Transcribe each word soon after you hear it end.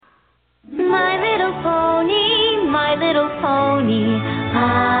Little Pony. My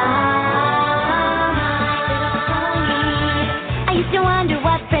Little Pony. I used to wonder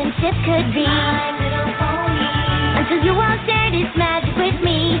what friendship could be. My Little Pony. Until you all shared its magic with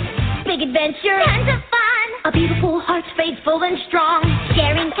me. Big adventure, tons of fun. A beautiful heart, faithful and strong.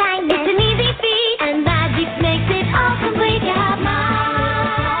 Sharing kindness, it's an easy feat. And magic makes it all complete. You have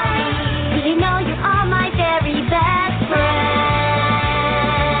mine. Do you know you are my very best friend?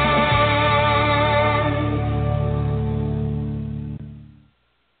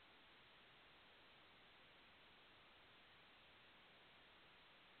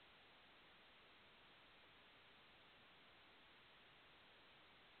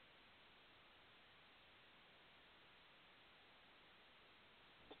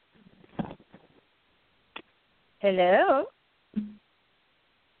 Hello.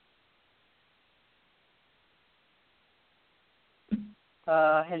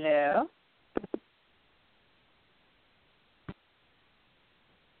 Hello.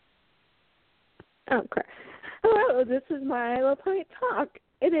 Okay. Hello, this is my MLP Talk.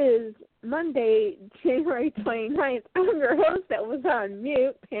 It is Monday, January 29th. I'm your host that was on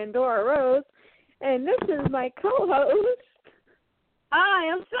mute, Pandora Rose, and this is my co-host.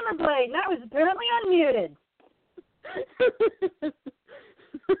 Hi, I'm Summerblade, and I was apparently unmuted.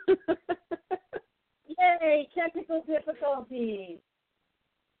 Yay, technical difficulties.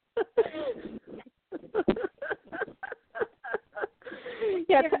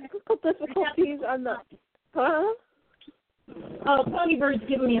 Yeah, technical difficulties on the... Huh? Oh, Ponybird's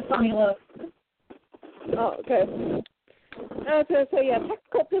giving me a funny look. Oh, okay. So yeah,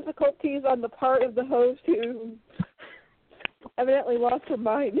 technical difficulties on the part of the host who evidently lost her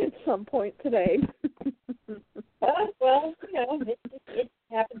mind at some point today. Well, you know, it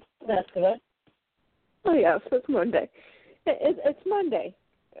happens to the best of us. Oh, yes, it's Monday. It's Monday.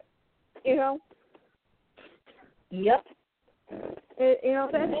 You know? Yep.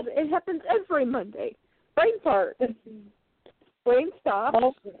 It happens every Monday. Brain fart. Brain stop.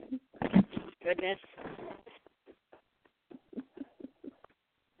 Oh, goodness.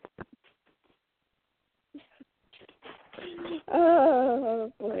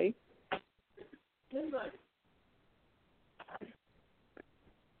 Oh, boy.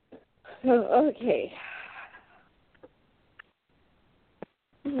 Okay.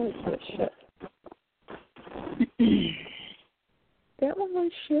 Where's the ship? That one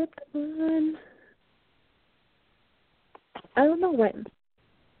was shipped on... I don't know when.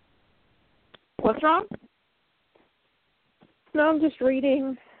 What's wrong? No, I'm just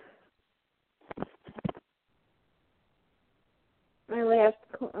reading my last...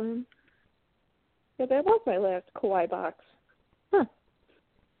 yeah, that was my last Kawaii box. Huh.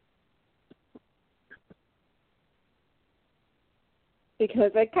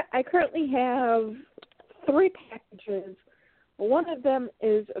 Because I currently have 3 packages. One of them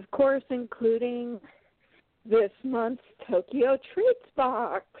is, of course, including this month's Tokyo Treats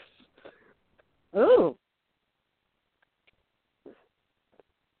box. Ooh.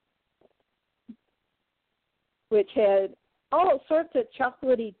 Which had all sorts of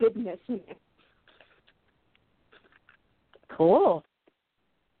chocolatey goodness in it. Cool.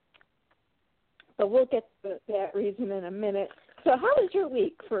 So we'll get to that reason in a minute. So how was your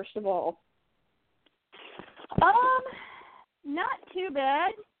week, first of all? Not too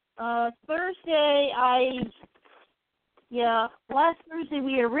bad. Thursday, last Thursday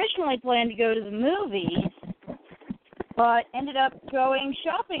we originally planned to go to the movies, but ended up going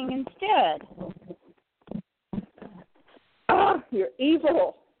shopping instead. Oh, you're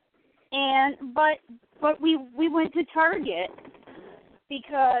evil. But we went to Target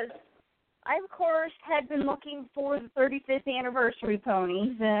because I, of course, had been looking for the 35th anniversary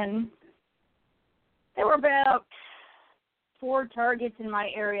ponies, and there were about 4 Targets in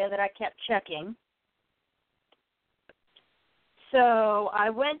my area that I kept checking. So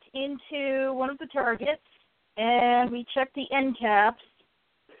I went into one of the Targets, and we checked the end caps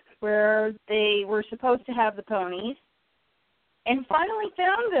where they were supposed to have the ponies, and finally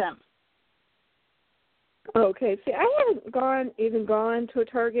found them. Okay, see, I haven't gone to a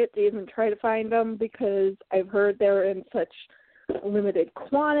Target to even try to find them because I've heard they're in such limited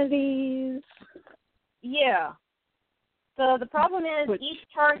quantities. Yeah. So the problem is each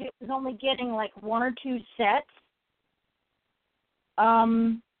Target is only getting like 1 or 2 sets.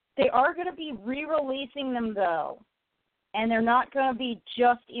 They are going to be re-releasing them, though, and they're not going to be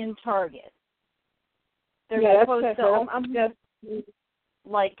just in Target. They're supposed to just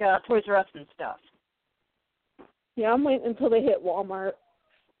like Toys R Us and stuff. Yeah, I'm waiting until they hit Walmart.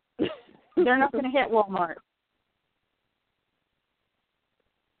 They're not going to hit Walmart.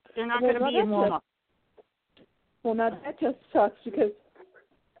 They're not going to be in Walmart. Well, now that just sucks because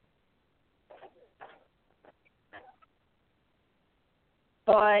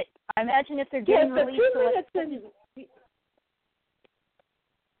but I imagine if they're getting but released,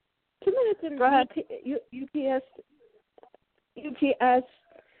 2 minutes in Go ahead.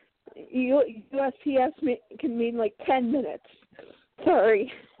 USPS can mean like 10 minutes.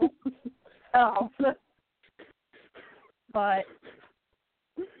 Sorry. Oh, but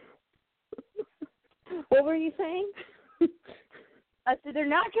what were you saying? I said they're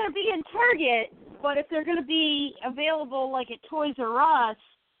not going to be in Target, but if they're going to be available like at Toys R Us,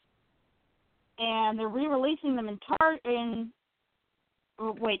 and they're re-releasing them in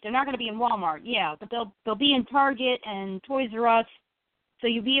they're not going to be in Walmart, yeah, but they'll be in Target and Toys R Us, so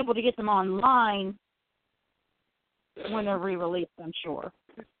you'll be able to get them online when they're re-released, I'm sure.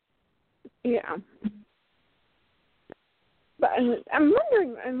 Yeah. But I'm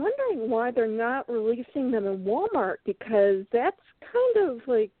wondering why they're not releasing them in Walmart, because that's kind of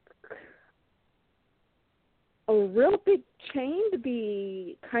like a real big chain to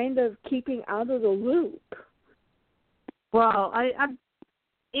be kind of keeping out of the loop. Well,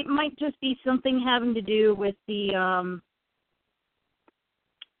 it might just be something having to do with the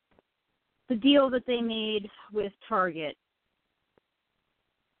deal that they made with Target.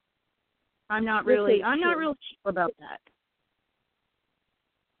 I'm not real sure about that.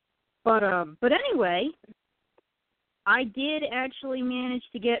 But anyway, I did actually manage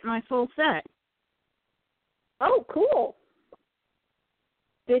to get my full set. Oh, cool.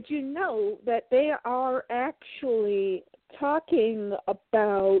 Did you know that they are actually talking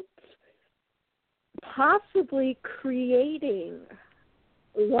about possibly creating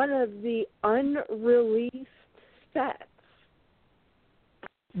one of the unreleased sets?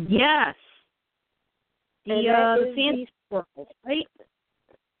 Yes. The fancy swirls, right?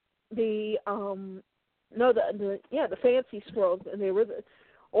 The fancy swirls, and they were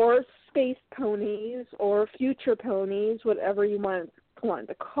or space ponies or future ponies, whatever you want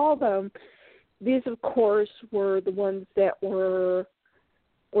to call them. These, of course, were the ones that were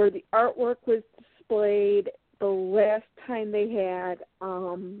where the artwork was displayed the last time they had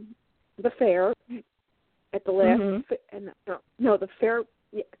the fair at the last the fair.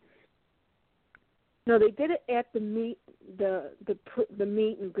 Yeah. No, they did it at the meet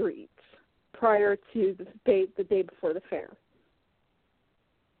and greets prior to the day before the fair.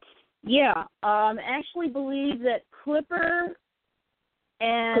 Yeah, I actually believe that Clipper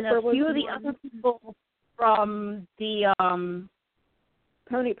and a few of the other people from the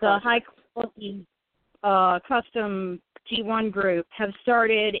Pony Project, the high quality custom G1 group have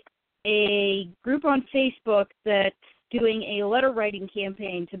started a group on Facebook that's doing a letter writing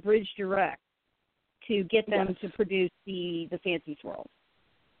campaign to Bridge Direct to get them to produce the fancy swirls.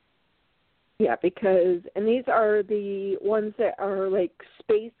 Yeah, because these are the ones that are like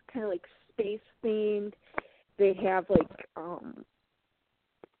space, kind of like space themed. They have like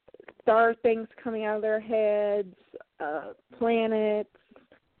star things coming out of their heads, planets.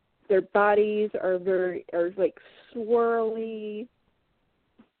 Their bodies are like swirly.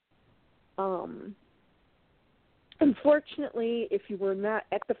 Unfortunately, if you were not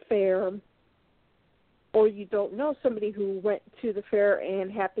at the fair, or you don't know somebody who went to the fair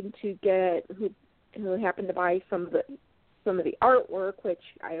and happened to buy some of the artwork, which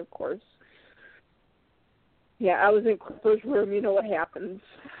I, of course, I was in Clipper's room. You know what happens.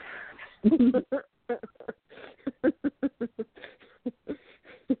 With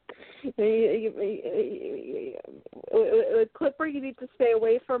Clipper, you need to stay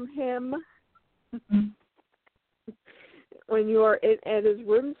away from him. When you are at his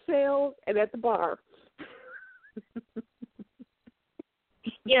room sales and at the bar.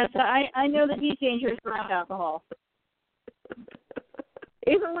 Yes, I know that he's dangerous around alcohol.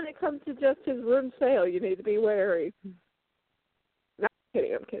 Even when it comes to just his room sale, you need to be wary. No,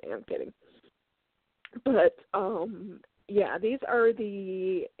 I'm kidding. But, these are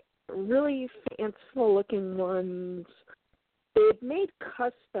the really fanciful-looking ones. They've made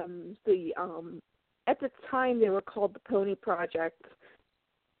customs. At the time, they were called the Pony Project,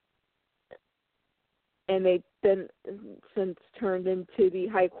 and they've been since turned into the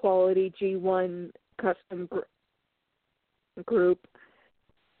high-quality G1 custom group.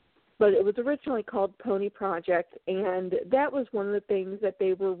 But it was originally called Pony Project, and that was one of the things that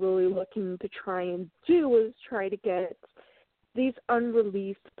they were really looking to try and do, was try to get these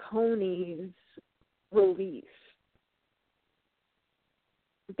unreleased ponies released.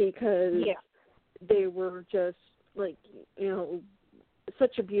 Because they were just, like,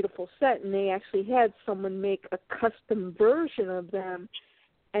 such a beautiful set, and they actually had someone make a custom version of them,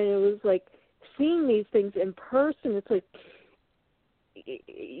 and it was, like, seeing these things in person, it's like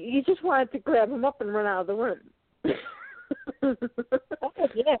you just wanted to grab them up and run out of the room. Oh,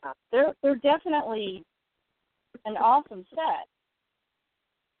 yeah, they're definitely an awesome set,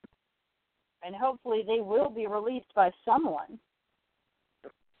 and hopefully they will be released by someone.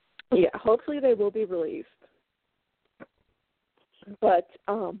 Yeah, hopefully they will be released. But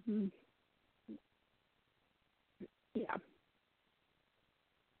yeah.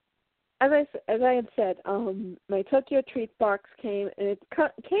 As I had said, my Tokyo Treat box came, and it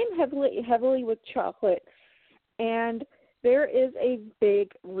came heavily with chocolate, and there is a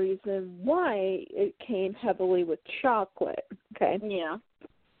big reason why it came heavily with chocolate. Okay. Yeah.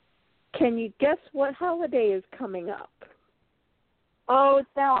 Can you guess what holiday is coming up? Oh, it's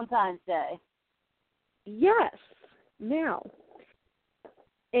Valentine's Day. Yes. Now,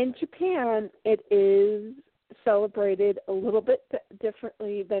 in Japan, it is celebrated a little bit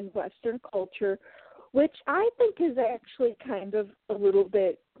differently than Western culture, which I think is actually kind of a little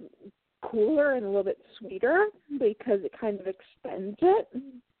bit cooler and a little bit sweeter because it kind of extends it.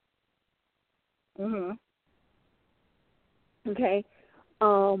 Mhm. Okay.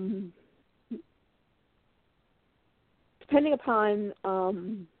 Depending upon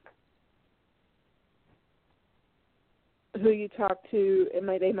who you talk to,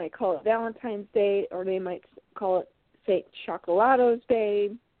 they might call it Valentine's Day, or they might call it St. Chocolato's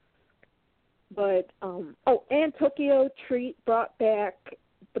Day. But and Tokyo Treat brought back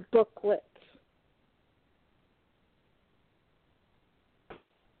the booklets.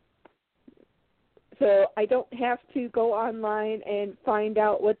 So I don't have to go online and find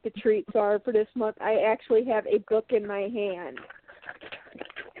out what the treats are for this month. I actually have a book in my hand.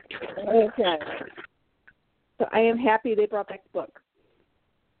 Okay. So I am happy they brought back the book.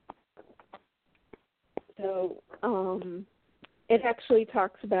 So it actually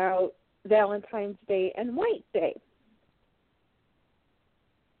talks about Valentine's Day and White Day,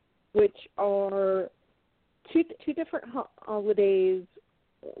 which are two different holidays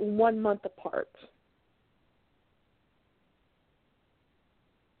 1 month apart.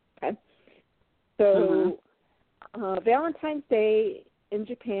 Okay. So Valentine's Day in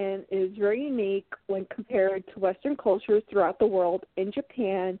Japan is very unique when compared to Western cultures throughout the world. In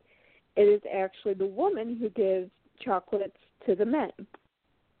Japan, it is actually the woman who gives chocolates to the men.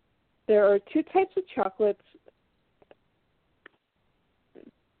 There are 2 types of chocolates.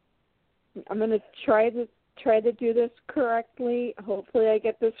 I'm going to try to do this correctly. Hopefully I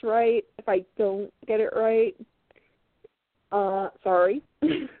get this right. If I don't get it right, sorry.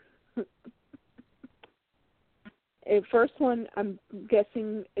 The first one I'm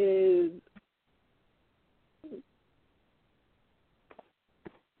guessing is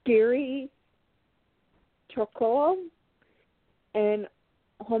Giri Choco and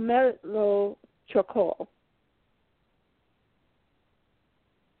Homelo Choco.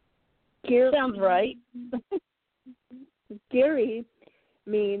 Sounds right. Giri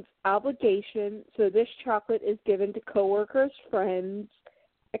means obligation, so this chocolate is given to coworkers, friends,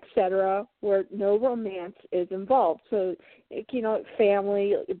 etc., where no romance is involved. So, family,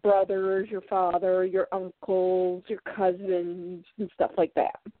 your brothers, your father, your uncles, your cousins, and stuff like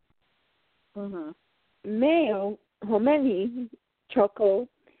that. Male, homeni, choco,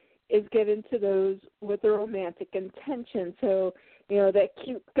 is given to those with a romantic intention. So, that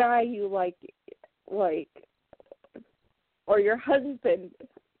cute guy you like, or your husband,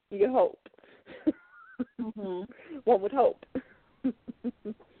 you hope. One would hope.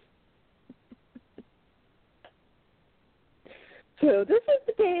 So this is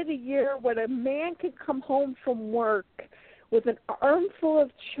the day of the year when a man can come home from work with an armful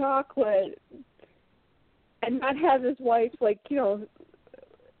of chocolate and not have his wife,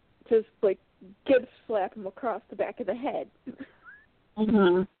 just gift slap him across the back of the head.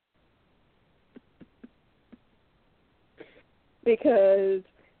 Because,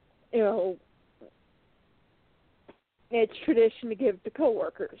 it's tradition to give to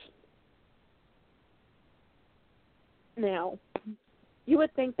coworkers. Now, you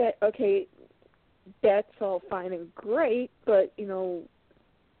would think that, okay, that's all fine and great, but,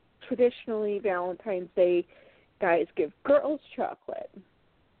 traditionally Valentine's Day, guys give girls chocolate.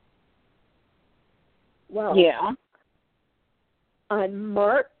 Well, yeah. On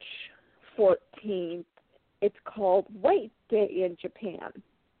March 14th, it's called White Day in Japan.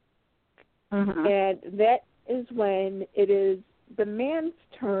 And that is when it is the man's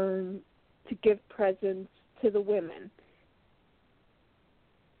turn to give presents to the women.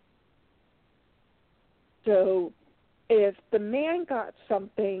 So if the man got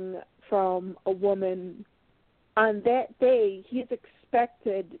something from a woman on that day, he's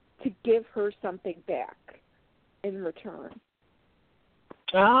expected to give her something back in return.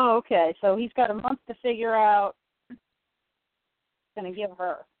 Oh, okay. So he's got a month to figure out what he's going to give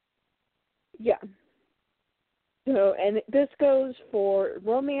her. Yeah. So, and this goes for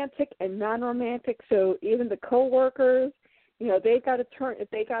romantic and non-romantic. So even the coworkers, you know, they've got to turn, if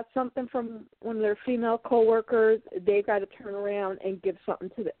they got something from one of their female coworkers, they've got to turn around and give something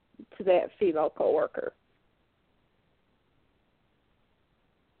to that female coworker.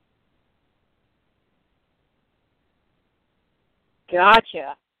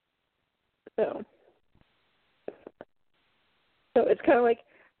 Gotcha. So it's kind of like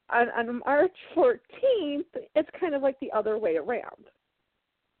on March 14th, it's kind of like the other way around.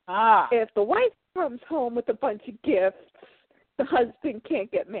 Ah. If the wife comes home with a bunch of gifts, the husband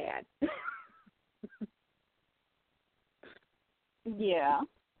can't get mad. Yeah.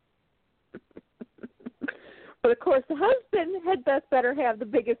 But of course, the husband had better have the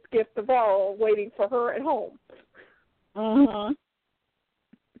biggest gift of all waiting for her at home. Mhm.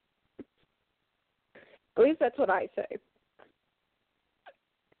 At least that's what I say.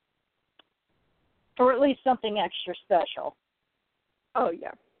 Or at least something extra special. Oh,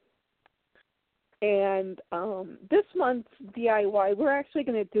 yeah. And this month's DIY, we're actually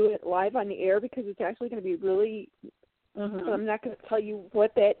going to do it live on the air because it's actually going to be really, I'm not going to tell you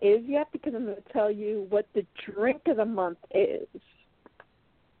what that is yet because I'm going to tell you what the drink of the month is.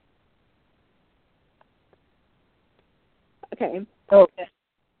 Okay. Okay.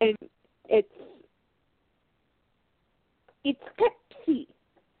 And it's Pepsi.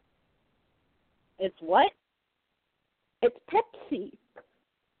 It's what? It's Pepsi.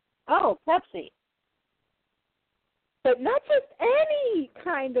 Oh, Pepsi. But not just any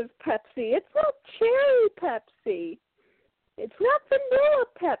kind of Pepsi. It's not cherry Pepsi. It's not vanilla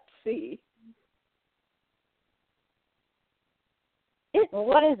Pepsi. Well,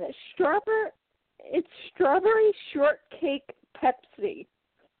 what is it? It's strawberry shortcake Pepsi.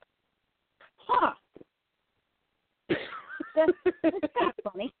 Huh. That's kind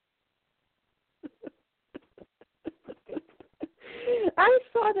of funny. I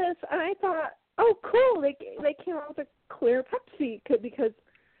saw this and I thought, oh, cool! They came out with a clear Pepsi because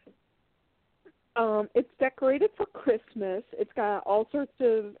it's decorated for Christmas. It's got all sorts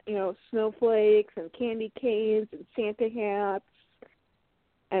of snowflakes and candy canes and Santa hats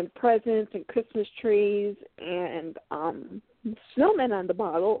and presents and Christmas trees and snowmen on the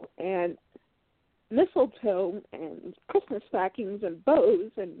bottle and mistletoe and Christmas stockings and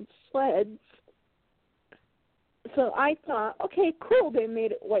bows and sleds. So I thought, okay, cool, they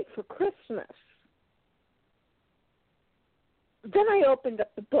made it white for Christmas. Then I opened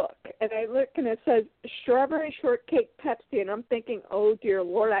up the book, and I look, and it says strawberry shortcake Pepsi, and I'm thinking, oh, dear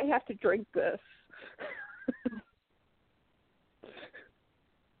Lord, I have to drink this.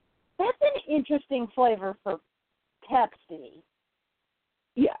 That's an interesting flavor for Pepsi.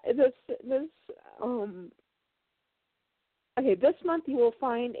 Yeah, this month you will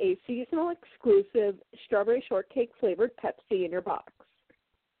find a seasonal exclusive strawberry shortcake flavored Pepsi in your box.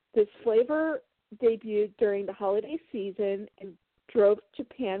 This flavor debuted during the holiday season and drove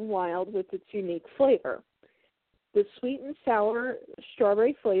Japan wild with its unique flavor. The sweet and sour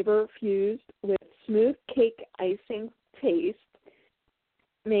strawberry flavor fused with smooth cake icing taste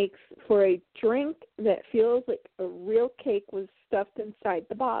makes for a drink that feels like a real cake was stuffed inside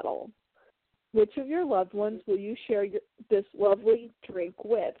the bottle. Which of your loved ones will you share this lovely drink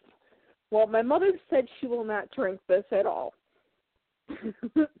with? Well, my mother said she will not drink this at all.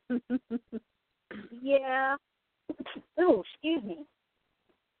 Yeah. Oh, excuse me.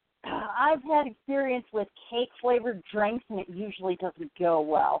 I've had experience with cake-flavored drinks, and it usually doesn't go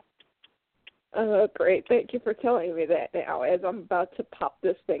well. Great. Thank you for telling me that now as I'm about to pop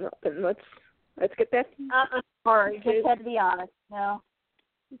this thing up. And let's get that. Sorry, just had to be honest. No.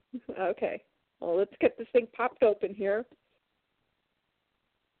 Okay. Well, let's get this thing popped open here.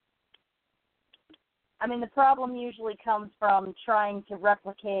 I mean, the problem usually comes from trying to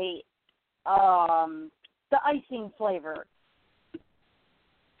replicate the icing flavor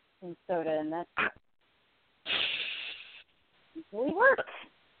in soda, and that usually works.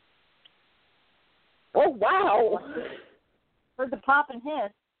 Oh, wow. Heard the pop and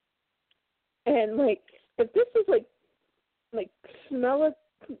hiss. And, if this is, smell it,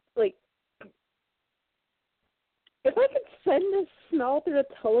 if I could send this smell through the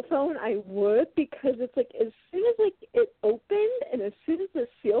telephone, I would, because it's as soon as it opened and as soon as the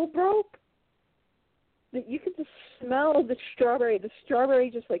seal broke, that you could just smell the strawberry. The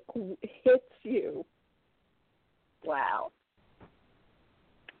strawberry just hits you. Wow.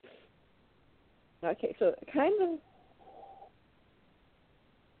 Okay, so kind of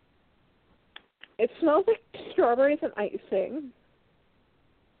It smells like strawberries and icing.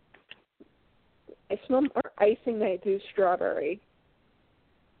 I smell more icing than I do strawberry.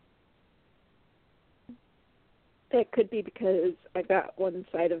 That could be because I got one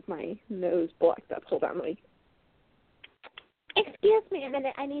side of my nose blocked up. Hold on, let me. Excuse me a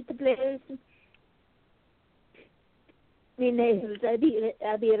minute. I need to blow my nose.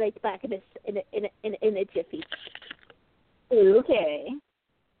 I'll be right back in a jiffy. Okay.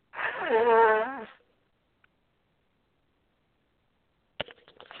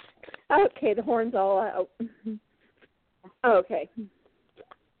 Okay, the horn's all out. Okay.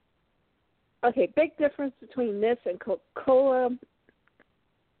 Okay, big difference between this and Coca-Cola.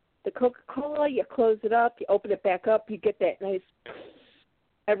 The Coca-Cola, you close it up, you open it back up, you get that nice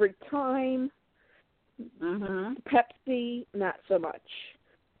every time. Mm-hmm. Pepsi, not so much.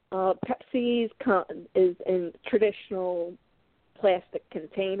 Pepsi is in traditional plastic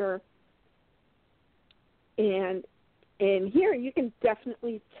container. And in here, you can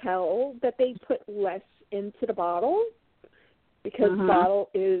definitely tell that they put less into the bottle because the bottle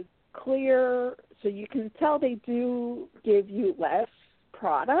is clear, so you can tell they do give you less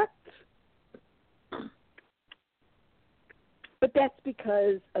product. But that's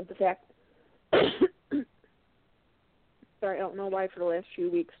because of the fact, sorry, I don't know why for the last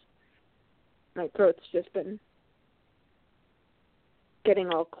few weeks my throat's just been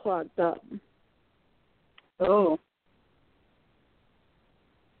getting all clogged up. Oh.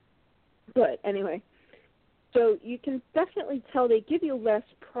 But anyway, so you can definitely tell they give you less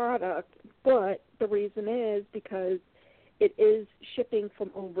product, but the reason is because it is shipping from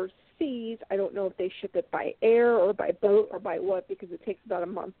overseas. I don't know if they ship it by air or by boat or by what, because it takes about a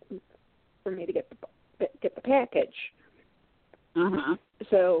month for me to get the package. Mm-hmm.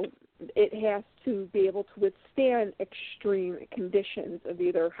 So it has to be able to withstand extreme conditions of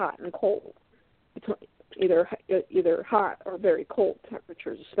either hot and cold, either hot or very cold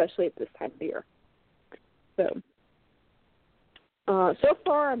temperatures, especially at this time of year. So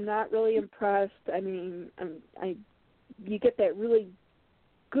far, I'm not really impressed. I mean, you get that really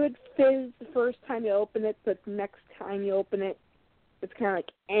good fizz the first time you open it, but the next time you open it, it's kind of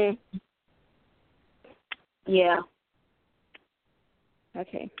like, eh. Yeah.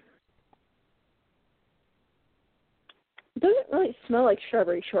 Okay. It doesn't really smell like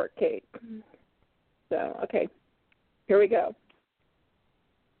strawberry shortcake. So, okay. Here we go.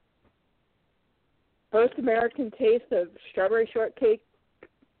 First American taste of strawberry shortcake,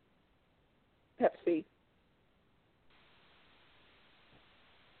 Pepsi.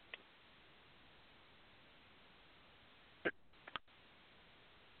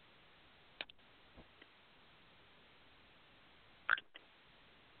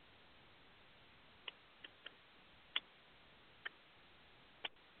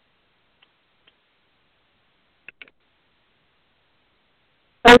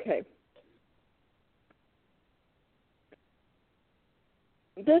 Okay.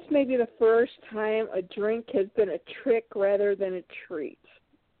 This may be the first time a drink has been a trick rather than a treat.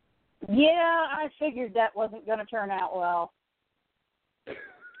 Yeah, I figured that wasn't going to turn out well.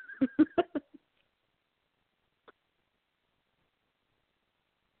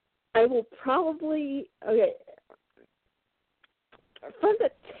 I will probably, okay, from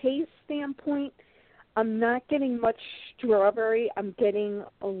the taste standpoint, I'm not getting much strawberry. I'm getting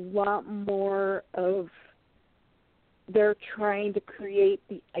a lot more of they're trying to create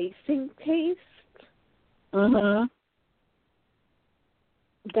the icing taste Mm-hmm.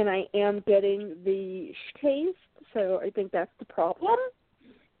 than I am getting the taste, so I think that's the problem.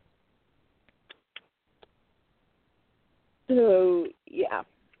 So, yeah.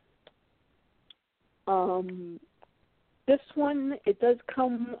 This one, it does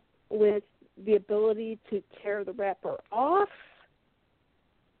come with the ability to tear the wrapper off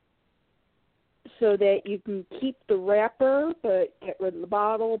so that you can keep the wrapper but get rid of the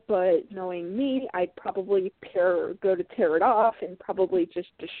bottle. But knowing me, I'd probably go to tear it off and probably just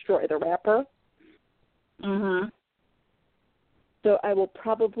destroy the wrapper. Mm-hmm. So I will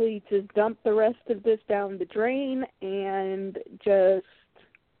probably just dump the rest of this down the drain and just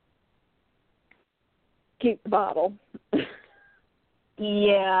keep the bottle.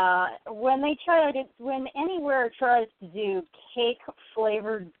 Yeah, when Anywhere tries to do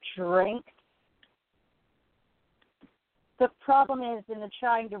cake-flavored drinks, the problem is in the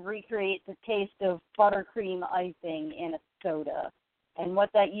trying to recreate the taste of buttercream icing in a soda. And what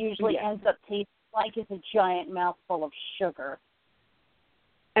that usually ends up tasting like is a giant mouthful of sugar.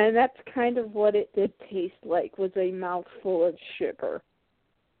 And that's kind of what it did taste like, was a mouthful of sugar.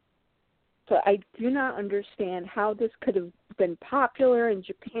 So I do not understand how this could have been popular in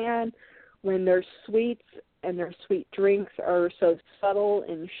Japan when their sweets and their sweet drinks are so subtle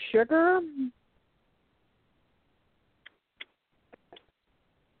in sugar.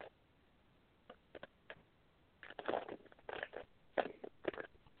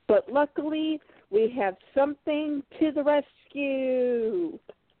 But luckily, we have something to the rescue.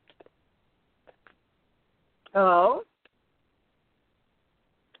 Oh?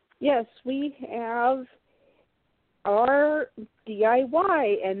 Yes, we have our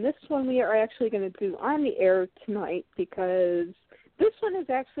DIY, and this one we are actually going to do on the air tonight because this one is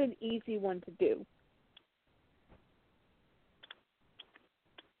actually an easy one to do.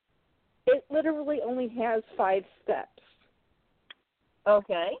 It literally only has 5 steps.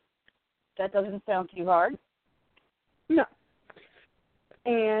 Okay. That doesn't sound too hard. No.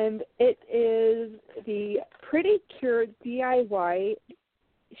 And it is the Pretty Cure DIY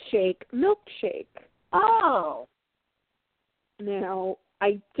Shake Milkshake. Oh. Now,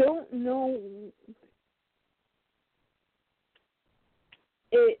 I don't know.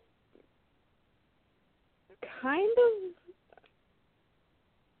 It kind of,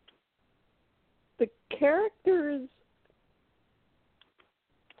 the characters,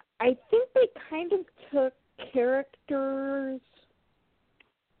 I think they kind of took characters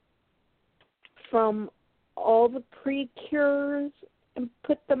from all the Precures and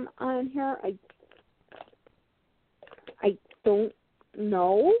put them on here. I don't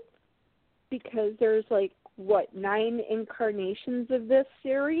know, because there's 9 incarnations of this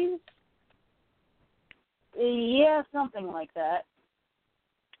series? Yeah, something like that.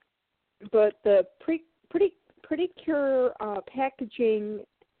 But the Pretty Cure packaging,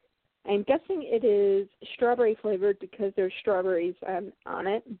 I'm guessing it is strawberry flavored because there's strawberries on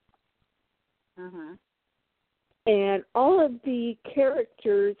it. Mm-hmm. And all of the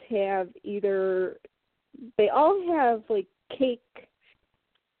characters have they all have cake,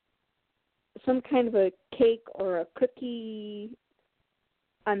 some kind of a cake or a cookie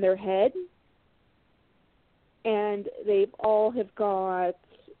on their head. And they've all have got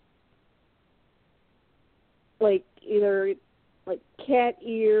either cat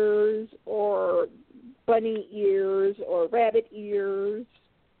ears or bunny ears or rabbit ears.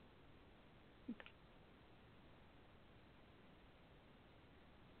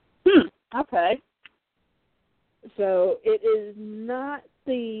 Okay. So it is not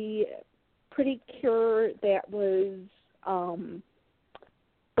the Pretty Cure that was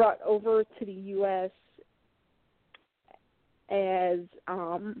brought over to the U.S. as,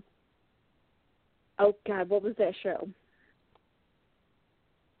 oh God, what was that show?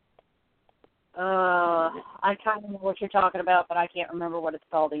 I kind of know what you're talking about, but I can't remember what it's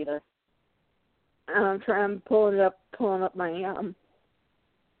called either. I'm pulling up my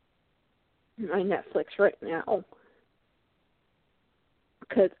my Netflix right now,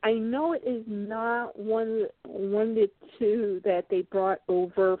 because I know it is not one of the 2 that they brought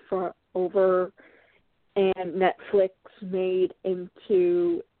over and Netflix made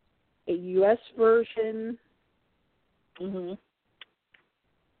into a U.S. version. Mhm.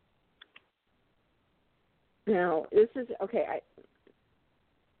 Now this is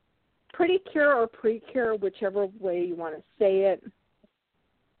Pretty Cure or Precure, whichever way you want to say it.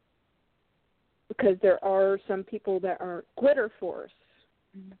 Because there are some people that aren't Glitter Force.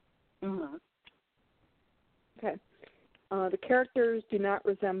 Mm-hmm. Okay. The characters do not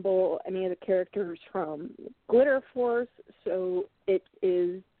resemble any of the characters from Glitter Force, so it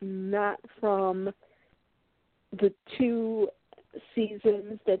is not from the 2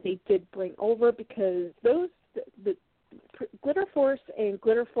 seasons that they did bring over, because the Glitter Force and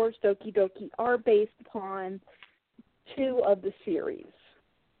Glitter Force Doki Doki are based upon 2 of the series.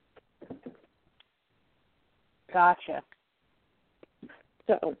 Gotcha.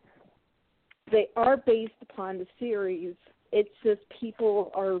 So they are based upon the series. It's just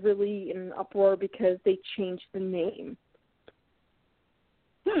people are really in an uproar because they changed the name.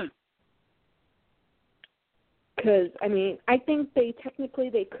 Because, I think they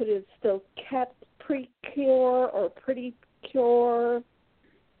could have still kept Precure or Pretty Cure.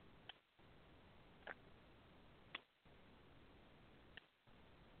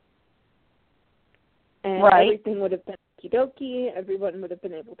 And right. Everything would have been okie-dokie. Everyone would have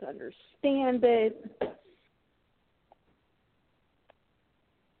been able to understand it.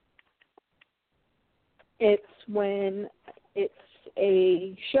 It's when it's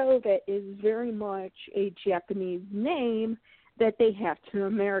a show that is very much a Japanese name that they have to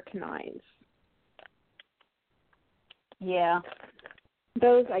Americanize. Yeah.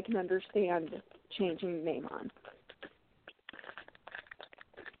 Those I can understand changing the name on.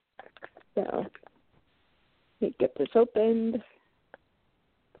 So, let me get this opened.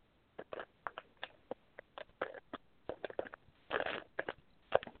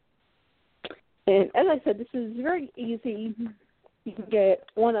 And as I said, this is very easy. You can get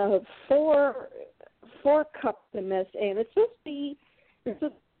one of four cups in this, and it's supposed to be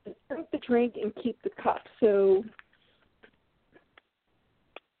drink the drink and keep the cup. So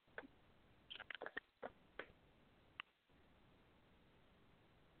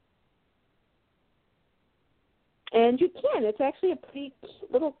and you can. It's actually a pretty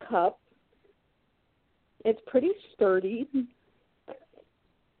cute little cup. It's pretty sturdy.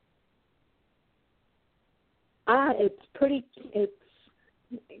 It's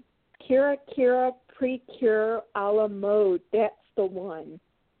Kira Precure a la mode. That's the one.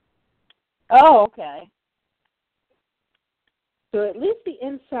 Oh, okay. So at least the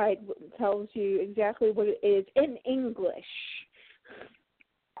inside tells you exactly what it is in English.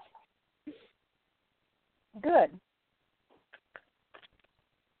 Good.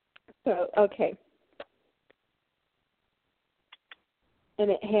 So, okay.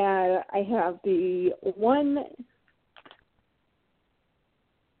 And I have the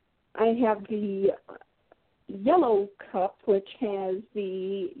yellow cup, which has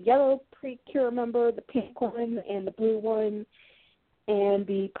the yellow Precure member, the pink one, and the blue one, and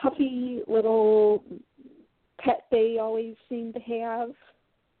the puffy little pet they always seem to have.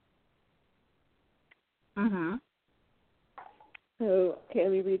 Mm-hmm. So, okay,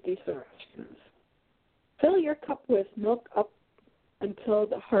 let me read these directions. Fill your cup with milk up until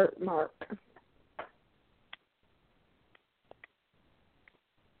the heart mark.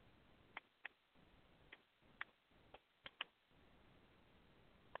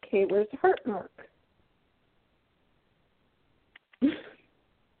 Okay, where's the heart mark?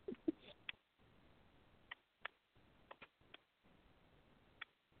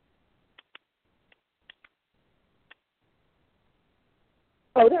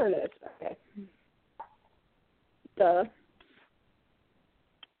 Oh, there it is. Okay.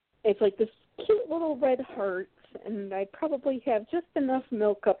 It's like this cute little red heart, and I probably have just enough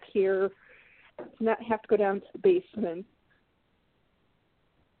milk up here to not have to go down to the basement.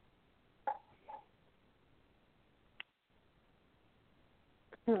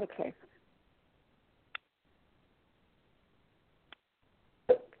 Okay.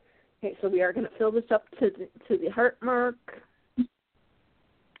 Okay, so we are going to fill this up to the heart mark.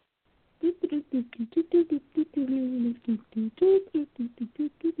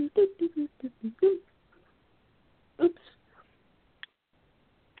 Oops.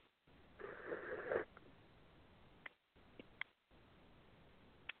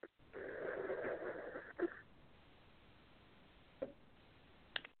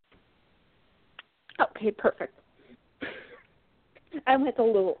 Okay, perfect. I went a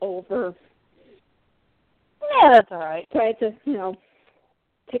little over. Yeah, that's all right. So I had to,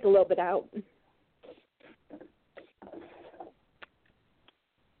 take a little bit out.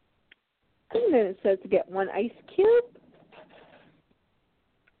 And then it says to get 1 ice cube.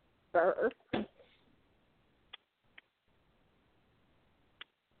 And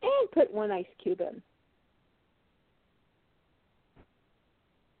put 1 ice cube in.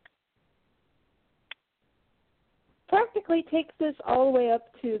 Practically takes this all the way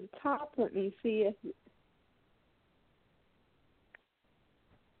up to the top. Let me see if...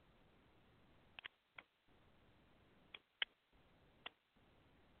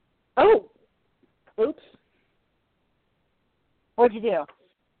 Oh! Oops. What'd you do?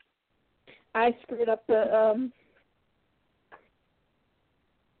 I screwed up the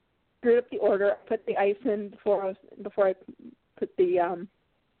order. I put the ice in before I put the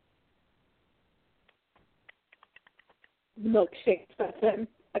milkshake stuff in.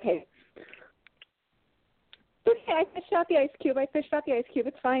 Okay. Okay, I fished out the ice cube.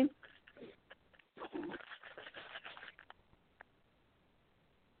 It's fine.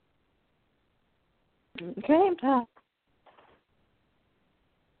 Okay.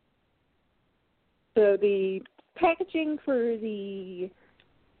 So the packaging for the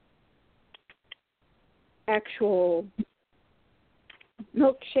actual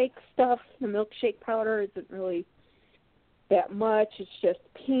milkshake stuff, the milkshake powder, isn't really that much. It's just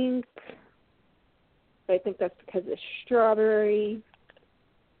pink. I think that's because it's strawberry.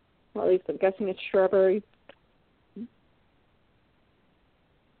 Well, at least I'm guessing it's strawberry.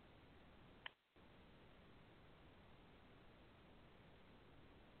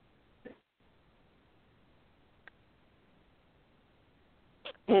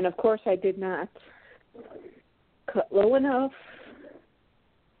 And, of course, I did not cut low enough.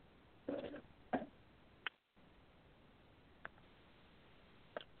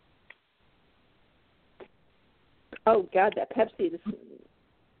 Oh, God, that Pepsi,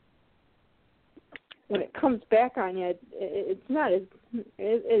 when it comes back on you, it's not as...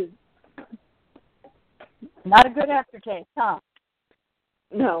 It is Not a good aftertaste, huh?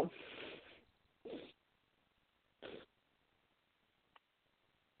 No.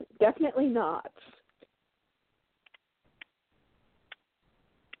 Definitely not.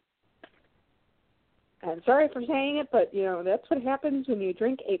 I'm sorry for saying it, but, that's what happens when you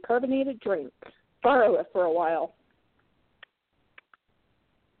drink a carbonated drink. Borrow it for a while.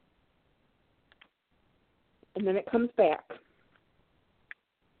 And then it comes back.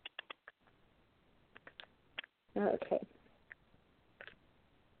 Okay.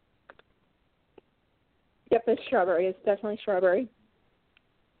 Yep, it's strawberry. It's definitely strawberry.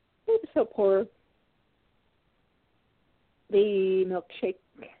 So pour the milkshake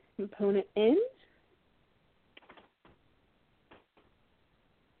component in.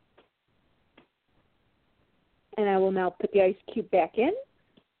 And I will now put the ice cube back in.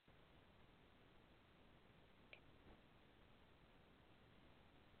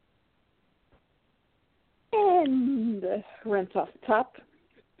 And rinse off the top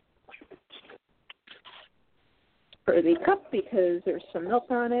for the cup because there's some milk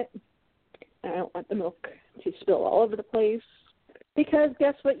on it. I don't want the milk to spill all over the place. Because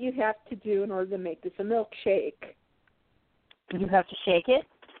guess what you have to do in order to make this a milkshake? You have to shake it?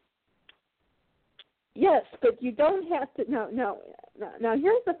 Yes, but you don't have to. No. Now,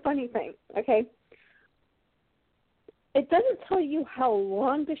 here's the funny thing, okay? It doesn't tell you how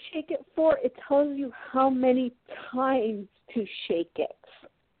long to shake it for. It tells you how many times to shake it.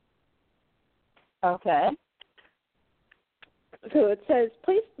 Okay. So it says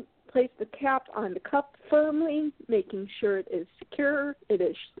place the cap on the cup firmly, making sure it is secure. It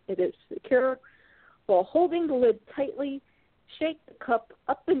is secure. While holding the lid tightly, shake the cup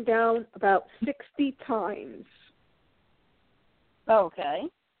up and down about 60 times. Okay.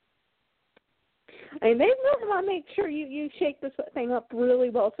 And they really want to make sure you shake this thing up really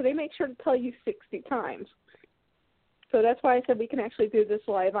well, so they make sure to tell you 60 times. So that's why I said we can actually do this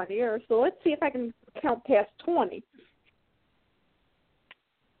live on the air. So let's see if I can count past 20.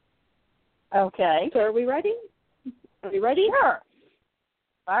 Okay. So are we ready? Are you ready? Sure.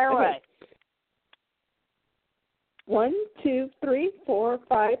 Fire away. 1, 2, 3, 4,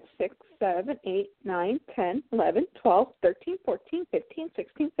 5, 6, 7, 8, 9, 10, 11, 12, 13, 14, 15,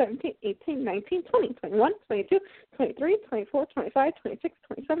 16, 17, 18, 19, 20, 21, 22, 23, 24, 25, 26,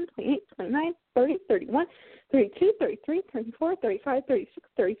 27, 28, 29, 30, 31, 32, 33, 34, 35, 36,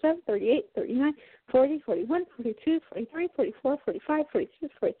 37, 38, 39, 40, 41, 42, 43, 44, 45,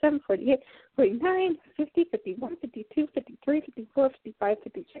 46, 47, 48, 49, 50, 51, 52, 53, 54, 55,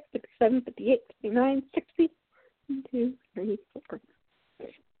 56, 57, 58, 59, 60, 1, 2, 3, 4.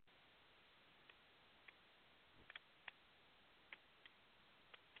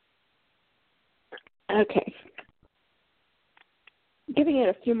 Okay. Giving it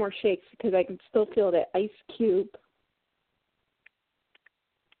a few more shakes because I can still feel that ice cube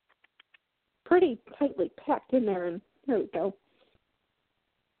pretty tightly packed in there. And there we go.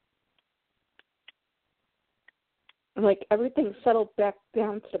 Like everything settled back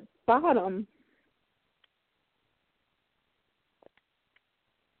down to the bottom.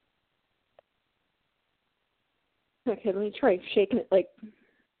 Okay, let me try shaking it like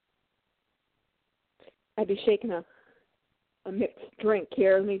I'd be shaking a mixed drink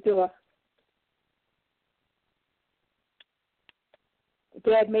here. Let me do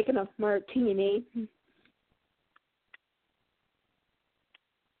Dad making a martini.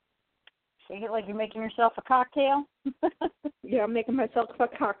 Shake it like you're making yourself a cocktail? Yeah, I'm making myself a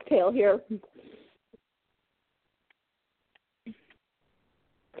cocktail here. Because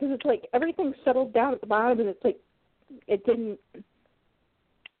it's like everything settled down at the bottom and it's like it didn't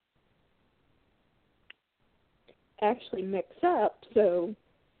actually mix up, so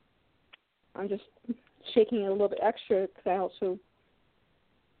I'm just shaking it a little bit extra because I also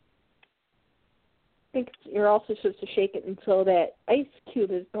think you're also supposed to shake it until that ice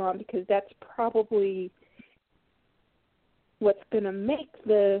cube is gone because that's probably what's going to make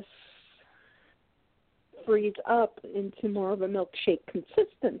this freeze up into more of a milkshake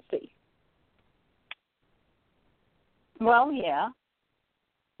consistency. Well, yeah.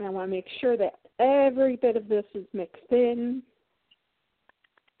 And I want to make sure that every bit of this is mixed in.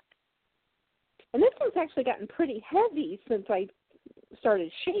 And this one's actually gotten pretty heavy since I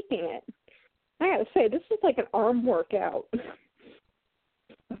started shaking it. I got to say, this is like an arm workout.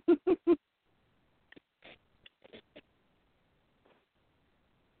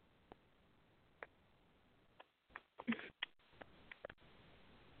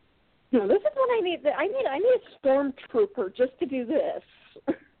 No, this is what I need. I need a stormtrooper just to do this.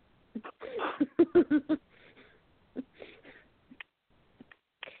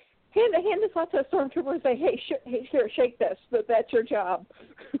 Hand hand this out to a stormtrooper and say, hey, here, shake this. That's your job.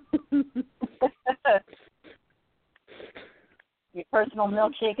 Your personal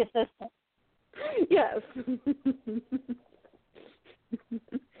milkshake assistant. Yes.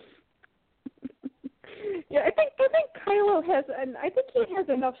 Yeah, I think Kylo has, and I think he has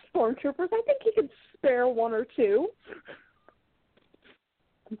enough stormtroopers. I think he could spare one or two.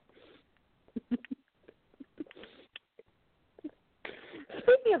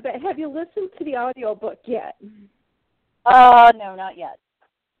 Speaking of that, have you listened to the audiobook yet? No, not yet.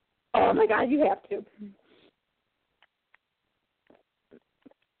 Oh my God, you have to.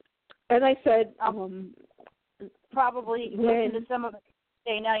 As I said, probably listen to some of it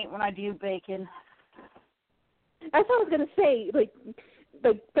Thursday night when I do bacon. I thought I was going to say, like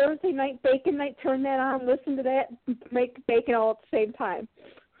Thursday night, bacon night, turn that on, listen to that, make bacon all at the same time.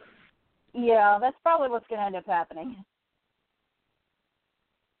 Yeah, that's probably what's going to end up happening.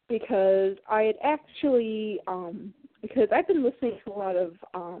 Because I had actually, because I've been listening to a lot of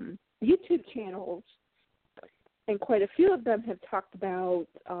YouTube channels, and quite a few of them have talked about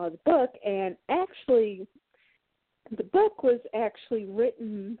the book, and actually, the book was actually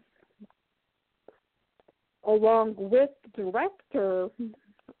written along with the director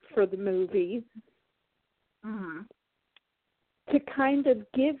for the movie to kind of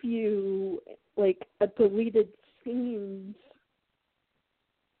give you like a deleted scenes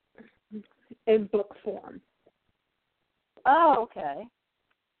in book form. Oh, okay.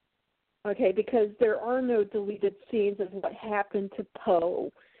 Okay, because there are no deleted scenes of what happened to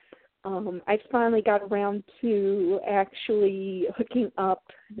Poe. I finally got around to actually hooking up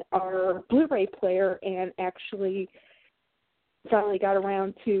our Blu-ray player and actually finally got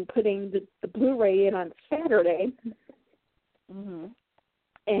around to putting the Blu-ray in on Saturday. Mm-hmm.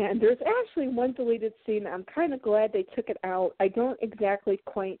 And there's actually one deleted scene. I'm kind of glad they took it out. I don't exactly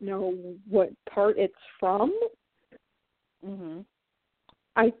quite know what part it's from. Mm-hmm.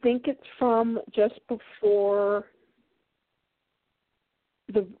 I think it's from just before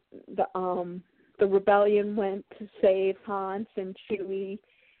the rebellion went to save Hans and Chewie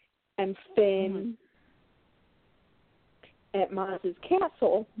and Finn at Maz's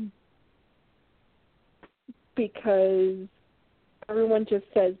castle, because everyone just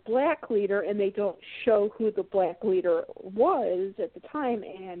says Black Leader and they don't show who the Black Leader was at the time,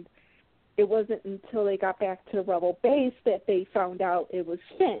 and it wasn't until they got back to the Rebel base that they found out it was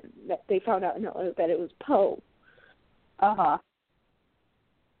Finn, that they found out that it was Poe. Uh-huh.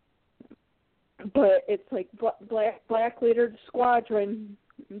 But it's like Black Leader Squadron,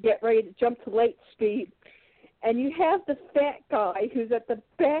 get ready to jump to light speed. And you have the fat guy who's at the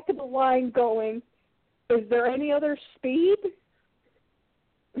back of the line going, is there any other speed?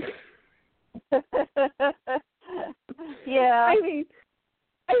 Yeah. I mean,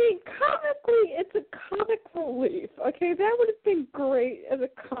 comically, it's a comic relief. Okay, that would have been great as a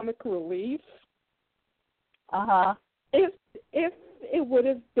comic relief. Uh-huh. If it would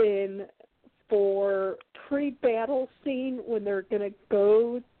have been for pre-battle scene when they're going to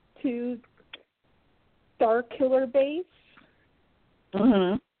go to Starkiller Base.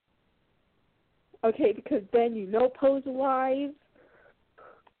 Mm-hmm. Okay, because then you know Poe's alive.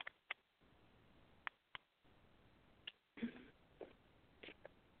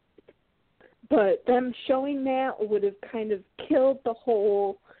 But them showing that would have kind of killed the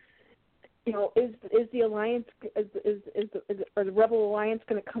whole, you know, is the Alliance, are the Rebel Alliance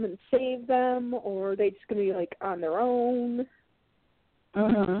going to come and save them, or are they just going to be, like, on their own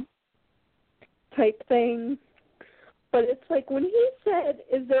type thing? But it's like when he said,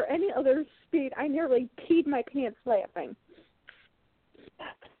 is there any other speed, I nearly peed my pants laughing.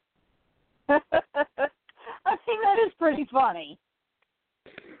 I think that is pretty funny.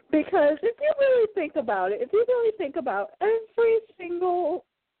 Because if you really think about it, every single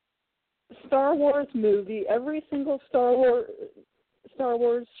Star Wars movie, every single Star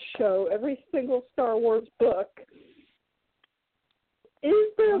Wars show, every single Star Wars book,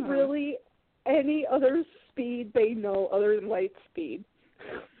 is there really any other speed they know other than light speed?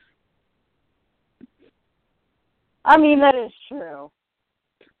 I mean, that is true.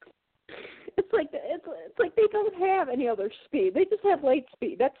 It's like they don't have any other speed. They just have light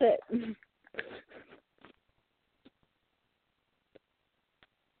speed. That's it.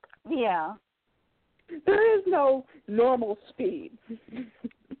 Yeah. There is no normal speed.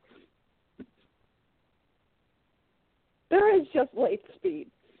 There is just light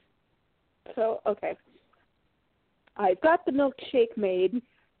speed. So, okay. I've got the milkshake made.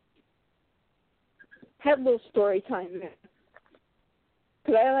 Had a little story time there.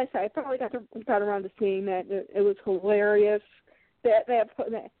 Because as I said, I finally got around to seeing that. It was hilarious. That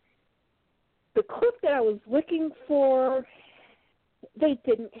the clip that I was looking for, they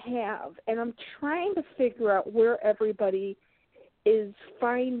didn't have. And I'm trying to figure out where everybody is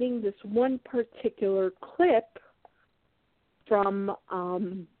finding this one particular clip from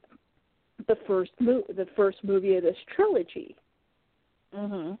the first movie of this trilogy.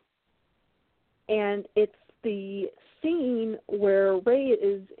 Mhm. And it's the scene where Rey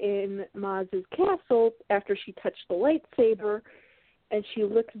is in Maz's castle after she touched the lightsaber, and she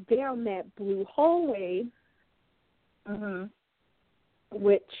looks down that blue hallway,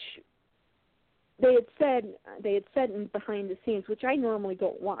 which they had said in behind the scenes, which I normally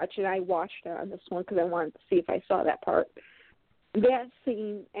don't watch, and I watched it on this one because I wanted to see if I saw that part. That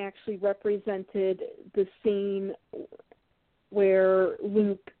scene actually represented the scene where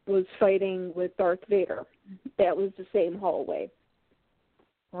Luke was fighting with Darth Vader. That was the same hallway.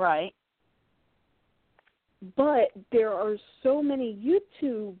 Right. But there are so many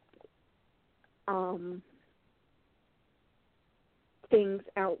YouTube things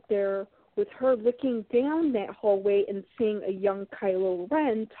out there with her looking down that hallway and seeing a young Kylo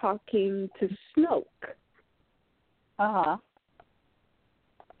Ren talking to Snoke. Uh-huh.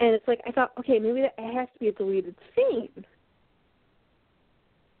 And it's like, I thought, okay, maybe that has to be a deleted scene.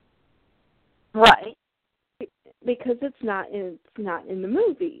 Right. Because it's not in the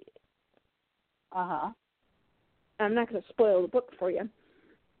movie. Uh-huh. I'm not going to spoil the book for you.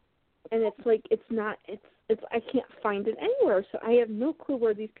 And it's like, it's I can't find it anywhere, so I have no clue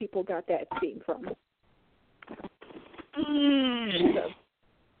where these people got that scene from. So,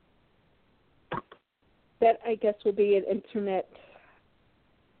 that, I guess, will be an internet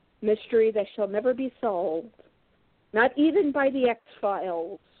mystery that shall never be solved. Not even by the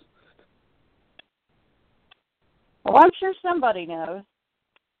X-Files. Well, I'm sure somebody knows.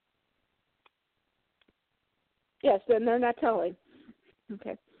 Yes, and they're not telling.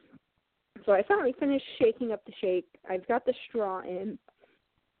 Okay. So I finally finished shaking up the shake. I've got the straw in.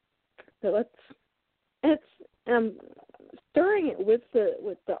 So I'm stirring it with the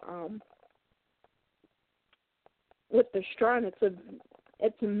straw, and it's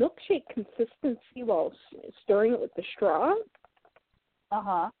a milkshake consistency while stirring it with the straw.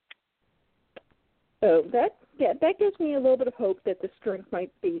 Uh-huh. So that gives me a little bit of hope that this drink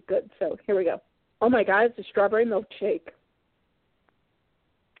might be good. So here we go. Oh my God, it's a strawberry milkshake.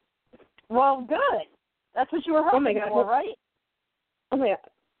 Well, good. That's what you were hoping for, right? Oh my God.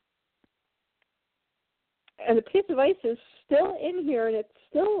 And the piece of ice is still in here, and it's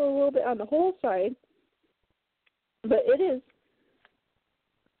still a little bit on the whole side, but it is.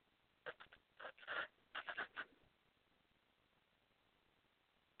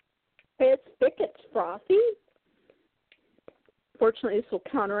 It's thick, it's frothy. Fortunately, this will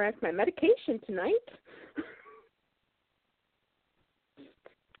counteract my medication tonight.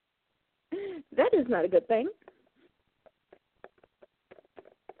 That is not a good thing.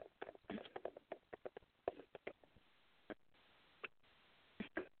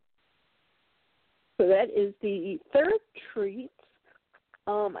 So that is the third treat.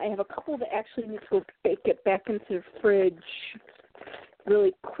 I have a couple that actually need to get back into the fridge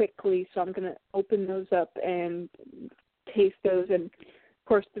really quickly, so I'm going to open those up and taste those. And, of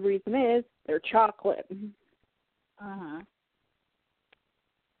course, the reason is they're chocolate. Uh-huh.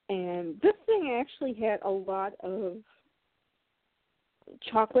 And this thing actually had a lot of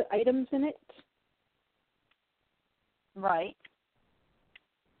chocolate items in it. Right.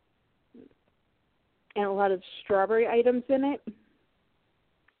 And a lot of strawberry items in it.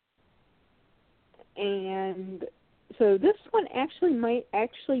 And so this one might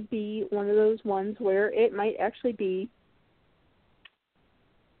be one of those ones where it might actually be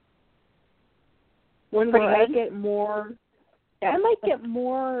one where I get more. I might get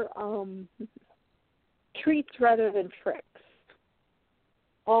more treats rather than tricks.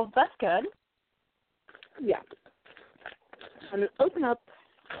 Well, that's good. Yeah. I'm going to open up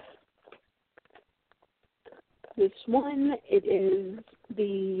this one. It is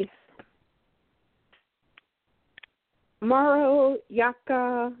the Maro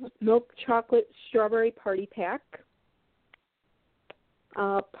Yaka Milk Chocolate Strawberry Party Pack.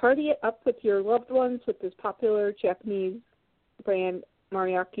 Party it up with your loved ones with this popular Japanese brand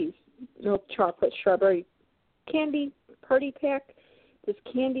Mariaki's Milk Chocolate Strawberry Candy Party Pack. This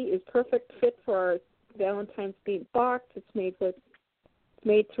candy is perfect fit for our Valentine's themed box. It's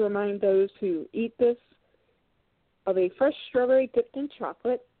made to remind those who eat this of a fresh strawberry dipped in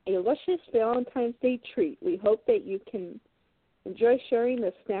chocolate, a luscious Valentine's Day treat. We hope that you can enjoy sharing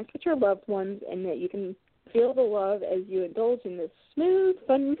this snack with your loved ones and that you can feel the love as you indulge in this smooth,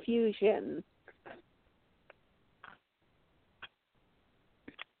 fun fusion.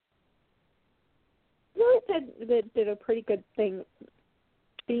 did a pretty good theme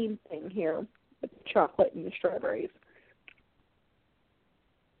thing here with the chocolate and the strawberries.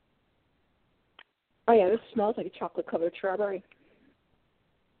 Oh yeah, this smells like a chocolate covered strawberry.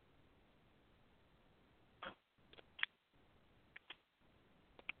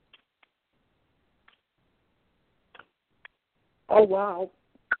 Oh wow.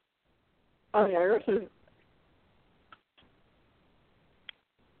 Oh yeah, this is.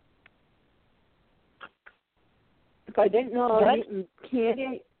 If I didn't know I was eating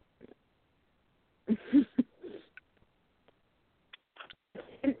candy,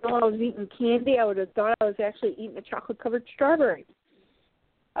 I was eating candy, I would have thought I was actually eating a chocolate-covered strawberry.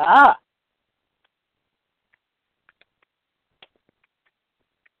 Ah.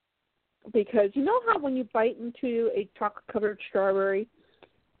 Because you know how when you bite into a chocolate-covered strawberry,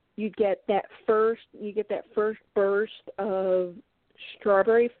 you get that first burst of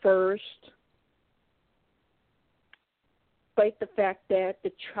strawberry first. Despite the fact that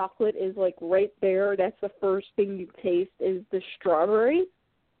the chocolate is like right there, that's the first thing you taste is the strawberry.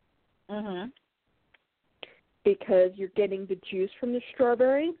 Mhm. Because you're getting the juice from the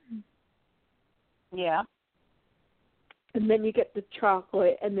strawberry. Yeah. And then you get the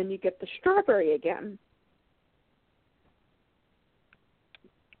chocolate, and then you get the strawberry again.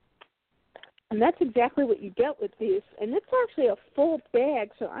 And that's exactly what you get with these. And it's actually a full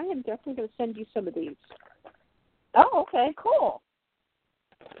bag, so I am definitely going to send you some of these. Oh, okay, cool.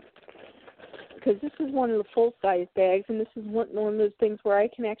 Because this is one of the full-size bags, and this is one of those things where I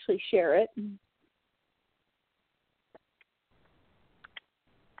can actually share it.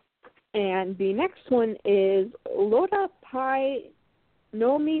 And the next one is Loda Pie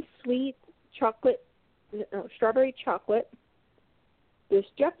Nomi Sweet Chocolate, Strawberry Chocolate. This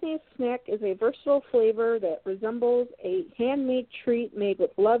Japanese snack is a versatile flavor that resembles a handmade treat made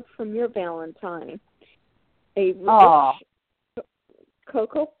with love from your Valentine. A rich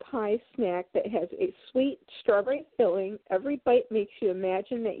cocoa pie snack that has a sweet strawberry filling. Every bite makes you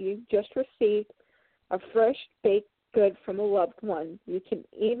imagine that you've just received a fresh baked good from a loved one. You can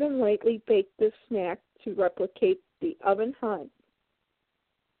even lightly bake this snack to replicate the oven hot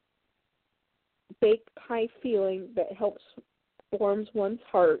baked pie feeling that helps warms one's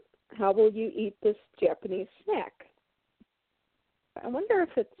heart. How will you eat this Japanese snack? I wonder if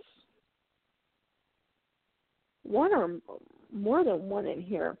it's one or more than one in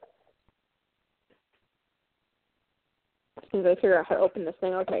here. As soon as I figure out how to open this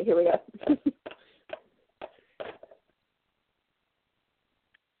thing, okay, here we go.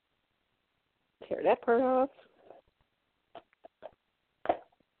 Tear that part off.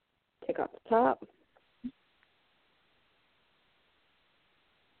 Take off the top.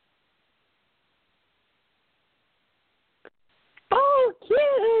 Oh,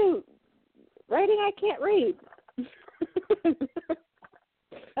 cute! Writing I can't read.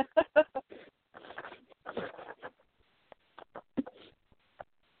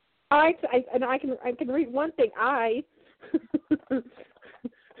 I can read one thing. I can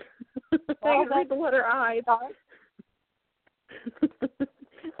read the letter I.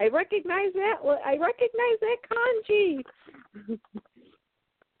 I recognize that. I recognize that kanji.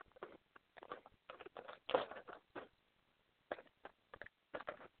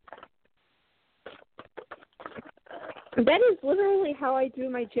 That is literally how I do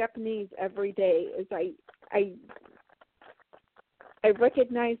my Japanese every day. Is I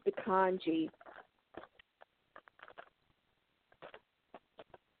recognize the kanji.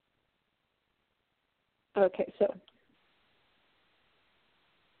 Okay, so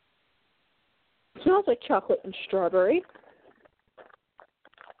it smells like chocolate and strawberry.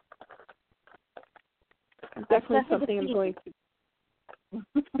 Definitely something I'm going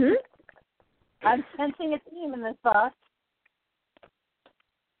to. I'm sensing a theme in this box.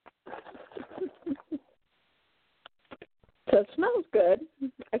 So it smells good.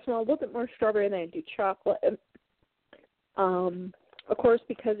 I smell a little bit more strawberry than I do chocolate. Of course,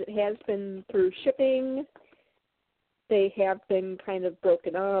 because it has been through shipping, they have been kind of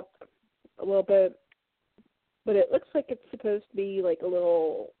broken up a little bit. But it looks like it's supposed to be like a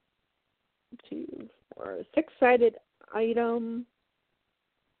little 2, 4, 6-sided item.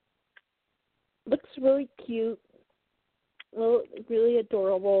 Looks really cute. Really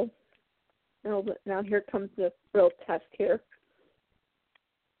adorable. Now here comes the real test here.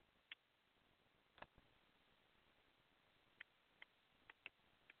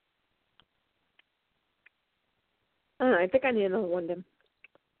 I don't know, I think I need another one then.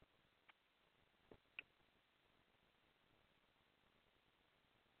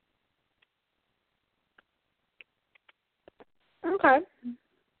 Okay.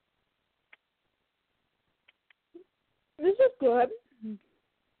 good.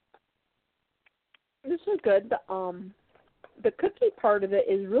 This is good. The cookie part of it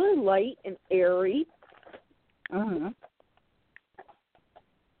is really light and airy. Mm-hmm.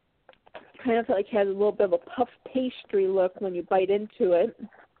 Kind of like has a little bit of a puff pastry look when you bite into it.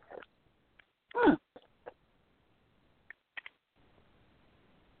 Hmm.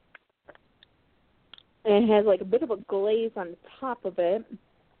 And it has like a bit of a glaze on the top of it.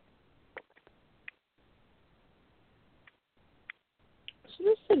 So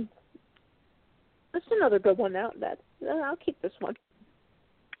this is another good one out. I'll keep this one.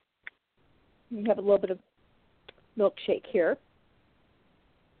 You have a little bit of milkshake here.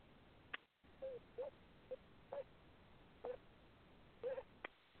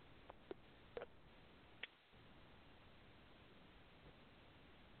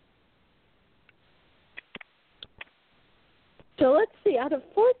 So let's see. Out of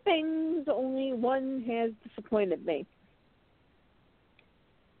 4 things, only one has disappointed me.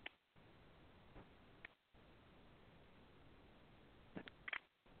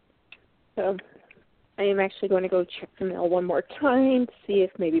 So I am actually going to go check the mail one more time to see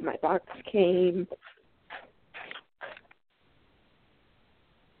if maybe my box came.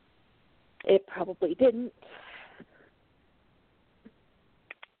 It probably didn't.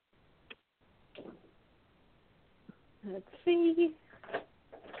 Let's see.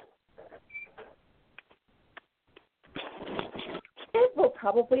 It will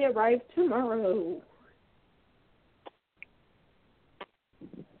probably arrive tomorrow.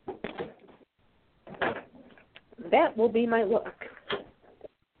 That will be my luck.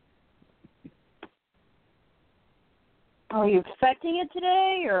 Are you expecting it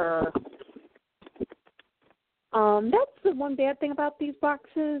today, or? That's the one bad thing about these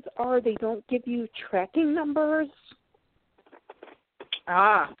boxes are they don't give you tracking numbers.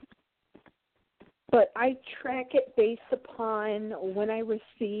 Ah. But I track it based upon when I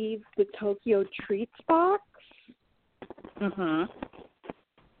receive the Tokyo Treats box. Mm-hmm.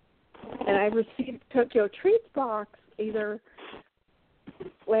 And I received the Tokyo Treats box either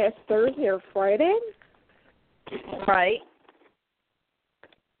last Thursday or Friday. Right.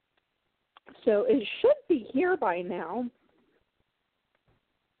 So it should be here by now.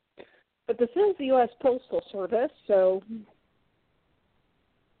 But this is the U.S. Postal Service, so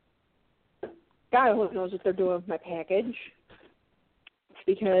God only knows what they're doing with my package.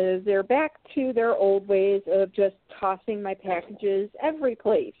 Because they're back to their old ways of just tossing my packages every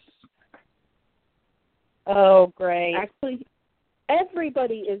place. Oh, great. Actually,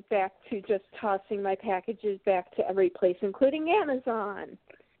 everybody is back to just tossing my packages back to every place, including Amazon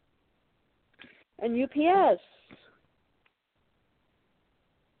and UPS.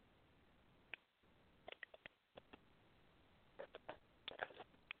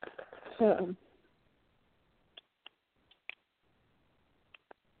 So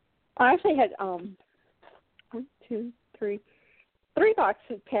I actually had 1, 2, 3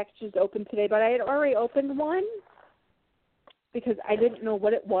 boxes packages open today, but I had already opened one because I didn't know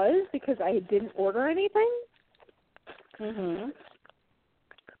what it was because I didn't order anything. Mm-hmm.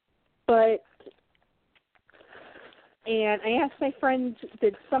 And I asked my friend,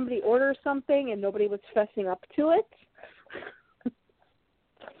 did somebody order something, and nobody was fessing up to it.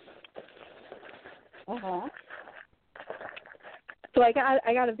 Uh-huh. So I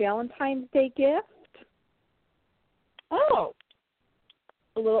got a Valentine's Day gift. Oh.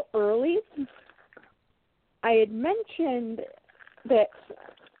 A little early. I had mentioned that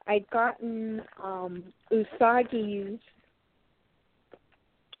I'd gotten Usagi's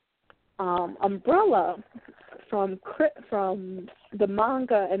umbrella from the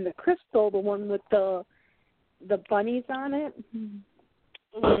manga and the crystal, the one with the bunnies on it.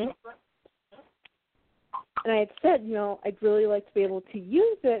 Mm-hmm. And I had said, I'd really like to be able to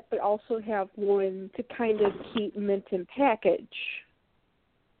use it, but also have one to kind of keep mint in package.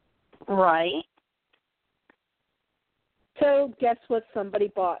 Right. So guess what somebody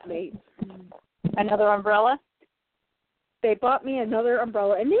bought me? Another umbrella? They bought me another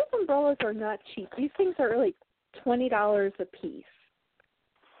umbrella. And these umbrellas are not cheap. These things are like $20 a piece.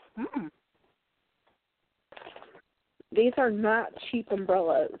 Hmm. These are not cheap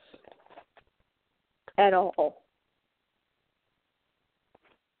umbrellas at all.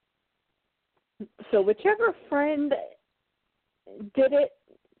 So whichever friend did it,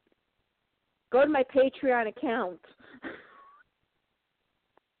 go to my Patreon account.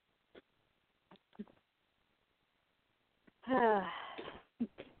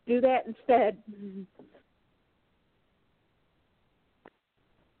 Do that instead.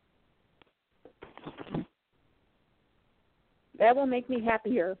 That will make me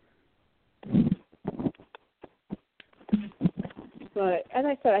happier.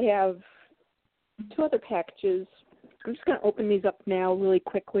 I said, I have 2 other packages. I'm just going to open these up now really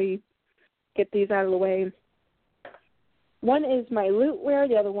quickly, get these out of the way. One is my lootware.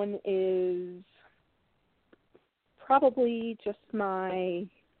 The other one is probably just my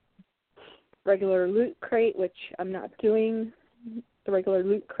regular loot crate, which I'm not doing the regular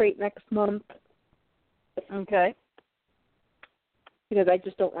loot crate next month. Okay. Because I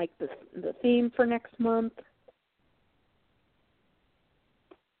just don't like the theme for next month.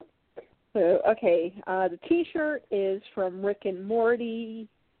 So, okay, the T-shirt is from Rick and Morty.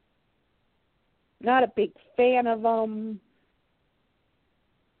 Not a big fan of them.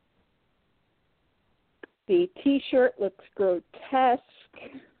 The T-shirt looks grotesque.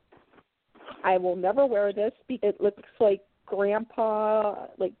 I will never wear this because it looks like Grandpa,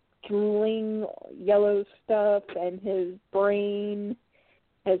 like drooling yellow stuff, and his brain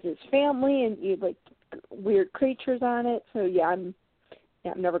has his family and you like weird creatures on it. So yeah, I'm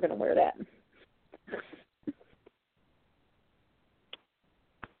never gonna wear that.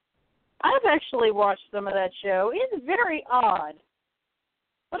 I've actually watched some of that show. It's very odd,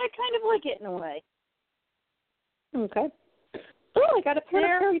 but I kind of like it in a way. Okay. Oh, I got a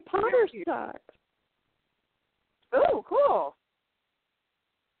pair of Harry Potter socks. Oh, cool.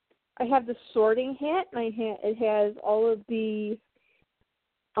 I have the sorting hat, and it has all of the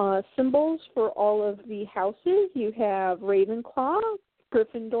symbols for all of the houses. You have Ravenclaw,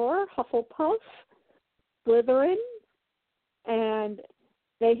 Gryffindor, Hufflepuff, Slytherin, and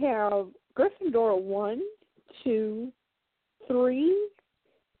they have Gryffindor 1, 2, 3,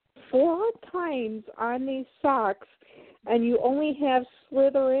 4 times on these socks, and you only have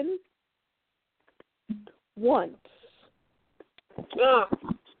Slytherin once. Oh.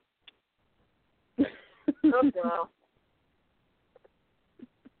 Oh, wow.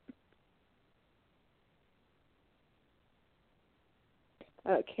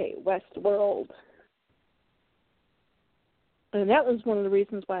 Okay, Westworld. And that was one of the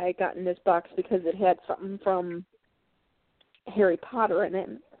reasons why I got in this box, because it had something from Harry Potter in it.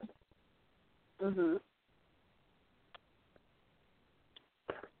 Mhm.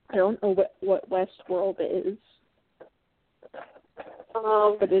 I don't know what Westworld is.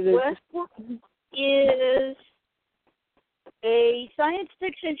 But it is. Westworld is a science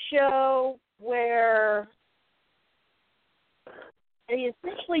fiction show where they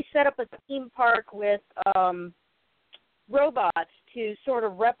essentially set up a theme park with robots to sort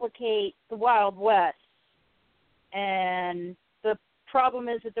of replicate the Wild West. And the problem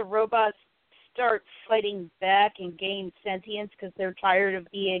is that the robots start fighting back and gain sentience because they're tired of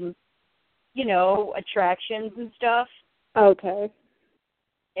being, attractions and stuff. Okay.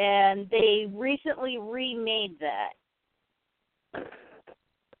 And they recently remade that.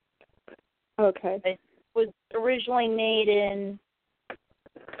 Okay. It was originally made in,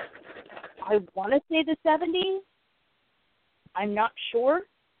 I want to say the 70s. I'm not sure.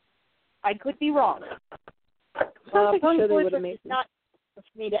 I could be wrong. Sounds like a show they would have made. It's not for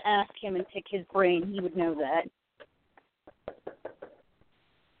me to ask him and pick his brain. He would know that.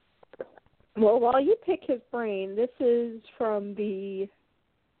 Well, while you pick his brain, this is from the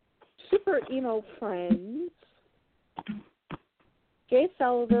Super Emo Friends. Jay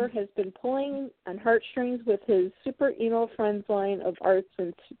Salver has been pulling on heartstrings with his Super Emo Friends line of art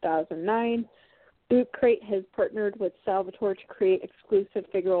since 2009. Loot Crate has partnered with Salvatore to create exclusive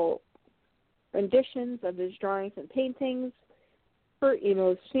figural renditions of his drawings and paintings for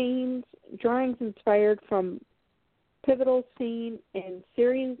emo scenes. Drawings inspired from pivotal scene in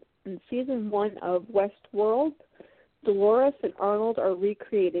season 1 of Westworld. Dolores and Arnold are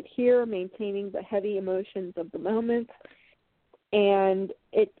recreated here, maintaining the heavy emotions of the moment. And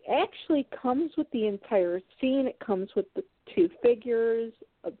it actually comes with the entire scene. It comes with the 2 figures,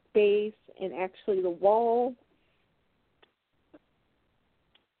 a base, and actually the wall.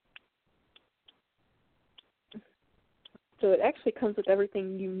 So it actually comes with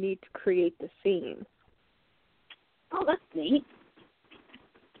everything you need to create the scene. Oh, that's neat.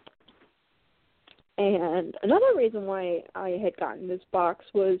 And another reason why I had gotten this box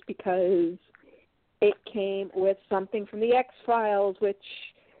was because it came with something from the X-Files, which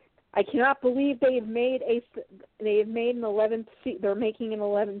I cannot believe they made an 11th they're making an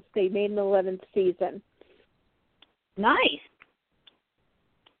 11th they made an 11th season. Nice.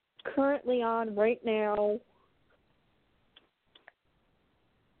 Currently on right now.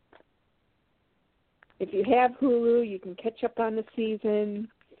 If you have Hulu, you can catch up on the season.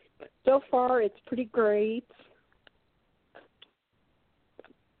 So far, it's pretty great.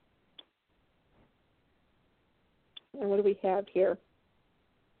 And what do we have here?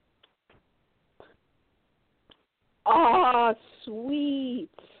 Oh, sweet.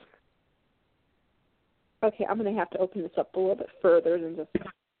 Okay, I'm going to have to open this up a little bit further than just...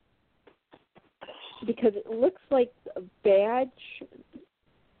 Because it looks like a badge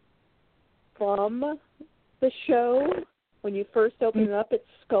from the show. When you first open it up, it's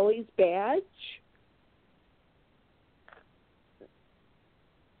Scully's badge.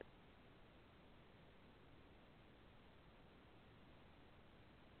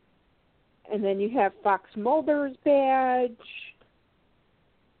 And then you have Fox Mulder's badge.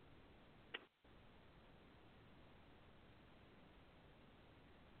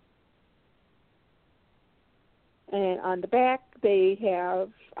 And on the back, they have,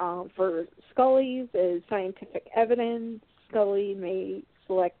 for Scully's, is scientific evidence. Scully may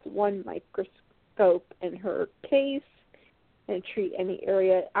select one microscope in her case and treat any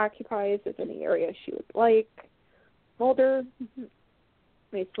area it occupies as any area she would like. Mulder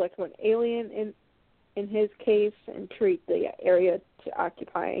may select one alien in his case and treat the area to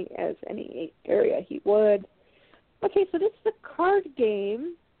occupy as any area he would. Okay, so this is a card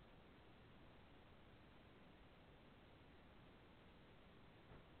game.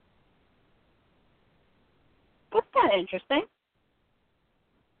 That's kind of interesting.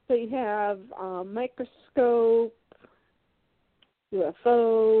 So you have microscope,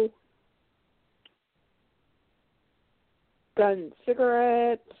 UFO, gun,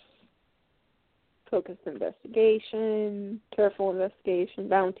 cigarettes, focused investigation, careful investigation,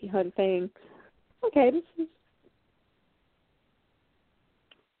 bounty hunting. Okay, this is...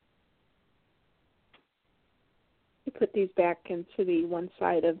 You put these back into the one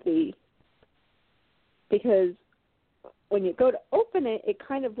side of the... Because when you go to open it, it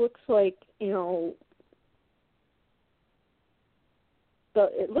kind of looks like, you know...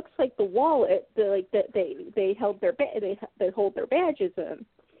 it looks like the wallet, they held their they hold their badges in.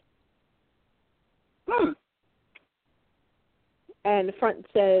 And the front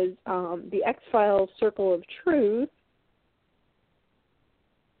says the X-Files Circle of Truth.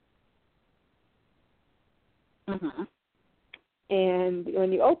 Mm-hmm. And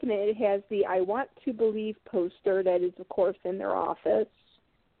when you open it, it has the I Want to Believe poster that is, of course, in their office.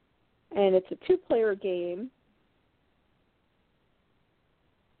 And it's a 2-player game.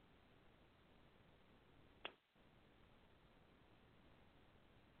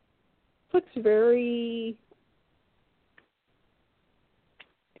 Looks very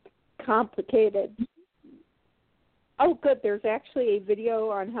complicated. Oh, good. There's actually a video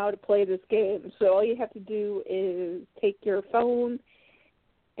on how to play this game. So all you have to do is take your phone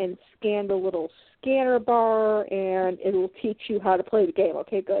and scan the little scanner bar, and it will teach you how to play the game.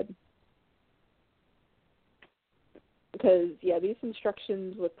 Okay, good. Because, yeah, these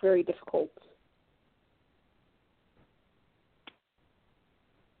instructions look very difficult.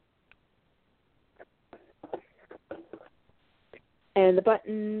 And the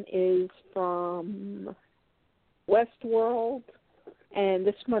button is from Westworld, and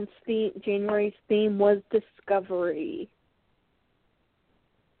this month's theme, January's theme, was Discovery.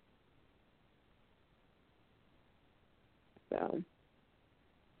 So,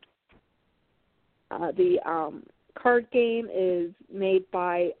 the card game is made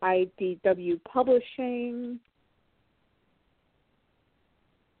by IDW Publishing.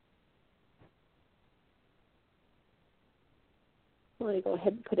 Let me go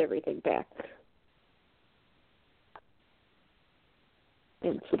ahead and put everything back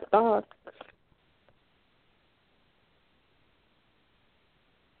into the box.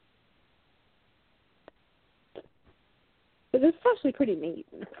 But it's actually pretty neat.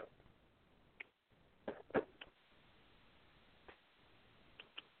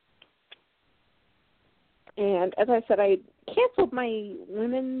 And as I said, I canceled my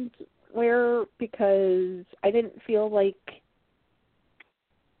women's wear because I didn't feel like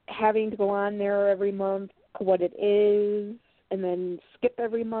having to go on there every month what it is and then skip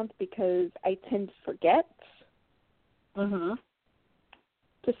every month because I tend to forget to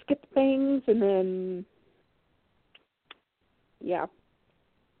skip things, and then, yeah.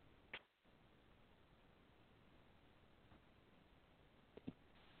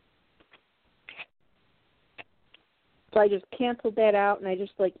 So I just canceled that out, and I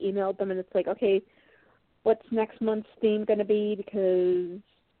just, emailed them, and it's like, okay, what's next month's theme going to be? Because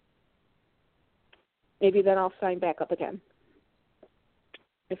maybe then I'll sign back up again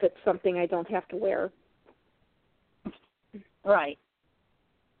if it's something I don't have to wear. Right.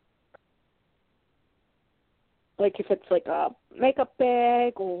 Like if it's like a makeup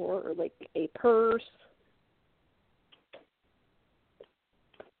bag or like a purse.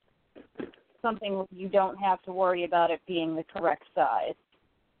 Something you don't have to worry about it being the correct size.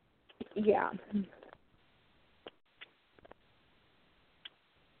 Yeah.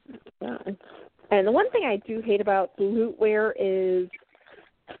 Yeah. And the one thing I do hate about the lootware is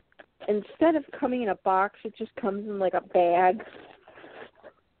instead of coming in a box, it just comes in like a bag.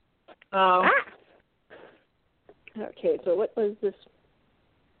 Oh. Ah! Okay, so what was this?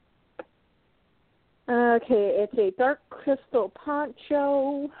 Okay, it's a dark crystal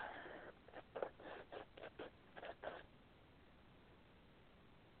poncho.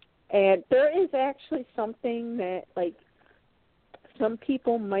 And there is actually something that, like, some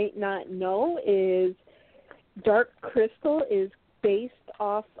people might not know is Dark Crystal is based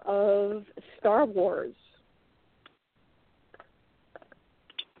off of Star Wars.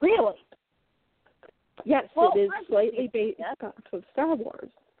 Really? Yes, Well, it is slightly based off of Star Wars.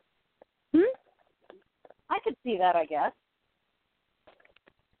 I could see that, I guess.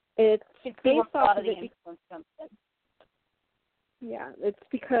 It's based off of the it. influence comes in. Yeah, it's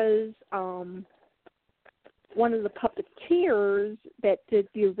because one of the puppeteers that did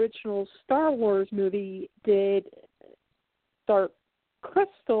the original Star Wars movie did Dark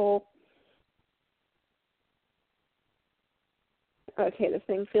Crystal. Okay, this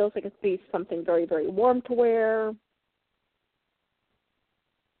thing feels like it's something very, very warm to wear.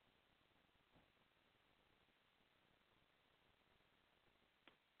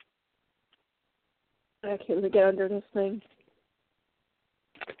 Okay, let me get under this thing.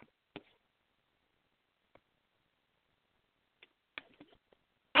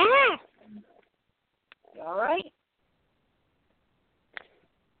 Ah! All right.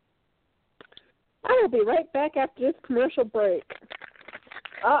 I will be right back after this commercial break.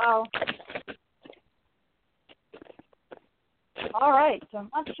 Uh-oh. All right, so I'm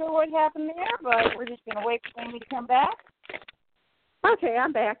not sure what happened there, but we're just going to wait for Amy to come back. Okay,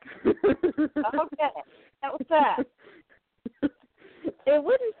 I'm back. Okay, that was that. It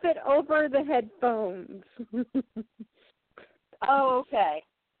wouldn't fit over the headphones. Oh, okay.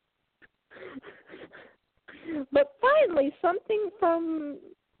 But finally, something from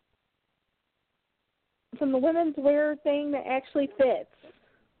the women's wear thing that actually fits.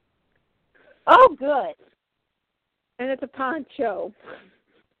 Oh, good. And it's a poncho.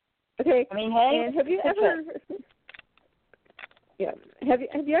 Okay. I mean, hey. And have you ever? Yeah.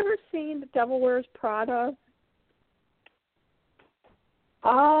 Have you ever seen The Devil Wears Prada?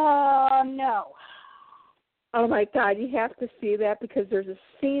 No. Oh my God, you have to see that because there's a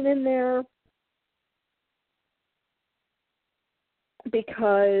scene in there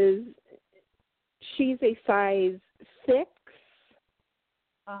because she's a size 6.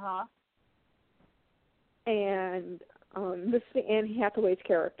 Uh-huh. And this is Anne Hathaway's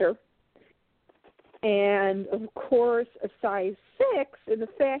character. And, of course, a size 6 in the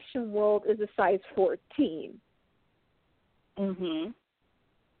fashion world is a size 14. Mm-hmm.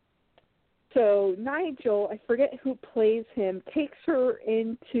 So Nigel, I forget who plays him, takes her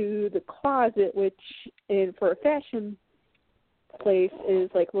into the closet, which for a fashion place is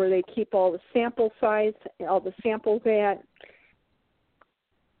like where they keep all the sample size, all the samples at.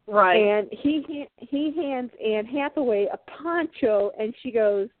 Right. And he hands Anne Hathaway a poncho, and she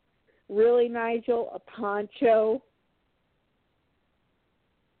goes, "Really, Nigel, a poncho?"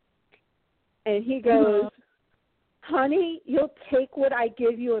 And he goes, "Honey, you'll take what I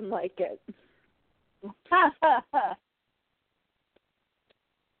give you and like it."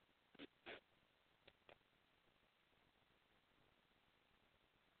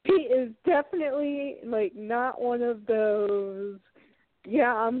 He is definitely like not one of those.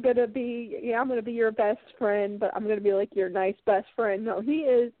 I'm gonna be your best friend, but I'm gonna be like your nice best friend. No, he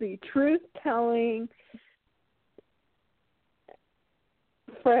is the truth-telling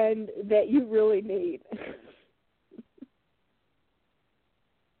friend that you really need.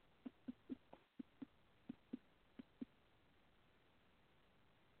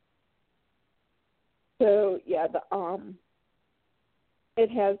 So yeah, it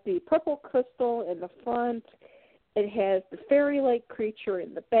has the purple crystal in the front. It has the fairy-like creature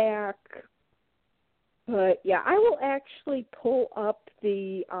in the back. But yeah, I will actually pull up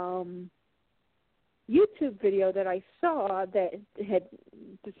the YouTube video that I saw that had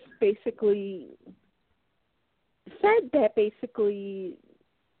just basically said that basically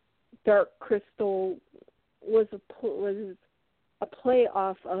Dark Crystal was a play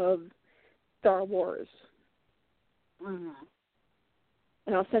off of Star Wars. Mm-hmm.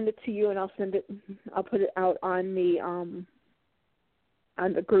 And I'll send it to you, and I'll put it out on the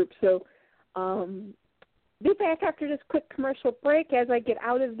group. So, be back after this quick commercial break as I get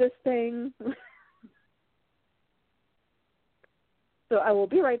out of this thing. So I will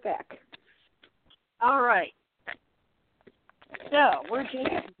be right back. All right. So we're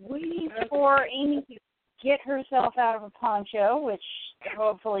just waiting for Amy to get herself out of a poncho, which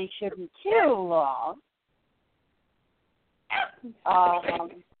hopefully shouldn't be too long. Oh,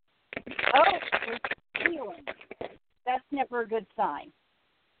 it's healing. That's never a good sign.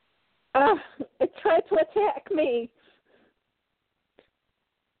 It tried to attack me.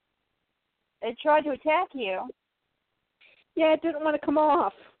 It tried to attack you? Yeah, it didn't want to come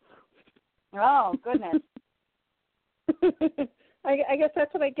off. Oh, goodness. I guess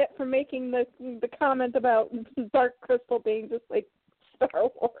that's what I get for making the comment about Dark Crystal being just like Star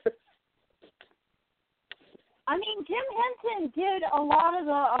Wars. I mean, Jim Henson did a lot of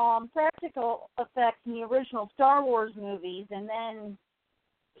the practical effects in the original Star Wars movies, and then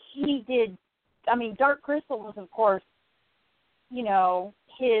he did, I mean, Dark Crystal was, of course, you know,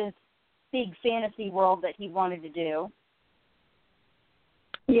 his big fantasy world that he wanted to do.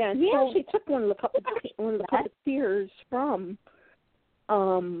 Yeah, and he actually took one of the puppeteers from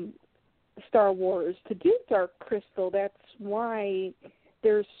Star Wars to do Dark Crystal. That's why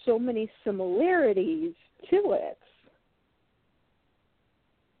there's so many similarities to it.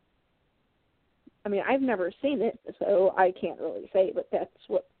 I mean, I've never seen it, so I can't really say, but that's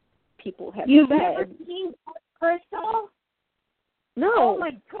what people have You've said. Never seen Dark Crystal? No. Oh,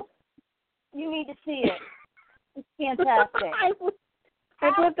 my God. You need to see it. It's fantastic.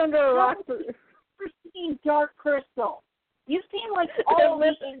 I've lived under a rock for... You've never seen Dark Crystal. You've seen, like, all the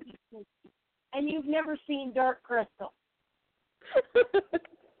indie movies, and you've never seen Dark Crystal.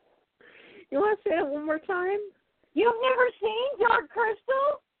 You want to say it one more time? You've never seen Dark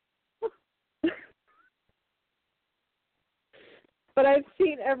Crystal? But I've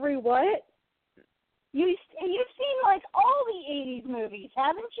seen every what? You've seen, like, all the 80s movies,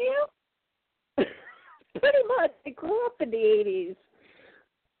 haven't you? Pretty much. I grew up in the 80s.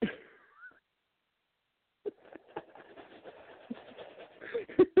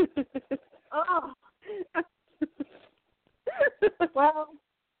 Oh. Well,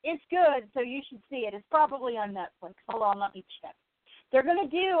 it's good, so you should see it. It's probably on Netflix. Hold on, let me check. They're going to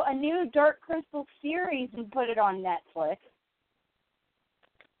do a new Dark Crystal series and put it on Netflix.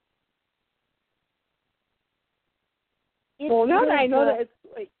 Well, now that I know that it's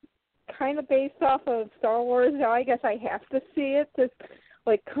like kind of based off of Star Wars, now I guess I have to see it to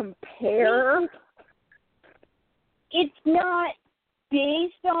like compare. It's not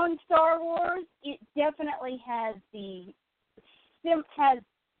based on Star Wars. It definitely has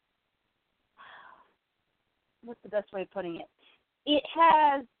what's the best way of putting it? It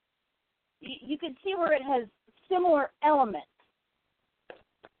has, you can see where it has similar elements.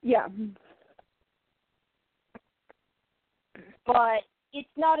 Yeah. But it's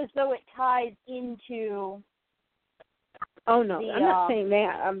not as though it ties into... Oh, no, I'm not saying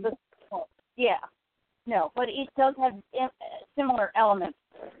that. Yeah. No, but it does have similar elements.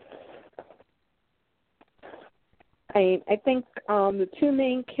 I think the two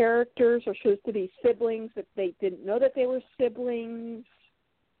main characters are supposed to be siblings, if they didn't know that they were siblings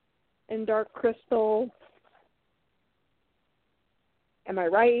in Dark Crystal. Am I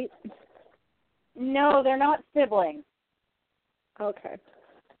right? No, they're not siblings. Okay.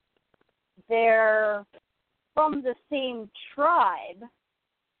 They're from the same tribe.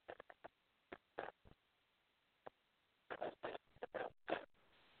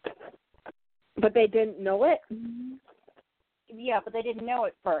 But they didn't know it? Yeah, but they didn't know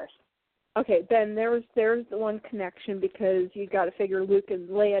it first. Okay, then there's the one connection, because you got to figure Luke and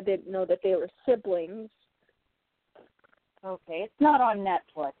Leia didn't know that they were siblings. Okay, it's not on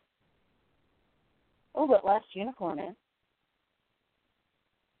Netflix. Oh, but Last Unicorn is.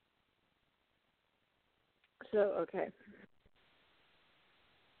 So, okay.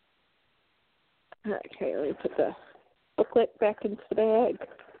 Okay, let me put the booklet back into the bag.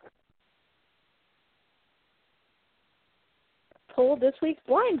 Pull this week's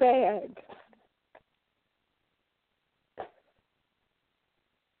blind bag.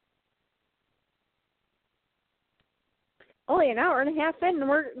 Only an hour and a half in, and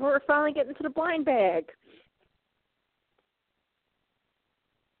we're finally getting to the blind bag.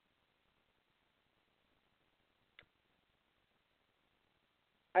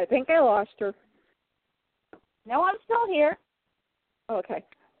 I think I lost her. No, I'm still here. Okay.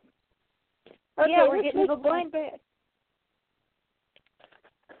 Yeah, we're getting to the blind bag.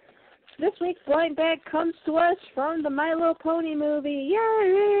 This week's blind bag comes to us from the My Little Pony movie.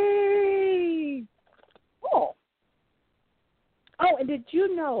 Yay! Cool. Oh, and did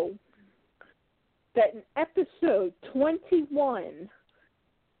you know that in episode 21,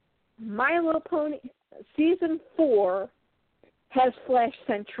 My Little Pony Season 4 has Flash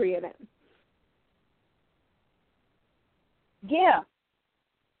Sentry in it? Yeah.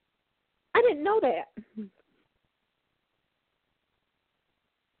 I didn't know that.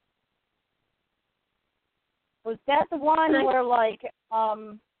 Was that the one where, like,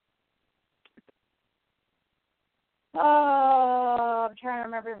 I'm trying to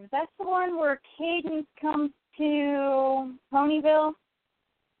remember. Was that the one where Cadence comes to Ponyville?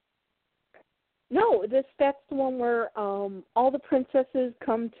 No, that's the one where all the princesses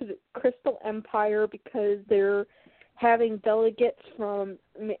come to the Crystal Empire because they're having delegates from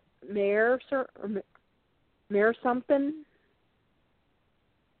Mayor something.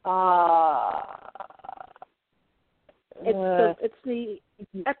 It's the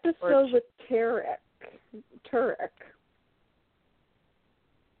episode with Turek.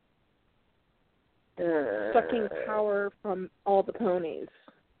 Sucking power from all the ponies.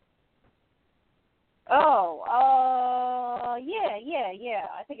 Yeah.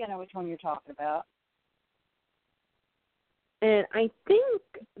 I think I know which one you're talking about. And I think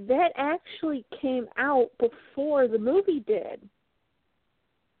that actually came out before the movie did.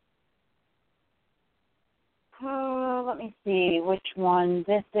 Let me see which one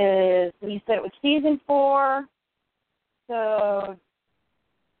this is. You said it was season 4. So,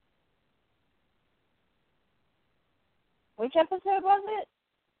 which episode was it?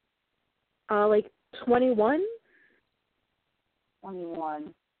 Like 21?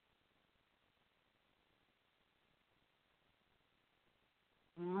 21.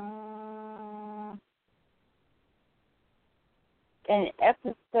 In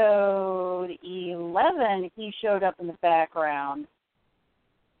episode 11, he showed up in the background.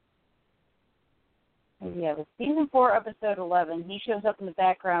 Yeah, it was season 4, episode 11. He shows up in the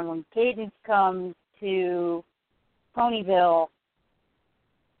background when Cadence comes to Ponyville,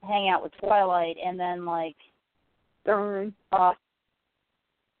 hang out with Twilight, and then, like, darn.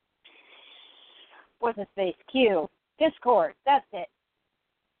 What's his face? Q. Discord. That's it.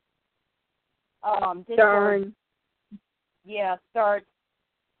 Discord, darn. Yeah, starts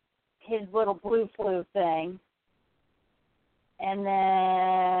his little blue flu thing. And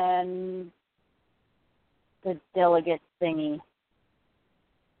then the delegate thingy.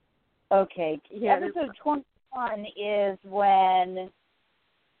 Okay, yeah, episode 21 is when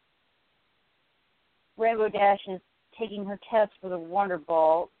Rainbow Dash is taking her test for the Wonder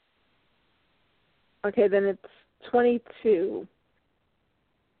Ball. Okay, then it's 22.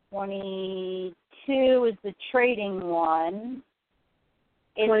 22 is the trading one.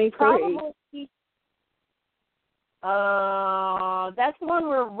 It's 23. Probably, that's the one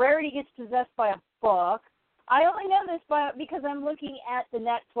where Rarity gets possessed by a book. I only know this because I'm looking at the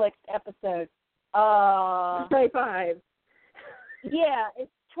Netflix episode. 25. Yeah,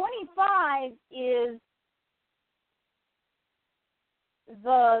 it's 25 is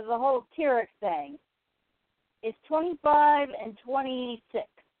the whole Tyrek thing. It's 25 and 26.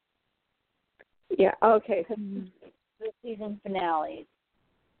 Yeah, okay. The season finales.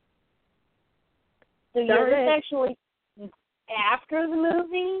 So yeah, it's actually after the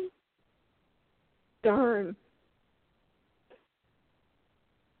movie. Darn.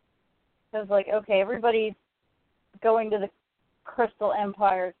 So it's like, okay, everybody's going to the Crystal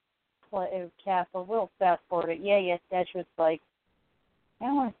Empire castle. We'll fast forward it. Yeah, Statue's like, I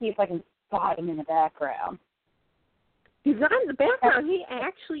want to see if I can spot him in the background. He's not in the background. He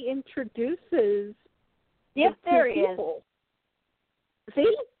actually introduces. Yep, there he people.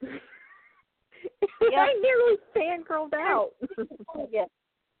 See? Yep. I nearly fangirled out. Yes.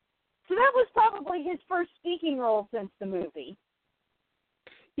 So that was probably his first speaking role since the movie.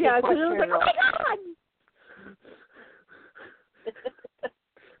 Yeah, because it was like, oh my God!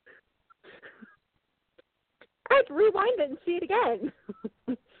 I have to rewind it and see it again.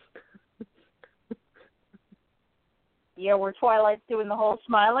 Yeah, where Twilight's doing the whole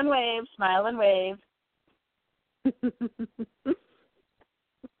smile and wave.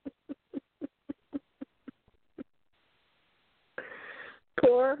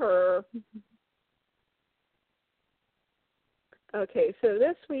 Poor her. Okay, so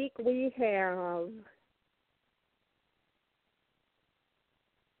this week we have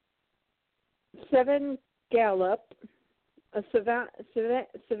Seven Gallup,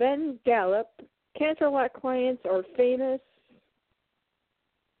 Canterlot clients are famous,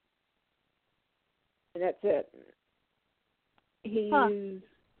 and that's it. He's in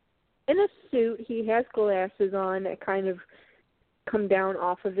a suit. He has glasses on that kind of come down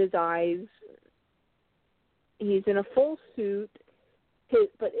off of his eyes. He's in a full suit,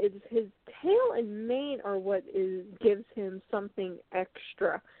 but his tail and mane are what gives him something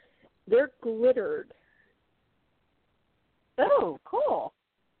extra. They're glittered. Oh, cool.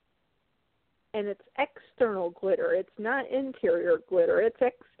 And it's external glitter. It's not interior glitter. It's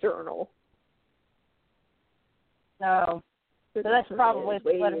external. So that's probably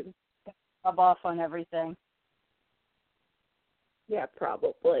what it rub off on everything. Yeah,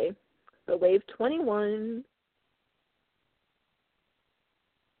 probably. So wave 21.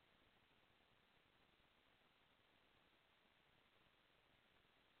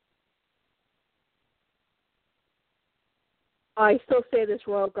 I still say this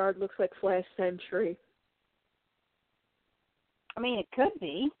Royal Guard looks like Flash Sentry. I mean, it could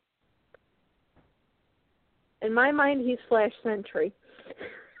be. In my mind, he's Flash Sentry.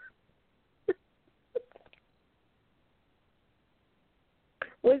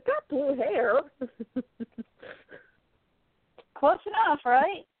 Well, he's got blue hair. Close enough,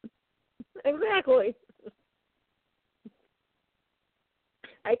 right? Exactly.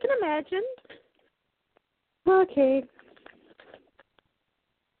 I can imagine. Okay.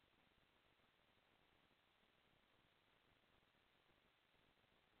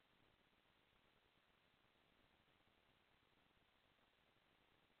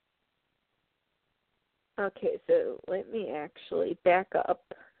 Okay, so let me actually back up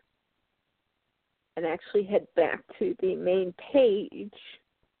and actually head back to the main page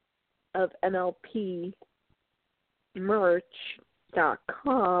of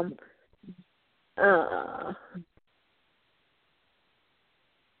MLPmerch.com.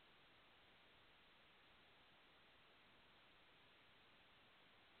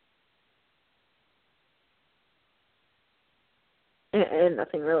 And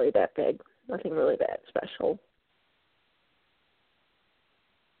nothing really that big. Nothing really that special.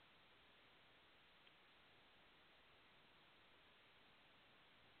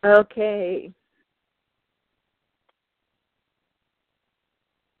 Okay.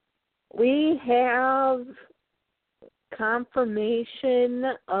 We have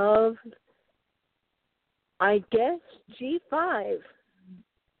confirmation of, I guess, G5.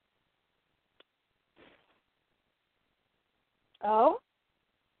 Oh?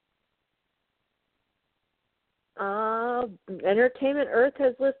 Entertainment Earth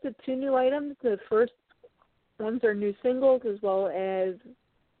has listed 2 new items. The first ones are new singles, as well as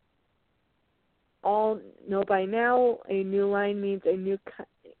all know by now a new line means a new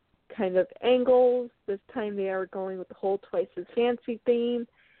kind of angles. This time they are going with the whole twice as fancy theme,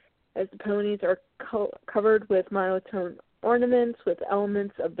 as the ponies are covered with monotone ornaments with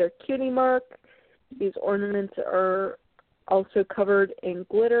elements of their cutie mark. These ornaments are also covered in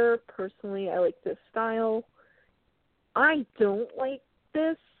glitter. Personally, I like this style. I don't like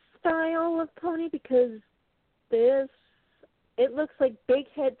this style of pony because it looks like big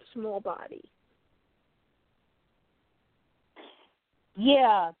head, small body.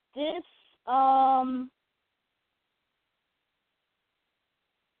 Yeah, this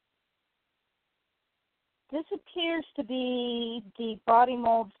appears to be the body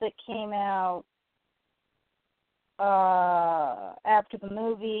molds that came out after the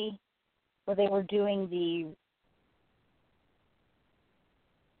movie, where they were doing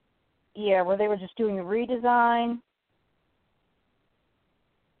where they were just doing a redesign.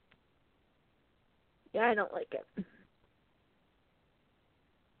 Yeah, I don't like it.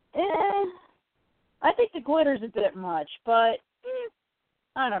 I think the glitter's a bit much, but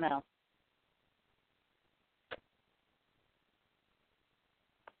I don't know.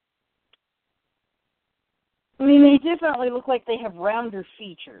 I mean, they definitely look like they have rounder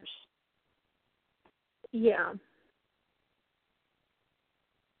features. Yeah.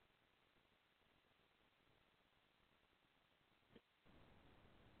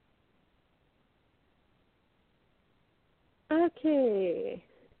 Okay.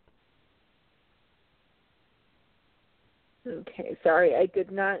 Okay, sorry, I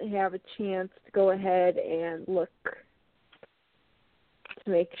did not have a chance to go ahead and look to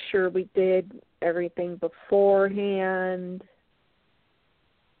make sure we did everything beforehand.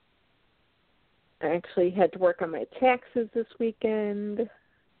 I actually had to work on my taxes this weekend.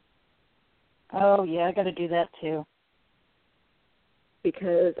 Oh, yeah, I got to do that too.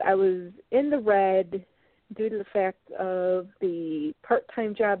 Because I was in the red due to the fact of the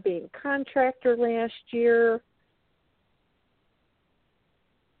part-time job being contractor last year,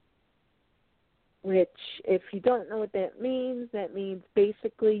 which, if you don't know what that means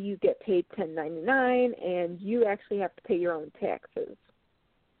basically you get paid $10.99 and you actually have to pay your own taxes.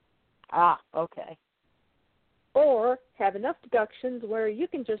 Ah, okay. Or have enough deductions where you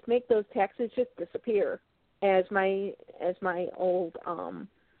can just make those taxes just disappear, as my old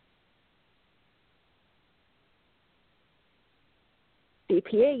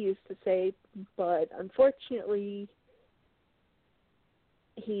CPA used to say, but unfortunately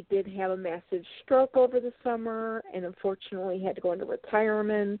he did have a massive stroke over the summer and unfortunately had to go into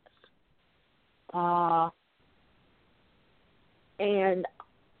retirement. And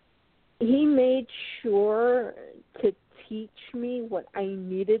he made sure to teach me what I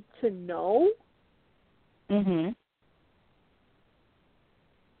needed to know. Mhm.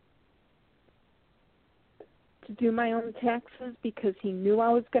 To do my own taxes, because he knew I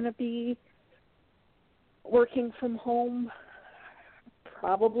was going to be working from home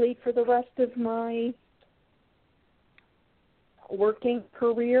probably for the rest of my working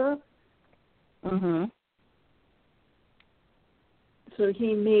career. Mhm. So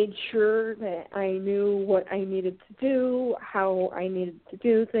he made sure that I knew what I needed to do, how I needed to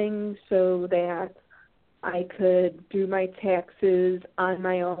do things, so that I could do my taxes on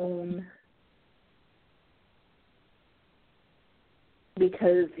my own,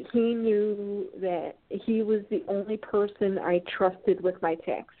 because he knew that he was the only person I trusted with my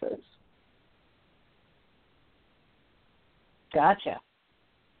taxes. Gotcha.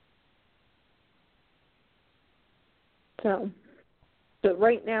 So, but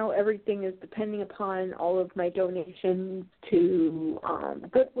right now everything is depending upon all of my donations to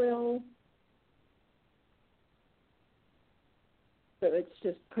Goodwill. So it's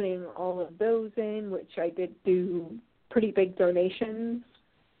just putting all of those in, which I did do pretty big donations.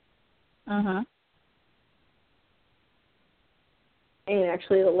 Mhm. And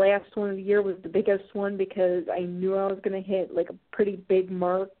actually the last one of the year was the biggest one, because I knew I was going to hit like a pretty big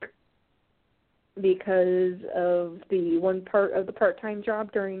mark because of the one part of the part-time job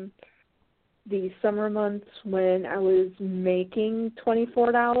during the summer months when I was making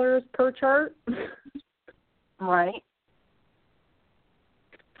 $24 per chart. Right.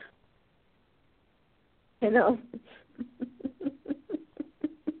 I know.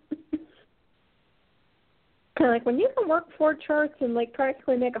 Kind of like when you can work 4 charts and like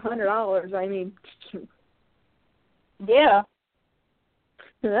practically make $100. I mean, Yeah.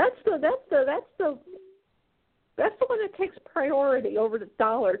 that's the one that takes priority over the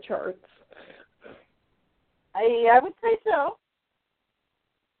dollar charts. I would say so.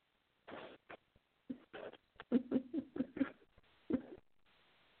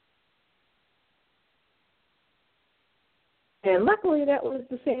 And luckily that was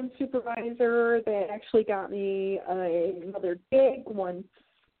the same supervisor that actually got me another gig once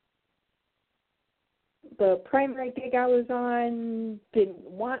the primary gig I was on didn't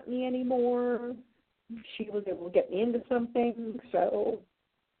want me anymore. She was able to get me into something, so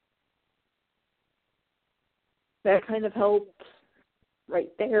that kind of helped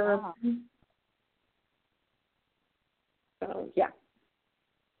right there. Uh-huh. So, yeah.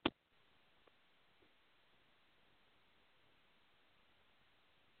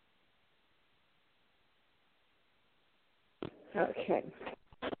 Okay.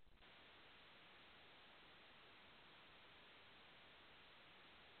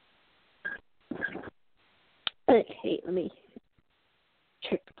 Okay, let me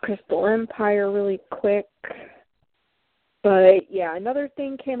check the Crystal Empire really quick. But yeah, another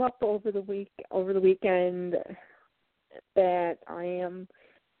thing came up over the weekend that I am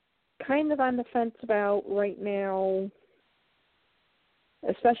kind of on the fence about right now,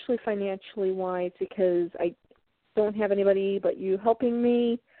 especially financially wise, because I don't have anybody but you helping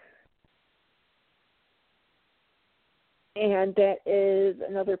me. And that is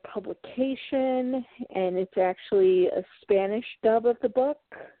another publication, and it's actually a Spanish dub of the book.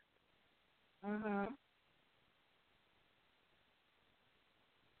 Mhm.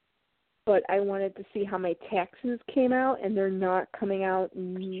 But I wanted to see how my taxes came out, and they're not coming out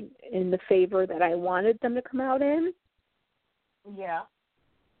in the favor that I wanted them to come out in. Yeah.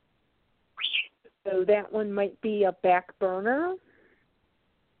 So that one might be a back burner.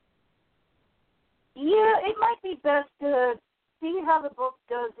 Yeah, it might be best to see how the book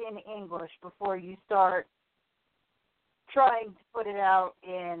does in English before you start trying to put it out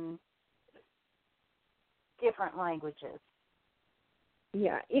in different languages.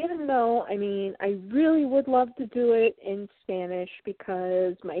 Yeah, even though, I mean, I really would love to do it in Spanish,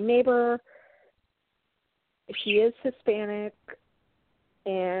 because my neighbor, she is Hispanic,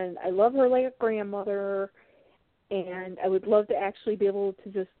 and I love her like a grandmother, and I would love to actually be able to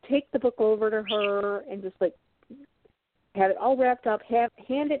just take the book over to her and just, like, have it all wrapped up, hand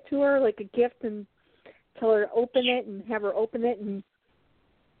it to her like a gift, and tell her to open it, and have her open it and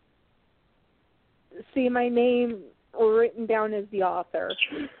see my name written down as the author.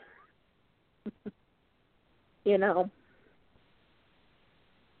 You know.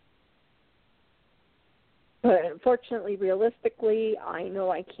 But unfortunately, realistically, I know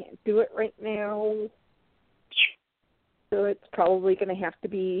I can't do it right now. So it's probably going to have to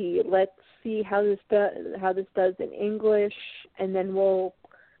be, let's see how this does in English, and then we'll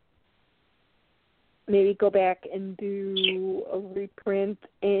maybe go back and do a reprint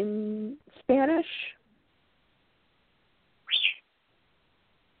in Spanish.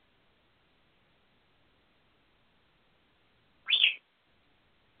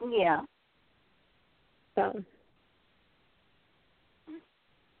 Yeah. So,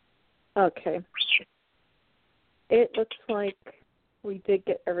 okay. It looks like we did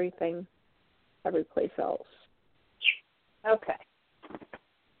get everything every place else. Okay.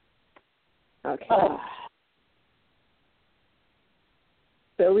 Okay.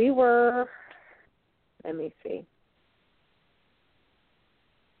 So we were, let me see.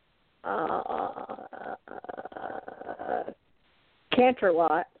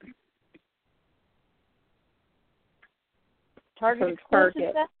 Canterlot. Target From exclusive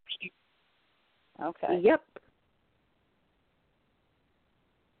Target. set? Okay. Yep.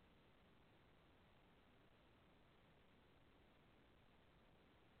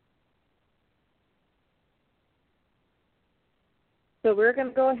 So we're going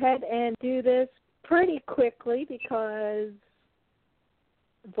to go ahead and do this pretty quickly because,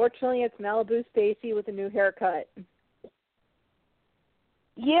 unfortunately, it's Malibu Stacy with a new haircut.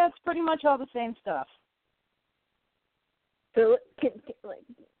 Yeah, it's pretty much all the same stuff. So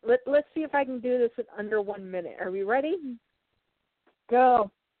let's see if I can do this in under 1 minute. Are we ready? Go.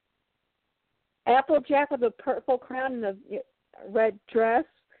 Applejack with a purple crown and a red dress.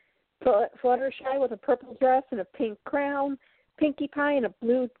 Fluttershy with a purple dress and a pink crown. Pinkie Pie in a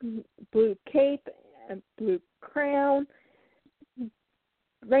blue cape and blue crown.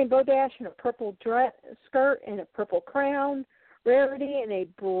 Rainbow Dash in a purple dress skirt and a purple crown. Rarity in a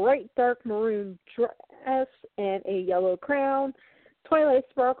bright dark maroon dress and a yellow crown. Twilight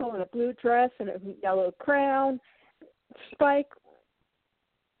Sparkle in a blue dress and a yellow crown. Spike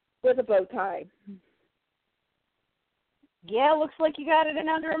with a bow tie. Yeah, looks like you got it in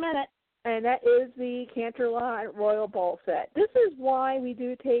under a minute. And that is the Canterlot Royal Ball set. This is why we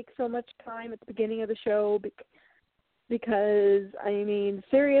do take so much time at the beginning of the show because, I mean,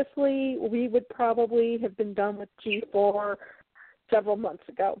 seriously, we would probably have been done with G4 several months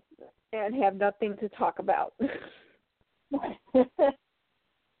ago and have nothing to talk about.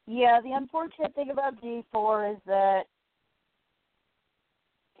 Yeah, the unfortunate thing about G4 is that,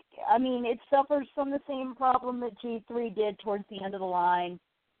 I mean, it suffers from the same problem that G3 did towards the end of the line.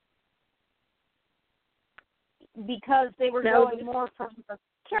 Because they were going more from the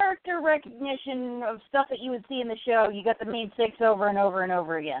character recognition of stuff that you would see in the show. You got the main six over and over and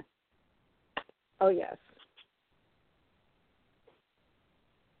over again. Oh, yes.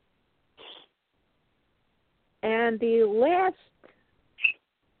 And the last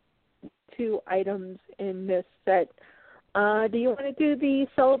two items in this set, do you want to do the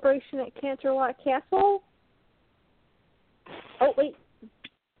celebration at Canterlot Castle? Oh, wait.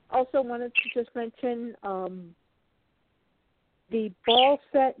 Also wanted to just mention the ball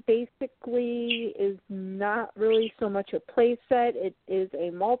set basically is not really so much a play set. It is a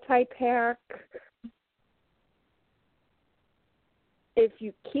multi-pack. If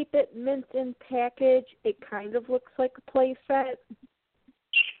you keep it mint in package, it kind of looks like a play set.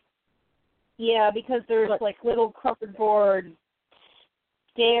 Yeah, because there's like little cardboard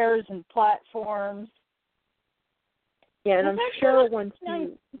stairs and platforms. Yeah, and I'm sure once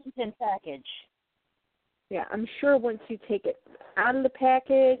you in package. Yeah, I'm sure once you take it out of the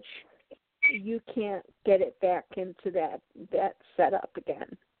package, you can't get it back into that setup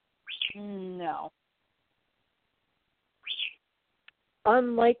again. No.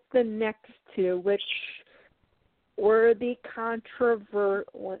 Unlike the next two, which were the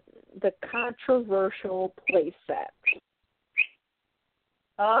controversial play sets.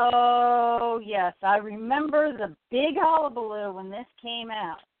 Oh, yes. I remember the big hullabaloo when this came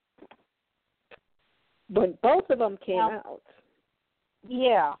out. When both of them came out.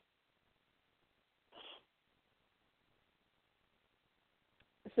 Yeah.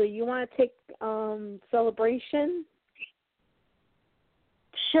 So you want to take Celebration?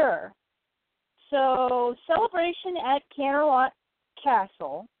 Sure. So Celebration at Canterlot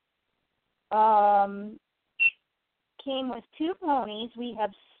Castle came with two ponies. We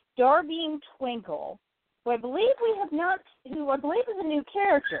have Starbeam Twinkle, who I believe is a new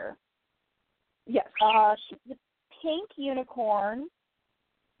character. Yes. She's a pink unicorn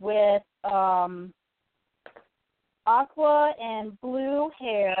with aqua and blue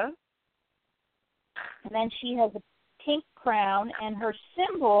hair. And then she has a pink crown, and her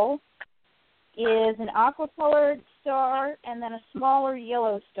symbol is an aqua-colored star and then a smaller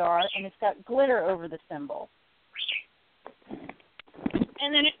yellow star, and it's got glitter over the symbol.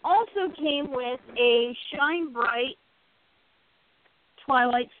 And then it also came with a Shine Bright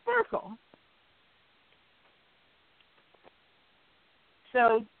Twilight Sparkle.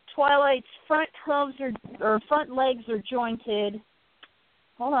 So Twilight's front hooves or front legs are jointed.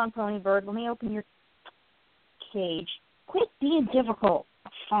 Hold on, Ponybird. Let me open your cage. Quit being difficult.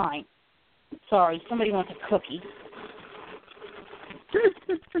 Fine. Sorry, somebody wants a cookie.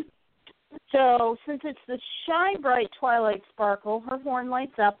 So, since it's the Shine Bright Twilight Sparkle, her horn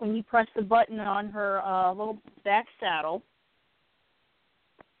lights up when you press the button on her little back saddle.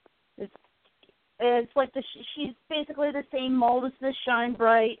 It's like she's basically the same mold as the Shine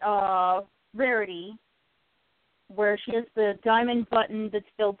Bright Rarity, where she has the diamond button that's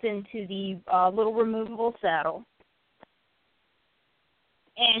built into the little removable saddle.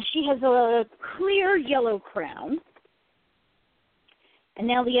 And she has a clear yellow crown. And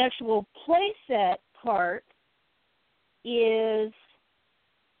now the actual playset part is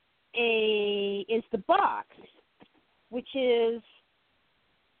the box, which is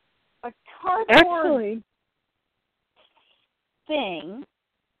a cardboard thing.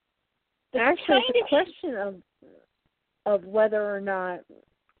 Actually, it's a question of whether or not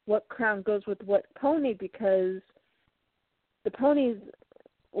what crown goes with what pony, because the ponies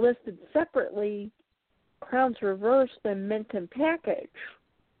listed separately, crowns reversed and mint and package.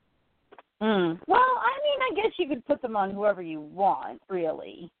 Well, I mean, I guess you could put them on whoever you want,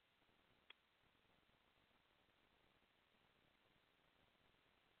 really.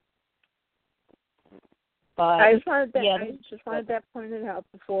 But I just wanted that pointed out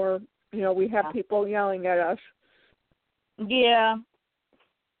before, we have people yelling at us. Yeah.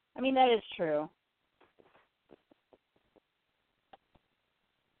 I mean, that is true.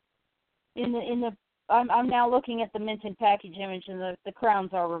 I'm now looking at the mint and package image, and the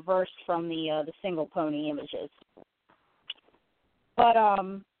crowns are reversed from the single pony images. But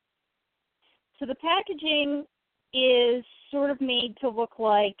so the packaging is sort of made to look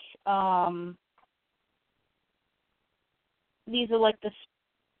like these are like the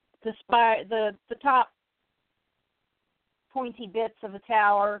top pointy bits of a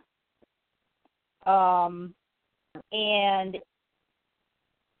tower, and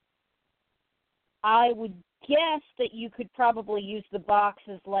I would guess that you could probably use the box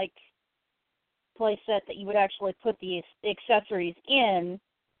as like playset that you would actually put the accessories in.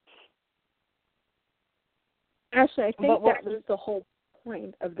 Actually, I think that was the whole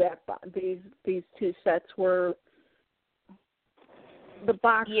point of that. These two sets were the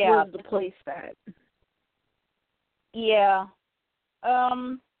box was the playset. Yeah.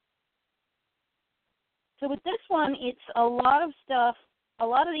 So with this one, it's a lot of stuff. A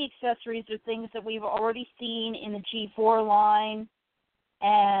lot of the accessories are things that we've already seen in the G4 line,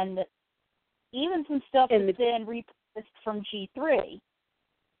 and even some stuff that's been repurposed from G3.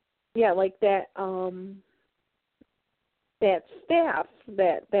 Yeah, like that staff,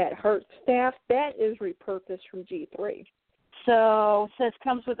 that Hurt staff, that is repurposed from G3. So it says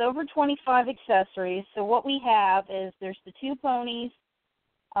comes with over 25 accessories. So what we have is there's the two ponies,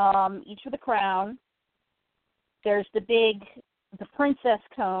 each with a crown. There's the princess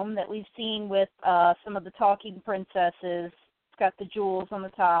comb that we've seen with some of the talking princesses. It's got the jewels on the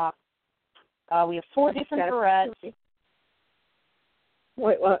top. We have 4 different barrettes.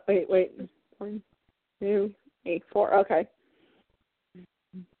 Wait. 1, 2, 3, 4. Okay.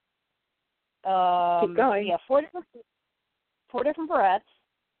 Keep going. Yeah, 4 different barrettes.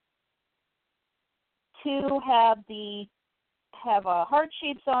 2 have heart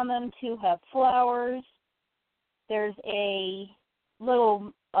shapes on them. 2 have flowers. There's a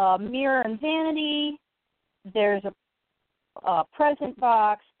little mirror and vanity. There's a present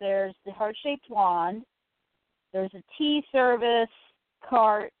box. There's the heart-shaped wand. There's a tea service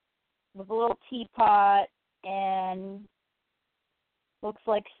cart with a little teapot and looks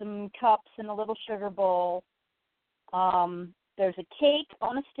like some cups and a little sugar bowl. There's a cake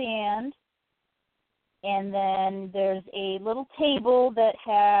on a stand. And then there's a little table that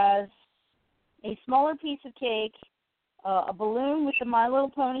has a smaller piece of cake, a balloon with the My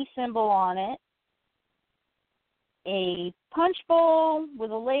Little Pony symbol on it, a punch bowl with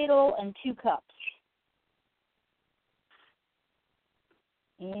a ladle, and 2 cups.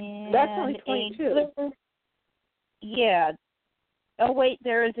 And that's only 22. Yeah. Oh, wait,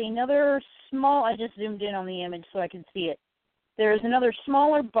 there is another small, I just zoomed in on the image so I can see it. There is another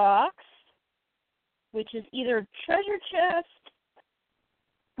smaller box, which is either a treasure chest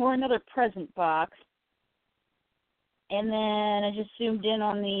or another present box. And then I just zoomed in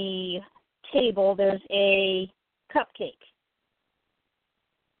on the table. There's a cupcake.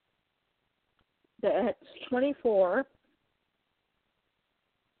 That's 24.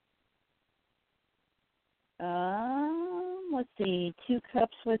 Let's see. 2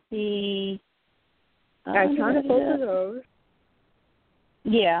 cups with the... I counted both of those.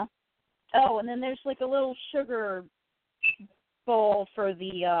 Yeah. Oh, and then there's like a little sugar bowl for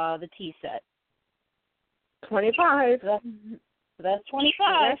the tea set. 25. That's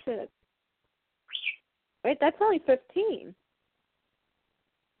 25. That's it. Wait, that's only 15.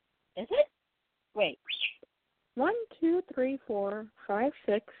 Is it? Wait. 1, 2, 3, 4, 5,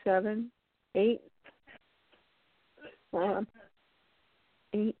 6, 7, 8.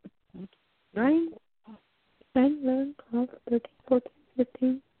 8, 9, 10, 11, 12, 13, 14,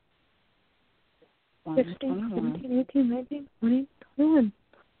 15, 16, 17, 18, 19, 20, 21,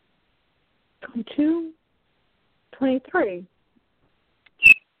 22, 23.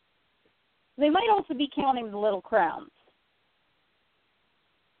 They might also be counting the little crowns.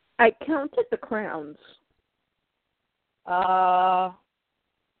 I counted the crowns. Well,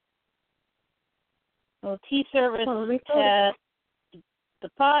 tea service has the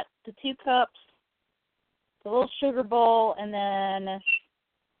pot, the 2 cups, the little sugar bowl, and then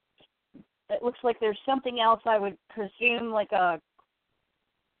it looks like there's something else I would presume, like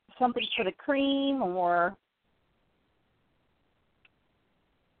something for the cream or...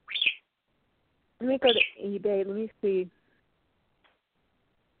 Let me go to eBay. Let me see.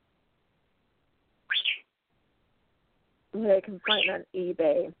 What I can find on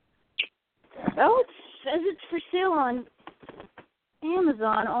eBay. Oh, it says it's for sale on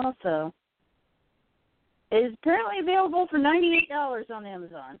Amazon also. It is apparently available for $98 on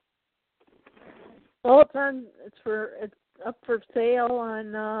Amazon. Well, it's up for sale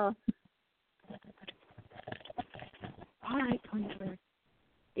on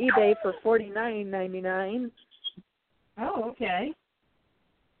eBay for $49.99. Oh, okay.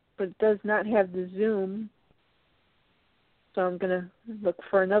 But it does not have the zoom. So I'm going to look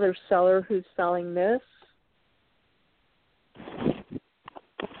for another seller who's selling this.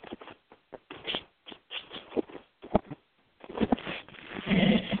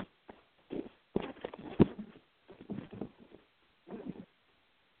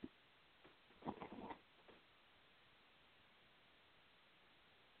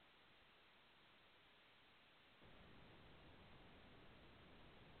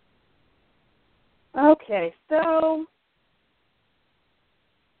 Okay, so...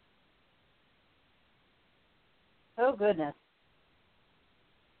 Oh, goodness.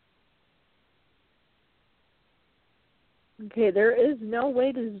 Okay, there is no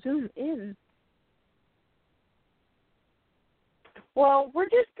way to zoom in. Well, we're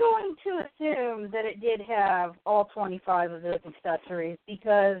just going to assume that it did have all 25 of those accessories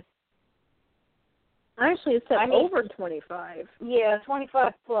because... Actually, it said over 25. Yeah,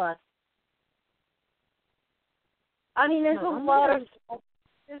 25 plus. I mean, there's a lot of...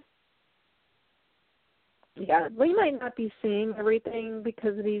 Yeah, we might not be seeing everything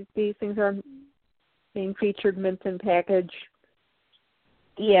because these things are being featured mint in package.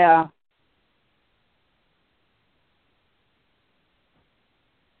 Yeah.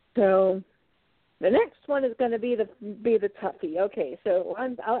 So the next one is going to be the toughie. Okay, so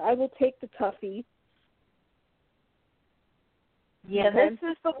I will take the toughie. Yeah, okay.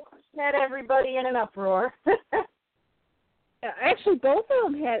 This is the one that had everybody in an uproar. Actually, both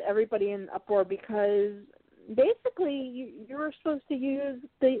of them had everybody in an uproar because basically you were supposed to use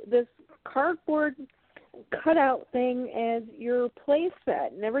this cardboard cutout thing as your play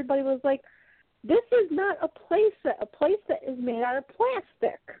set, and everybody was like, this is not a play set. A play set is made out of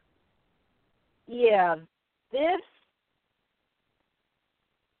plastic. Yeah,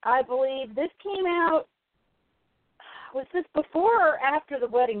 I believe this came out, was this before or after the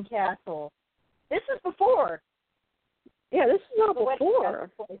wedding castle? This is before. Yeah, this is all before.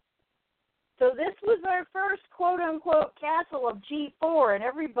 So this was our first quote-unquote castle of G4, and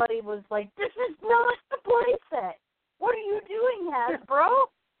everybody was like, this is not the play set. What are you doing, Hasbro?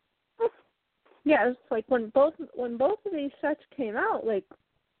 Yeah, it's like when both of these sets came out, like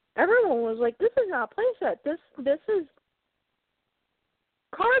everyone was like, this is not a play set. This is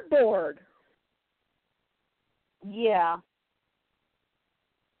cardboard. Yeah.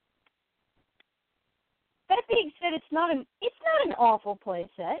 That being said, it's not an awful play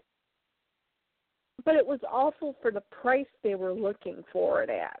set. But it was awful for the price they were looking for it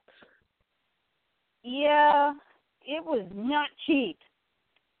at. Yeah, it was not cheap.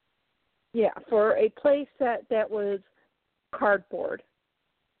 Yeah, for a play set that was cardboard.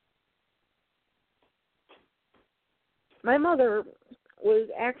 My mother was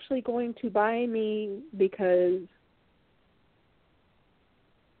actually going to buy me because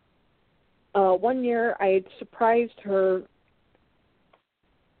one year I had surprised her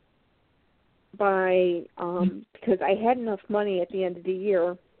by because I had enough money at the end of the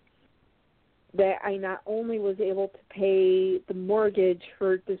year that I not only was able to pay the mortgage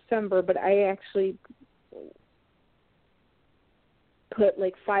for December, but I actually put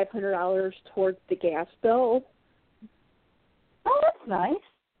like $500 towards the gas bill. Oh, that's nice.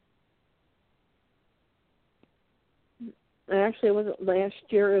 And actually, it wasn't last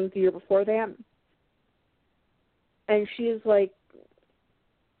year, it was the year before that. And she's like,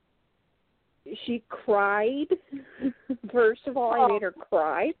 she cried. First of all, I made her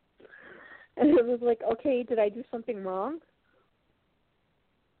cry. And it was like, okay, did I do something wrong?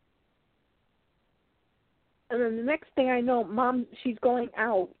 And then the next thing I know, Mom, she's going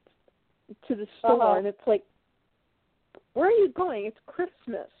out to the store, and it's like, where are you going? It's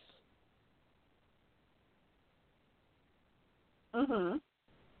Christmas. Mhm.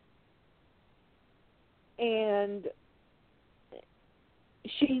 And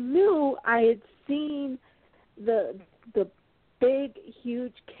she knew I had seen the big,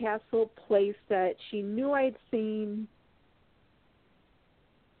 huge castle playset. She knew I had seen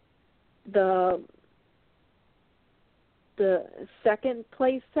the second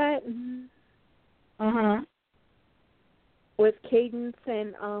playset with Cadence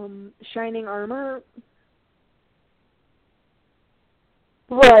and Shining Armor.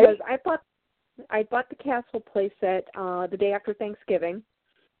 Right. Because I bought the castle playset the day after Thanksgiving.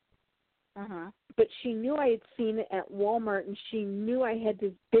 But she knew I had seen it at Walmart, and she knew I had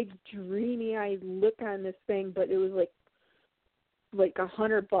this big dreamy-eyed look on this thing, but it was like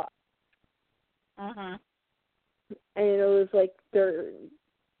 $100. And it was like,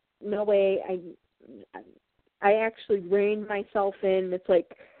 no way. I actually reined myself in. It's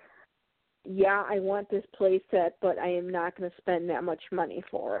like, yeah, I want this playset, but I am not going to spend that much money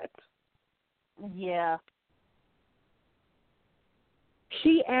for it. Yeah.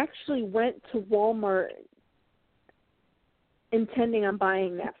 She actually went to Walmart intending on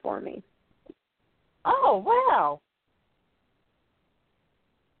buying that for me. Oh, wow.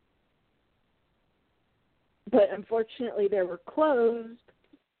 But unfortunately, they were closed,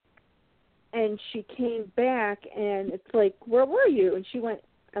 and she came back, and it's like, where were you? And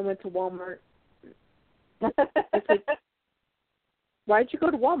I went to Walmart. It's like, why'd you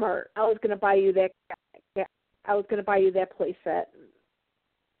go to Walmart? I was going to buy you that playset.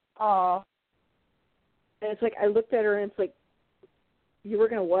 Oh. And it's like, I looked at her, and it's like, you were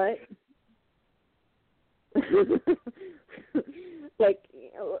going to what?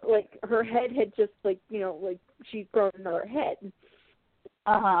 like her head had just, like, you know, like she'd grown another head.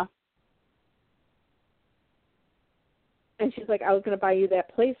 And she's like, I was going to buy you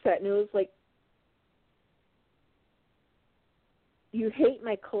that playset. And it was like, you hate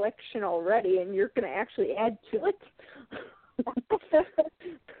my collection already, and you're going to actually add to it?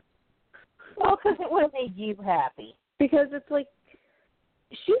 Well, because it would have made you happy. Because it's like,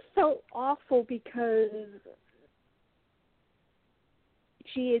 she felt awful because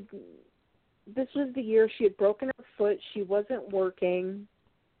this was the year she had broken her foot. She wasn't working.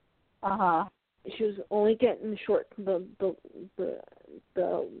 She was only getting the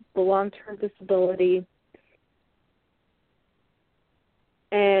long-term disability.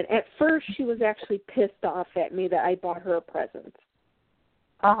 And at first, she was actually pissed off at me that I bought her a present.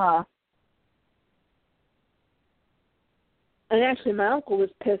 And actually, my uncle was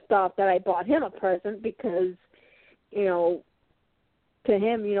pissed off that I bought him a present because, you know, to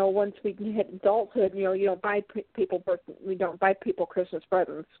him, you know, once we hit adulthood, you know, we don't buy people Christmas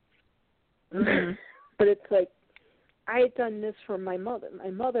presents. But it's like, I had done this for my mother,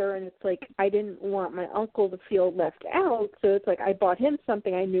 and it's like, I didn't want my uncle to feel left out, so it's like, I bought him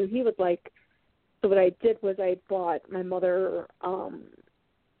something I knew he would like. So what I did was I bought my mother a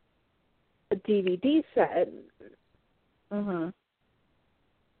DVD set. And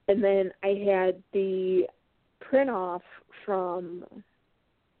then I had the print off from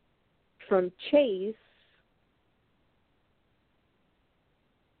Chase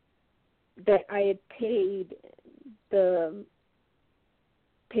that I had paid on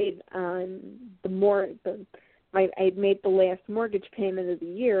I had made the last mortgage payment of the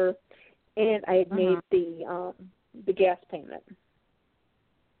year, and I had made the gas payment.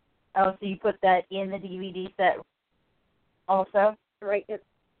 Oh, so you put that in the DVD set also? Right.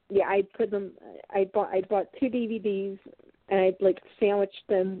 Yeah, I put them. I bought 2 DVDs, and I like sandwiched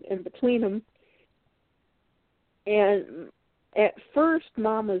them in between them. And at first,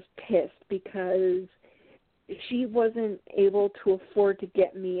 Mom was pissed because she wasn't able to afford to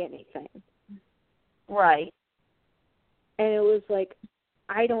get me anything. Right. And it was like,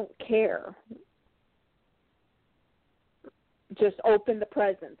 I don't care. Just open the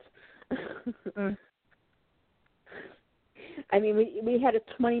present. I mean, we had a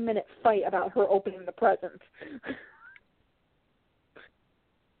 20-minute fight about her opening the presents.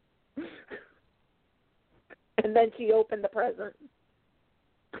 And then she opened the present.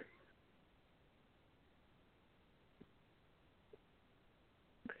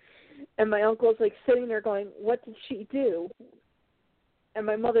 And my uncle's like sitting there going, "What did she do?" And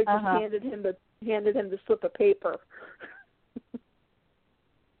my mother just handed him the slip of paper.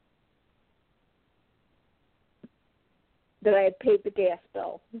 That I had paid the gas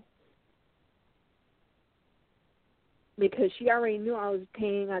bill. Because she already knew I was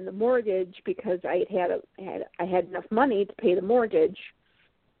paying on the mortgage because I had enough money to pay the mortgage.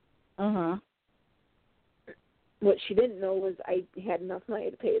 What she didn't know was I had enough money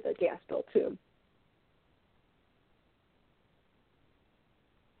to pay the gas bill too.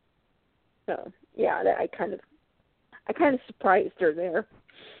 So yeah, I kind of surprised her there.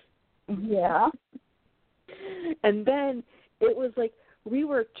 Yeah. And then it was like we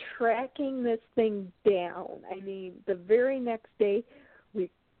were tracking this thing down. I mean, the very next day we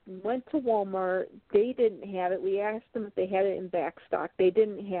went to Walmart. They didn't have it. We asked them if they had it in back stock. They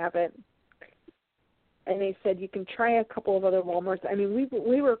didn't have it. And they said, you can try a couple of other Walmarts. I mean,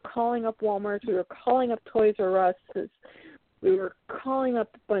 we were calling up Walmarts. We were calling up Toys R Us. We were calling up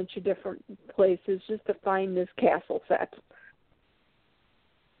a bunch of different places just to find this castle set.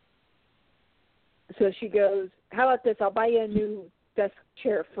 So she goes, how about this? I'll buy you a new desk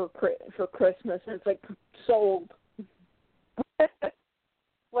chair for Christmas. And it's like, sold.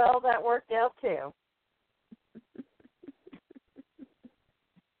 Well, that worked out too.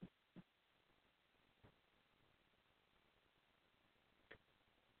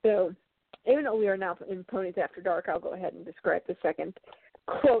 So, even though we are now in Ponies After Dark, I'll go ahead and describe the second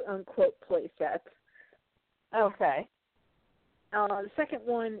quote-unquote play set. Okay. The second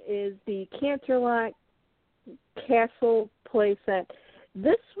one is the Canterlot Castle play set.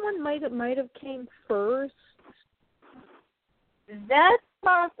 This one might have came first. That's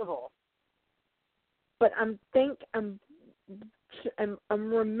possible. But I'm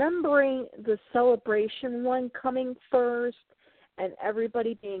remembering the Celebration one coming first, and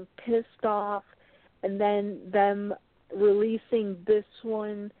everybody being pissed off, and then them releasing this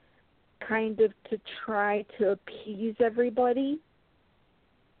one kind of to try to appease everybody.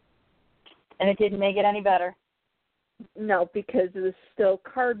 And it didn't make it any better. No, because it was still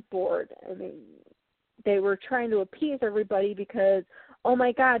cardboard. I mean, they were trying to appease everybody because, oh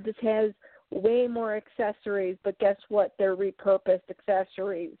my God, this has way more accessories, but guess what? They're repurposed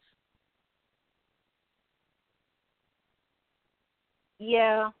accessories.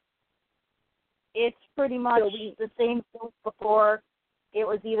 Yeah. It's pretty much the same thing before. It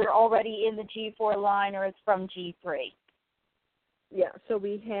was either already in the G4 line or it's from G3. Yeah, so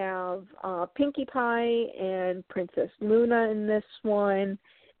we have Pinkie Pie and Princess Luna in this one,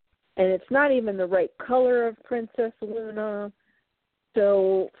 and it's not even the right color of Princess Luna.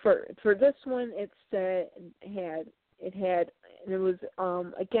 So for this one, it was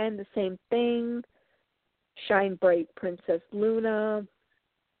again the same thing. Shine Bright Princess Luna.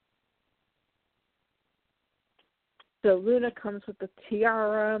 So Luna comes with the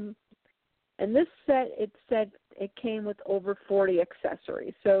tiara. And this set, it said it came with over 40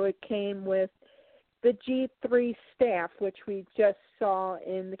 accessories. So it came with the G3 staff, which we just saw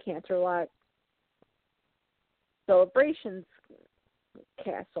in the Canterlot Celebrations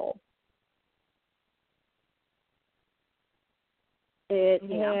Castle. It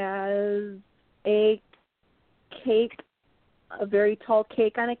has a cake, a very tall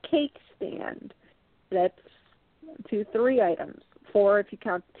cake on a cake stand. That's 3 items, 4 if you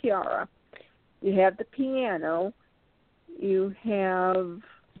count the tiara. You have the piano. You have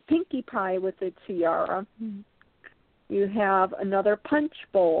Pinkie Pie with a tiara. You have another punch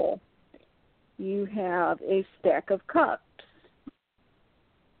bowl. You have a stack of cups.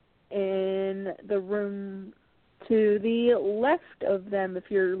 In the room to the left of them, if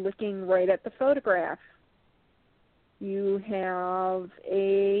you're looking right at the photograph, you have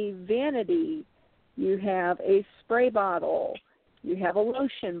a vanity. You have a spray bottle. You have a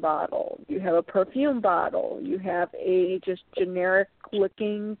lotion bottle. You have a perfume bottle. You have a just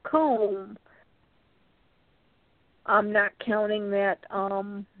generic-looking comb. I'm not counting that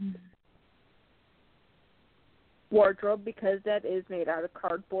wardrobe because that is made out of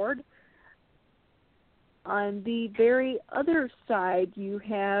cardboard. On the very other side, you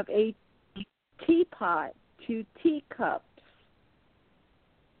have a teapot, 2 teacups,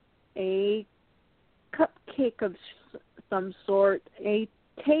 a cupcake of some sort, a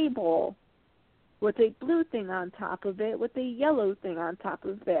table with a blue thing on top of it, with a yellow thing on top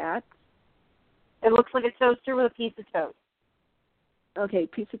of that. It looks like a toaster with a piece of toast. Okay,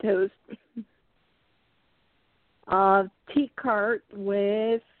 piece of toast. Tea cart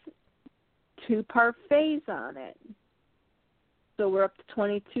with 2 parfaits on it. So we're up to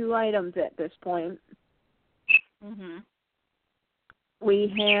 22 items at this point. Mhm. We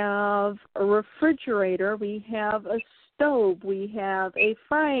have a refrigerator. We have a stove. We have a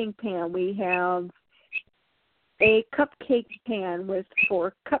frying pan. We have a cupcake pan with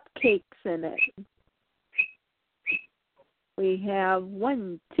 4 cupcakes in it. We have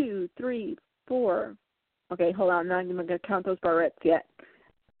 1, 2, 3, 4. Okay, hold on. I'm not even going to count those barrettes yet.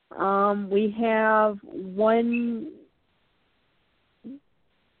 We have 1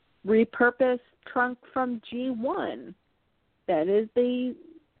 repurposed trunk from G1. That is the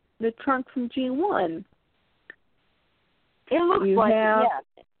trunk from G1. It looks You like have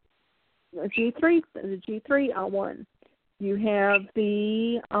yeah. the G3 on one. You have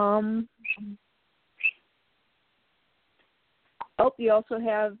the you also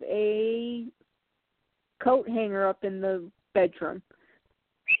have a coat hanger up in the bedroom.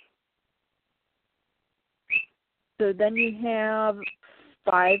 So then you have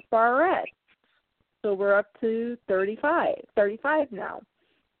 5 barrettes. So we're up to 35 now.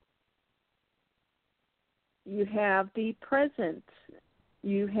 You have the presents.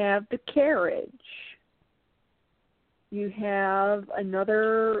 You have the carriage. You have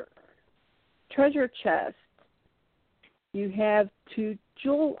another treasure chest. You have 2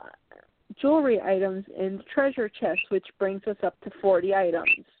 jewelry items in the treasure chest, which brings us up to 40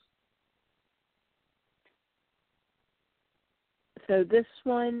 items. So this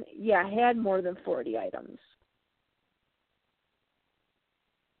one, had more than 40 items.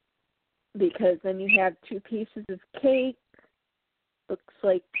 Because then you have 2 pieces of cake, looks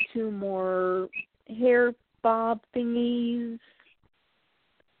like 2 more hair bob thingies,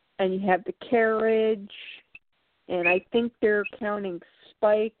 and you have the carriage, and I think they're counting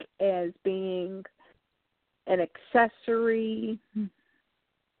Spike as being an accessory.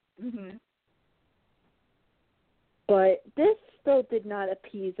 Mhm. But this still did not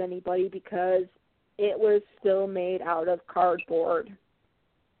appease anybody because it was still made out of cardboard.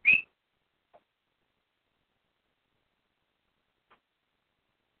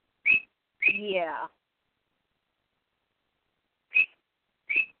 Yeah.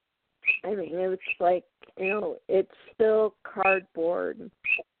 I mean, it was like, it's still cardboard.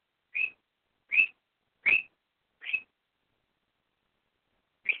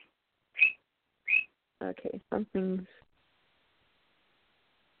 Okay, something's...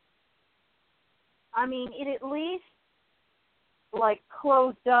 I mean, it at least like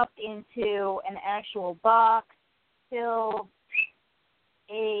closed up into an actual box, still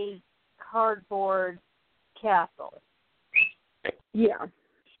a cardboard castle. Yeah.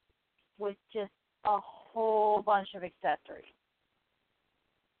 With just a whole bunch of accessories.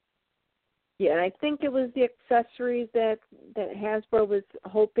 Yeah, and I think it was the accessories that Hasbro was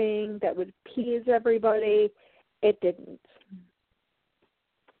hoping that would appease everybody. It didn't.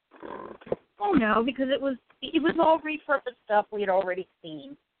 Oh no, because it was all repurposed stuff we had already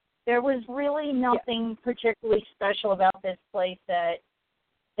seen. There was really nothing particularly special about this place that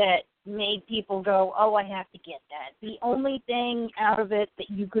made people go, oh, I have to get that. The only thing out of it that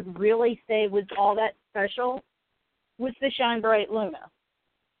you could really say was all that special was the Shine Bright Luna.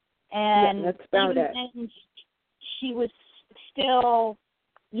 And that's about it. And she was still,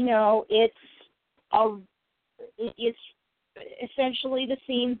 it's essentially the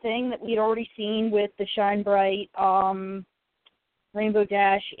same thing that we'd already seen with the Shine Bright, Rainbow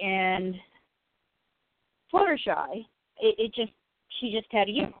Dash, and Fluttershy. She just had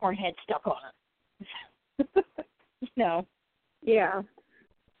a unicorn head stuck on her. Yeah.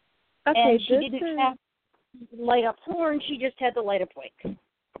 Okay, and she didn't have light up horn, she just had the light up wing.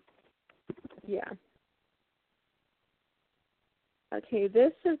 Yeah. Okay,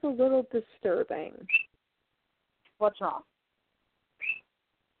 this is a little disturbing. What's wrong?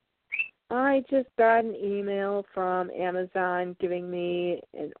 I just got an email from Amazon giving me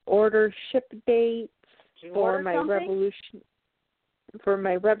an order ship date for my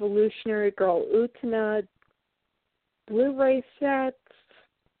Revolutionary Girl Utena Blu-ray sets.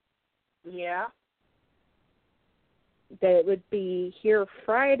 Yeah. That it would be here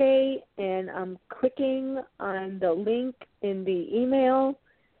Friday, and I'm clicking on the link in the email,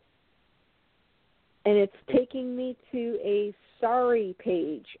 and it's taking me to a sorry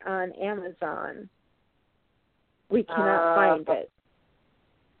page on Amazon. We cannot find it.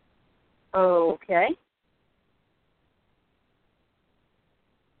 Okay.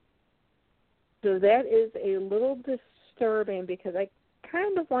 So that is a little disturbing because I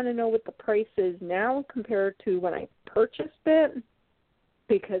kind of want to know what the price is now compared to when I purchased it.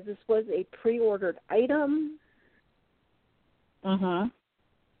 because this was a pre-ordered item. Mhm.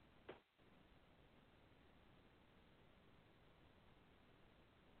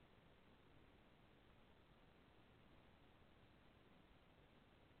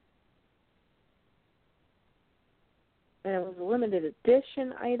 And it was a limited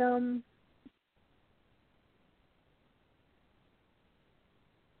edition item.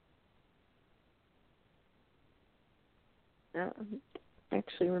 I don't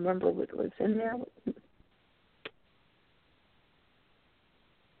actually remember what was in there.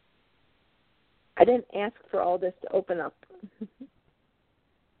 I didn't ask for all this to open up. Let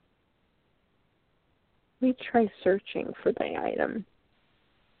me try searching for the item.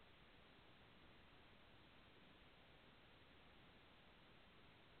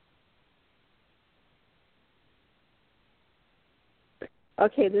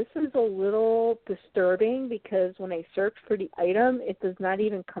 Okay, this is a little disturbing because when I search for the item, it does not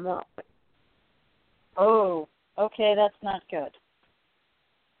even come up. Oh, okay, that's not good.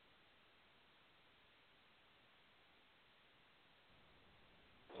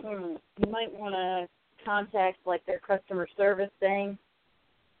 You might want to contact, like, their customer service thing.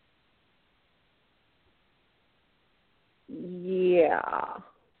 Yeah.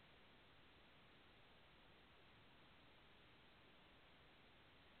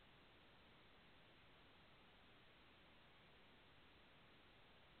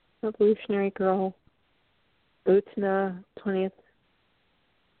 Revolutionary Girl. Utna, 20th.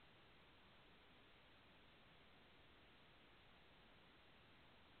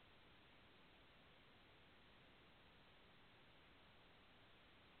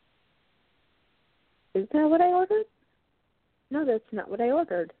 Is that what I ordered? No, that's not what I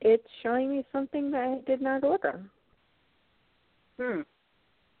ordered. It's showing me something that I did not order. Well,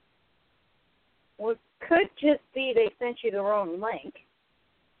 it could just be they sent you the wrong link.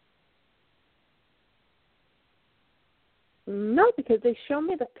 No, because they show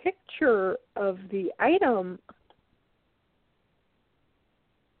me the picture of the item.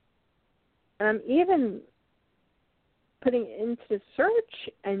 And I'm even putting it into the search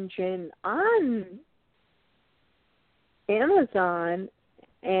engine on Amazon,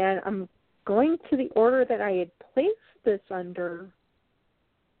 and I'm going to the order that I had placed this under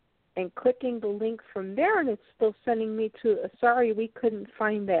and clicking the link from there, and it's still sending me to, sorry, we couldn't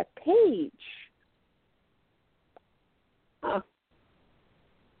find that page. Huh.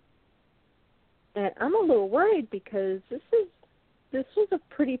 And I'm a little worried because this was a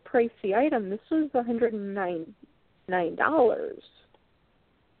pretty pricey item. This was $109.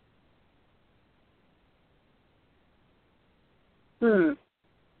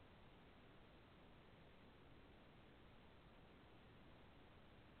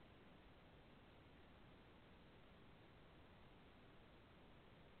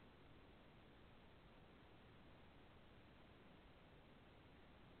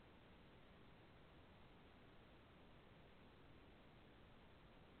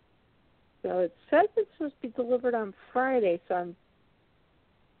 So it says it's supposed to be delivered on Friday, so I'm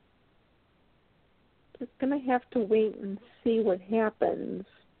just going to have to wait and see what happens.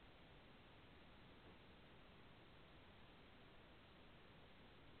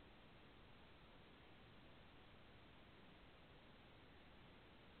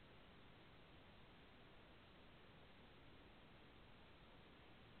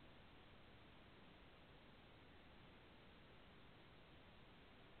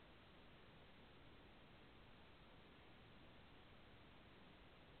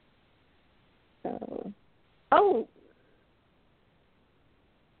 So, oh,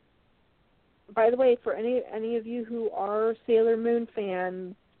 by the way, for any of you who are Sailor Moon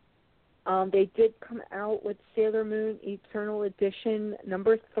fans, they did come out with Sailor Moon Eternal Edition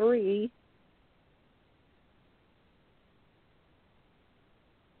number 3.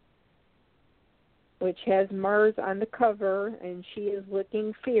 Which has Mars on the cover, and she is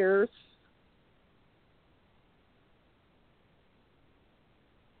looking fierce.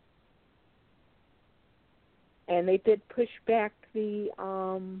 And they did push back the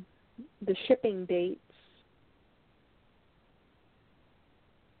shipping dates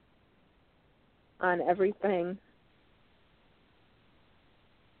on everything.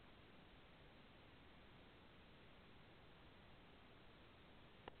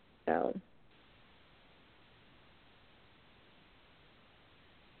 So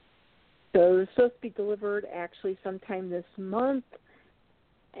it was supposed to be delivered actually sometime this month,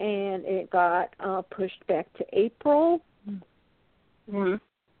 and it got pushed back to April, to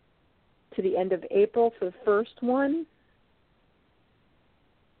the end of April for the first one,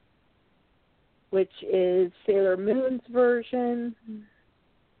 which is Sailor Moon's version.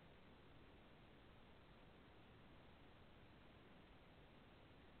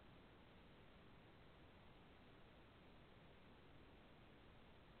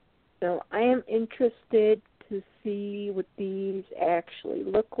 So I am interested to see what these actually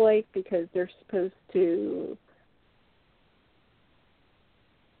look like because they're supposed to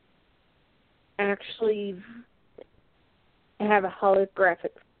actually have a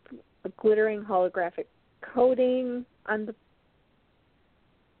glittering holographic coating on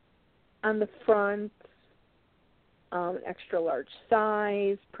the front, extra large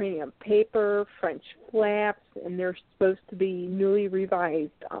size, premium paper, French flaps, and they're supposed to be newly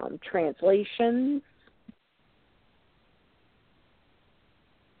revised translations.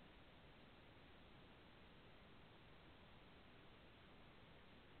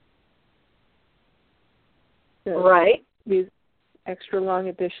 So Right. these extra long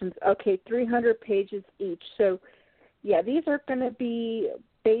editions. Okay, 300 pages each. So, yeah, these are going to be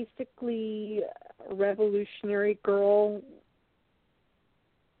basically Revolutionary Girl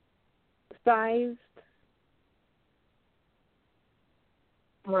sized.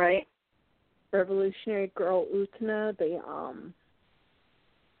 Right. Revolutionary Girl Utna,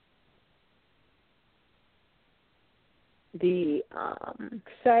 the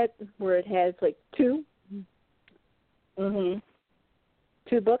set where it has like two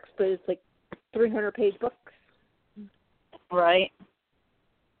books, but it's like 300-page books. Right.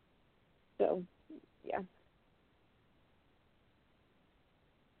 So, yeah.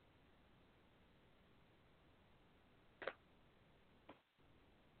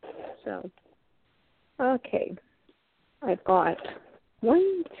 So, okay. I've got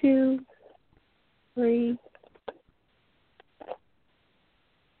 1, 2, 3,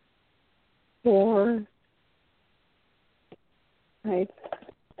 4, 5,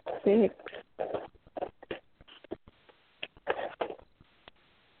 6,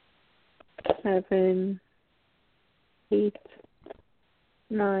 7, 8,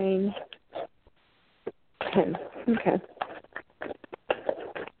 9, 10. Okay.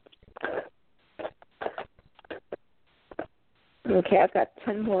 Okay, I've got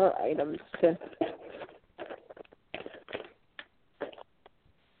 10 more items to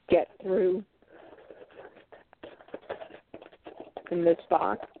get through in this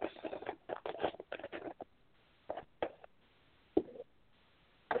box.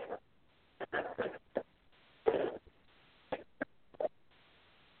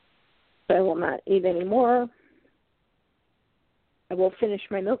 So I will not eat any more. I will finish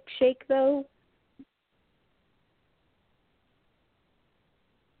my milkshake, though.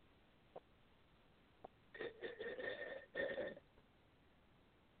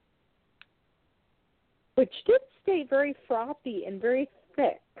 Which did stay very frothy and very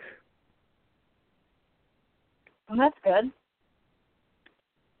thick. Well, that's good.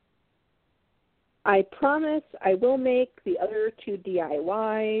 I promise I will make the other 2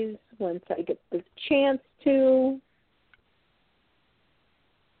 DIYs once I get the chance to.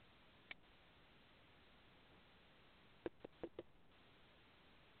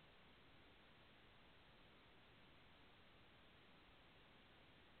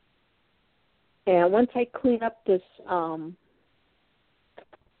 And once I clean up this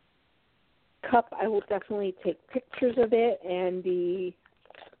cup, I will definitely take pictures of it and the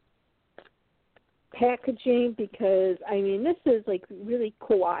packaging because, I mean, this is like really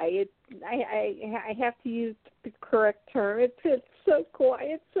kawaii. I have to use the correct term. It's so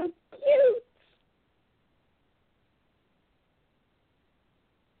kawaii. It's so cute.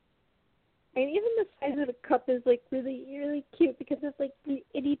 And even the size of the cup is like really, really cute because it's like the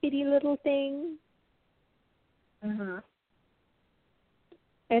itty bitty little thing. Mhm.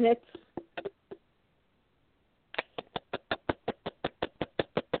 And it's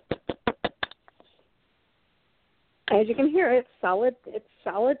as you can hear, it's solid. It's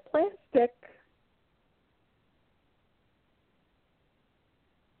solid plastic.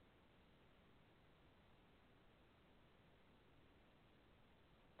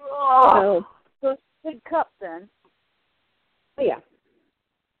 Oh, so it's a big cup then. Yeah.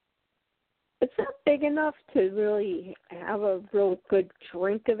 It's not big enough to really have a real good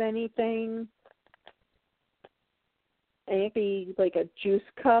drink of anything. Maybe like a juice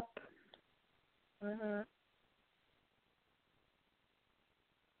cup. Mhm.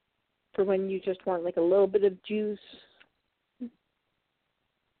 For when you just want like a little bit of juice.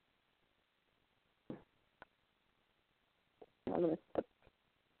 I'm going to put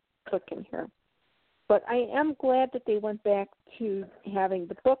cook in here. But I am glad that they went back to having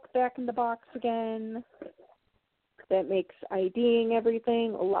the book back in the box again. That makes IDing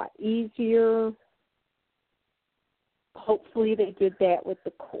everything a lot easier. Hopefully they did that with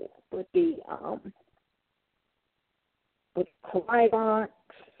the Kawaii box.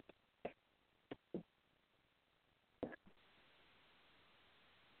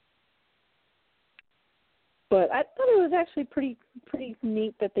 But I thought it was actually pretty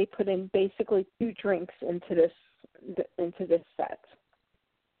neat that they put in basically 2 drinks into this set.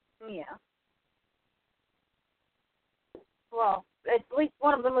 Yeah. Well, at least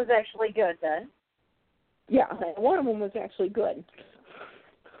one of them was actually good then. Yeah, one of them was actually good.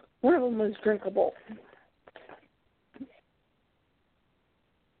 One of them was drinkable.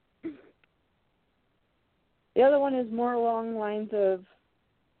 The other one is more along the lines of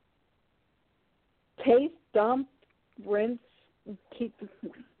taste, dump, rinse, keep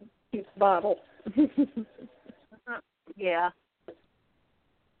the bottle. Yeah.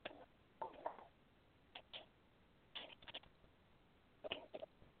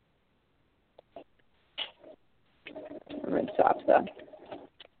 Rinse off the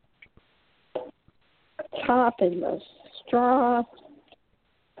top and the straw.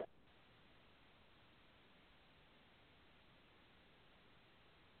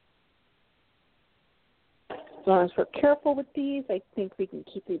 As long as we're careful with these, I think we can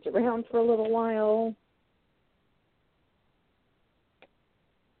keep these around for a little while.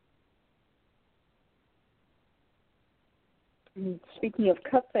 And speaking of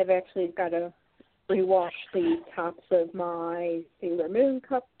cups, I've actually got to rewash the tops of my Sailor Moon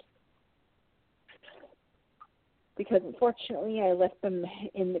cups because unfortunately I left them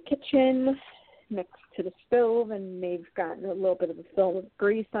in the kitchen next to the stove and they've gotten a little bit of a film of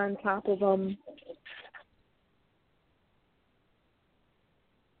grease on top of them.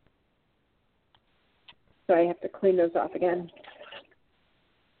 So I have to clean those off again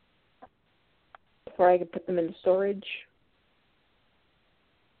before I can put them in storage.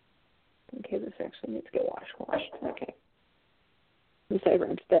 Okay, this actually needs to get washed. Okay. At least I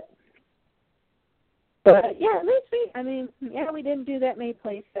rinsed it. But, yeah, at least we didn't do that many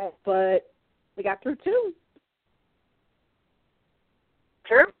play sets, but we got through 2.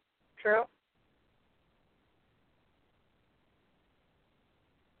 True.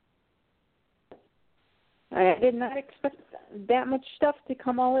 I did not expect that much stuff to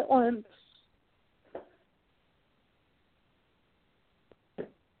come all at once.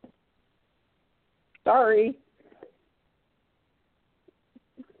 Sorry.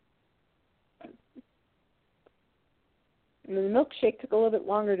 And the milkshake took a little bit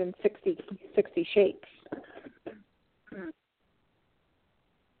longer than 60 shakes.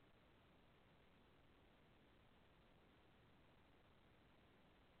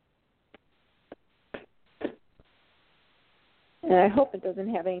 And I hope it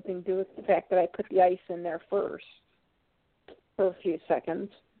doesn't have anything to do with the fact that I put the ice in there first for a few seconds.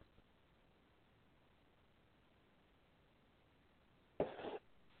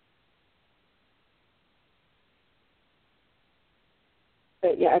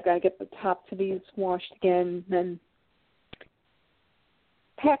 But, yeah, I've got to get the top to these washed again, then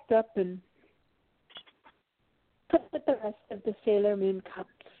packed up and put with the rest of the Sailor Moon cups.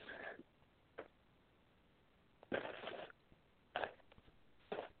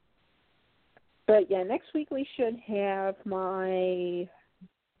 But, yeah, next week we should have my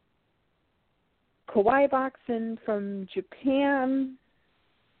Kawaii box in from Japan.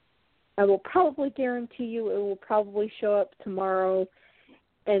 I will probably guarantee you it will probably show up tomorrow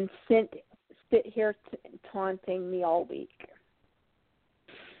and sit here taunting me all week.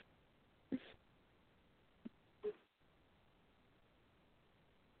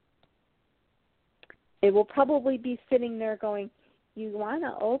 It will probably be sitting there going, "You want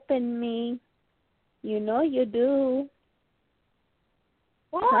to open me? You know you do."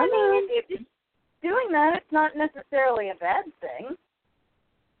 Well, I mean, if you're doing that, it's not necessarily a bad thing.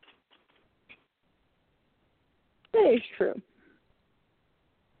 That is true.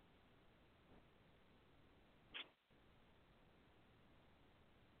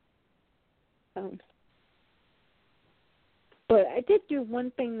 But I did do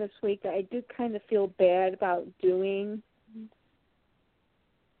one thing this week that I do kind of feel bad about doing.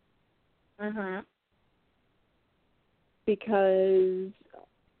 Because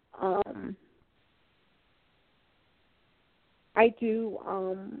I do,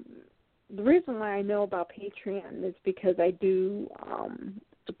 the reason why I know about Patreon is because I do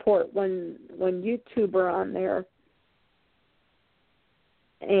support one YouTuber on there,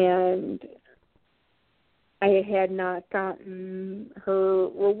 and I had not gotten her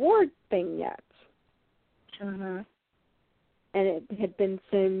reward thing yet. And it had been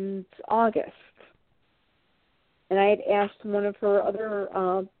since August. And I had asked one of her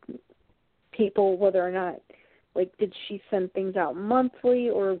other people whether or not, like, did she send things out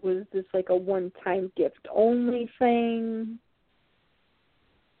monthly or was this like a one-time gift only thing?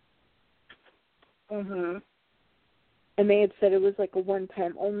 And they had said it was like a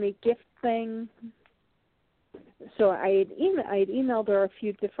one-time only gift thing. So I'd emailed her a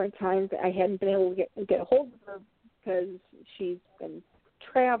few different times. I hadn't been able to get a hold of her because she's been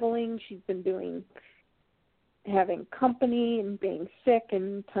traveling. She's been having company and being sick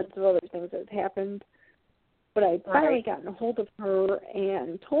and tons of other things that had happened. But I'd finally gotten a hold of her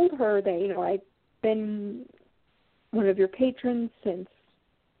and told her that, I'd been one of your patrons since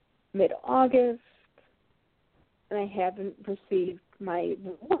mid-August, and I haven't received my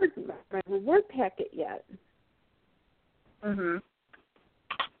reward packet yet. Mhm.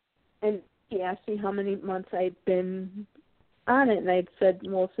 And she asked me how many months I'd been on it, and I'd said,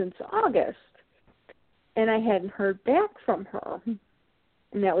 well, since August. And I hadn't heard back from her.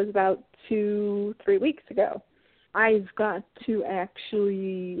 And that was about 2-3 weeks ago. I've got to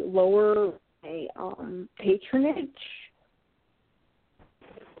actually lower my patronage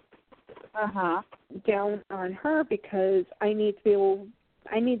down on her because I need the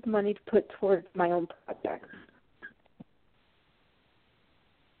money to put towards my own project.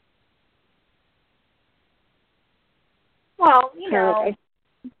 Well,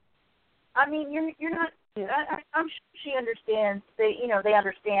 I mean, you're not. I'm sure she understands. They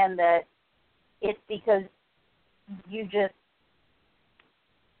understand that it's because you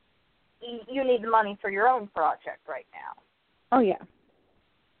need the money for your own project right now. Oh yeah.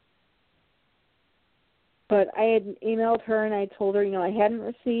 But I had emailed her and I told her, I hadn't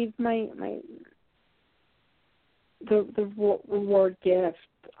received the reward gift.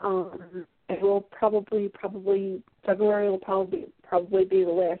 It will probably February will probably be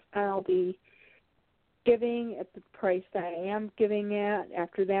the last I'll be giving at the price that I am giving at.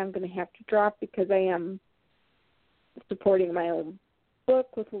 After that, I'm going to have to drop because I am supporting my own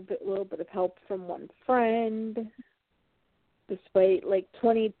book with a little bit of help from one friend, despite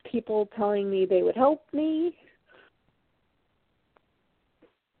 20 people telling me they would help me.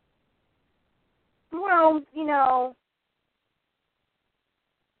 Well,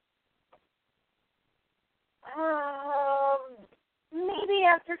 maybe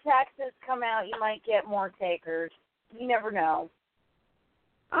after taxes come out, you might get more takers. You never know.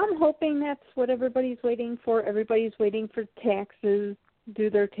 I'm hoping that's what everybody's waiting for. Everybody's waiting for taxes, do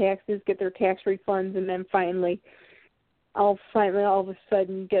their taxes, get their tax refunds, and then finally all of a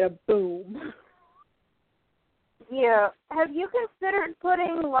sudden get a boom. Yeah. Have you considered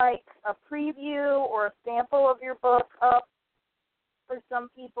putting a preview or a sample of your book up for some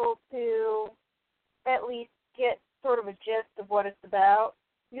people to at least get sort of a gist of what it's about?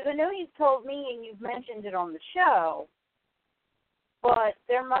 Because I know you've told me and you've mentioned it on the show, but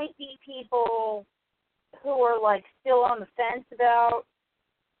there might be people who are still on the fence about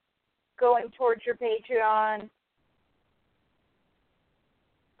going towards your Patreon.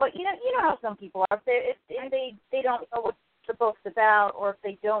 But you know how some people are. If they don't know what the book's about, or if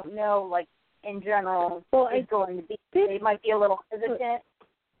they don't know in general what it's going to be, they might be a little hesitant.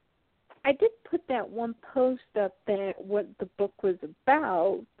 I did put that one post up that what the book was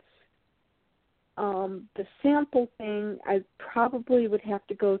about. The sample thing, I probably would have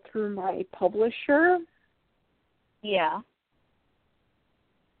to go through my publisher. Yeah.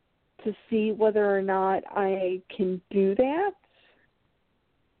 To see whether or not I can do that.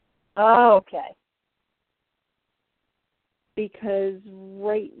 Oh, okay. Because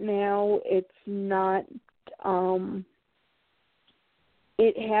right now it's not,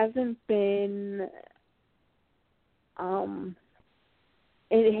 it hasn't been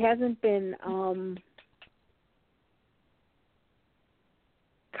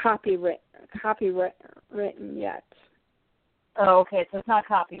copywritten yet. Oh, okay, so it's not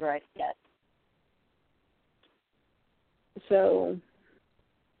copyrighted yet. So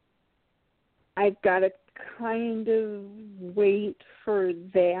I've got to kind of wait for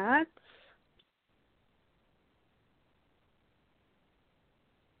that.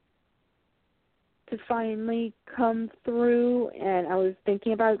 To finally come through, and I was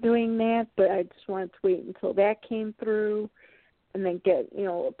thinking about doing that, but I just wanted to wait until that came through and then get,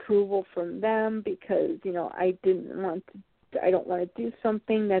 approval from them because, I don't want to do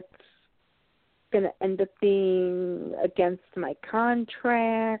something that's going to end up being against my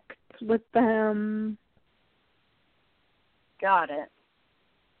contract with them. Got it.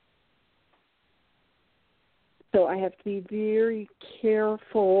 So I have to be very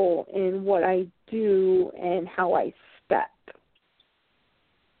careful in what I do and how I step.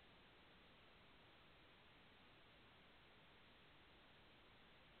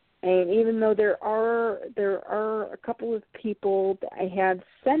 And even though there are a couple of people that I have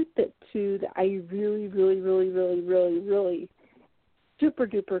sent it to that I really, really, really, really, really, really super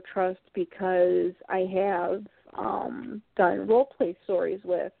duper trust because I have done role play stories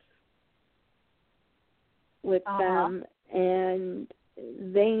with. with them, and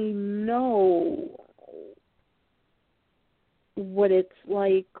they know what it's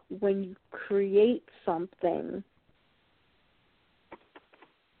like when you create something.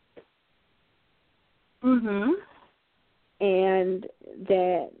 Mhm. And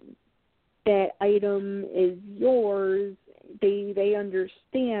that item is yours. They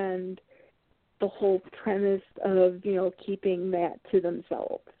understand the whole premise of, keeping that to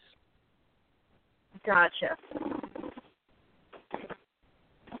themselves. Gotcha.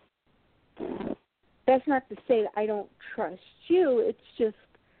 That's not to say that I don't trust you. It's just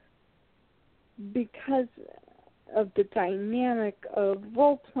because of the dynamic of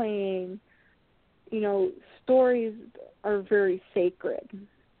role-playing, stories are very sacred.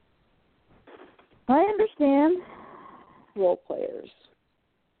 I understand. Role players.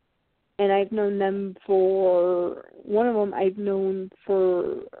 And I've known them for, one of them I've known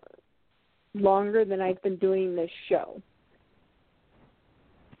for longer than I've been doing this show.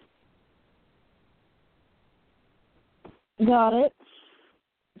 Got it.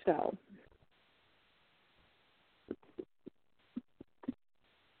 So.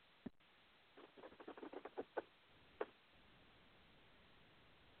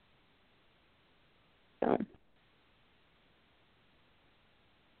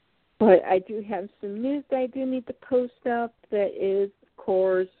 But I do have some news that I do need to post up that is, of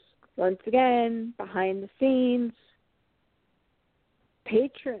course, once again, behind the scenes,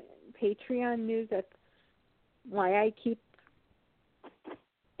 Patreon news. That's why I keep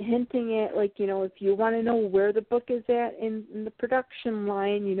hinting at, if you want to know where the book is at in the production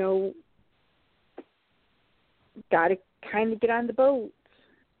line, got to kind of get on the boat.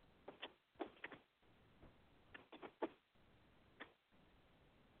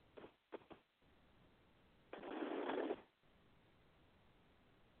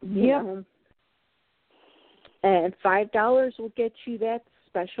 Yep. And $5 will get you that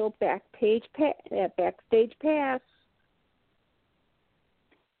special backstage pass.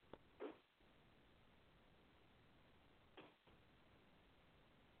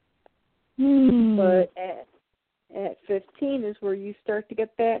 But at 15 is where you start to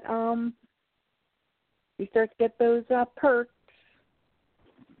get that those perks.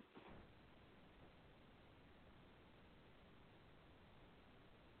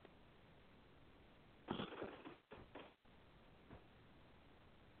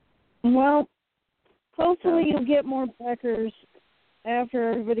 Well, hopefully you'll get more backers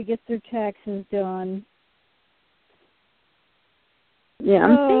after everybody gets their taxes done. Yeah,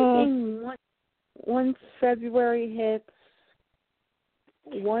 I'm thinking once February hits,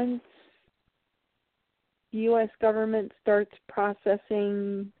 once the U.S. government starts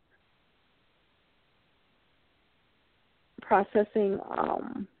processing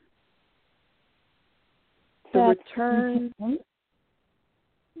the return,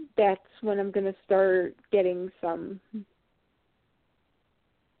 that's when I'm going to start getting some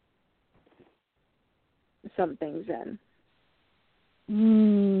things in.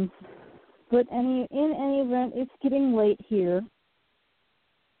 But in any event, it's getting late here.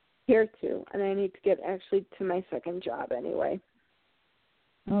 Here too, and I need to get actually to my second job anyway.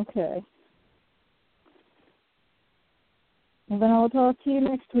 Okay. Well, then I'll talk to you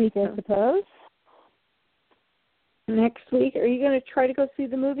next week, I suppose. Next week? Are you going to try to go see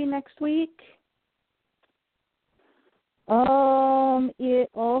the movie next week? It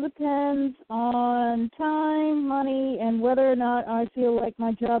all depends on time, money, and whether or not I feel like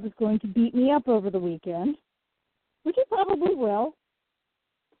my job is going to beat me up over the weekend, which it probably will.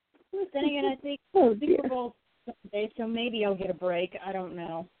 Then again, I think we're both Sunday, so maybe I'll get a break. I don't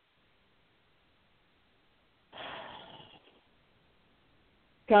know.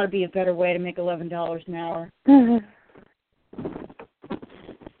 Got to be a better way to make $11 an hour.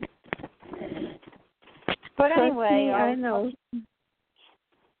 But anyway, I know.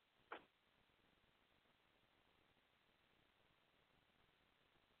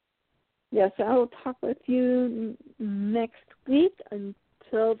 Yes, I will talk with you next week.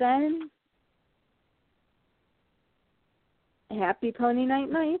 Until then, happy Pony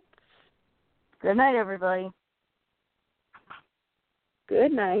Night nights. Good night, everybody.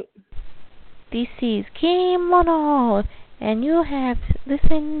 Good night. This is Kim Mono, and you have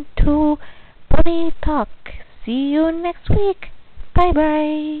listened to Pony Talk. See you next week.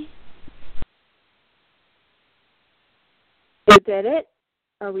 Bye-bye. Is that it?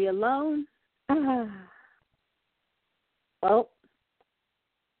 Are we alone? Well,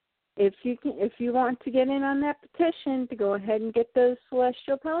 if you want to get in on that petition to go ahead and get those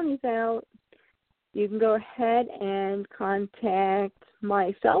celestial ponies out, you can go ahead and contact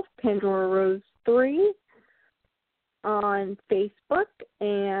myself, Pandora Rose 3, on Facebook,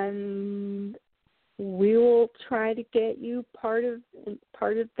 and we will try to get you part of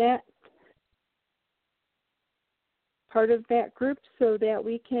that group so that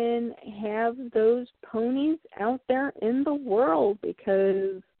we can have those ponies out there in the world,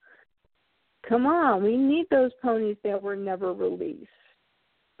 because come on, we need those ponies that were never released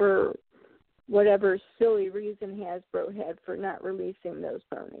for whatever silly reason Hasbro had for not releasing those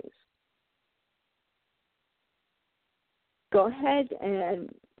ponies. Go ahead and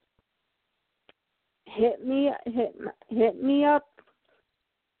hit me up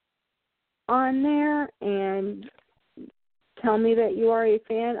on there and tell me that you are a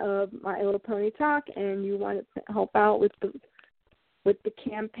fan of My Little Pony Talk and you want to help out with the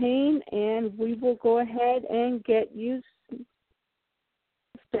campaign, and we will go ahead and get you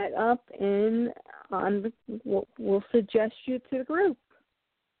set up we'll suggest you to the group.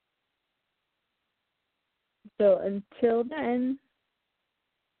 So until then,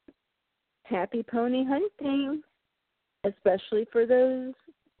 happy pony hunting, especially for those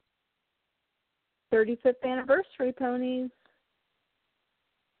 35th anniversary ponies.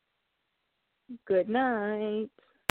 Good night.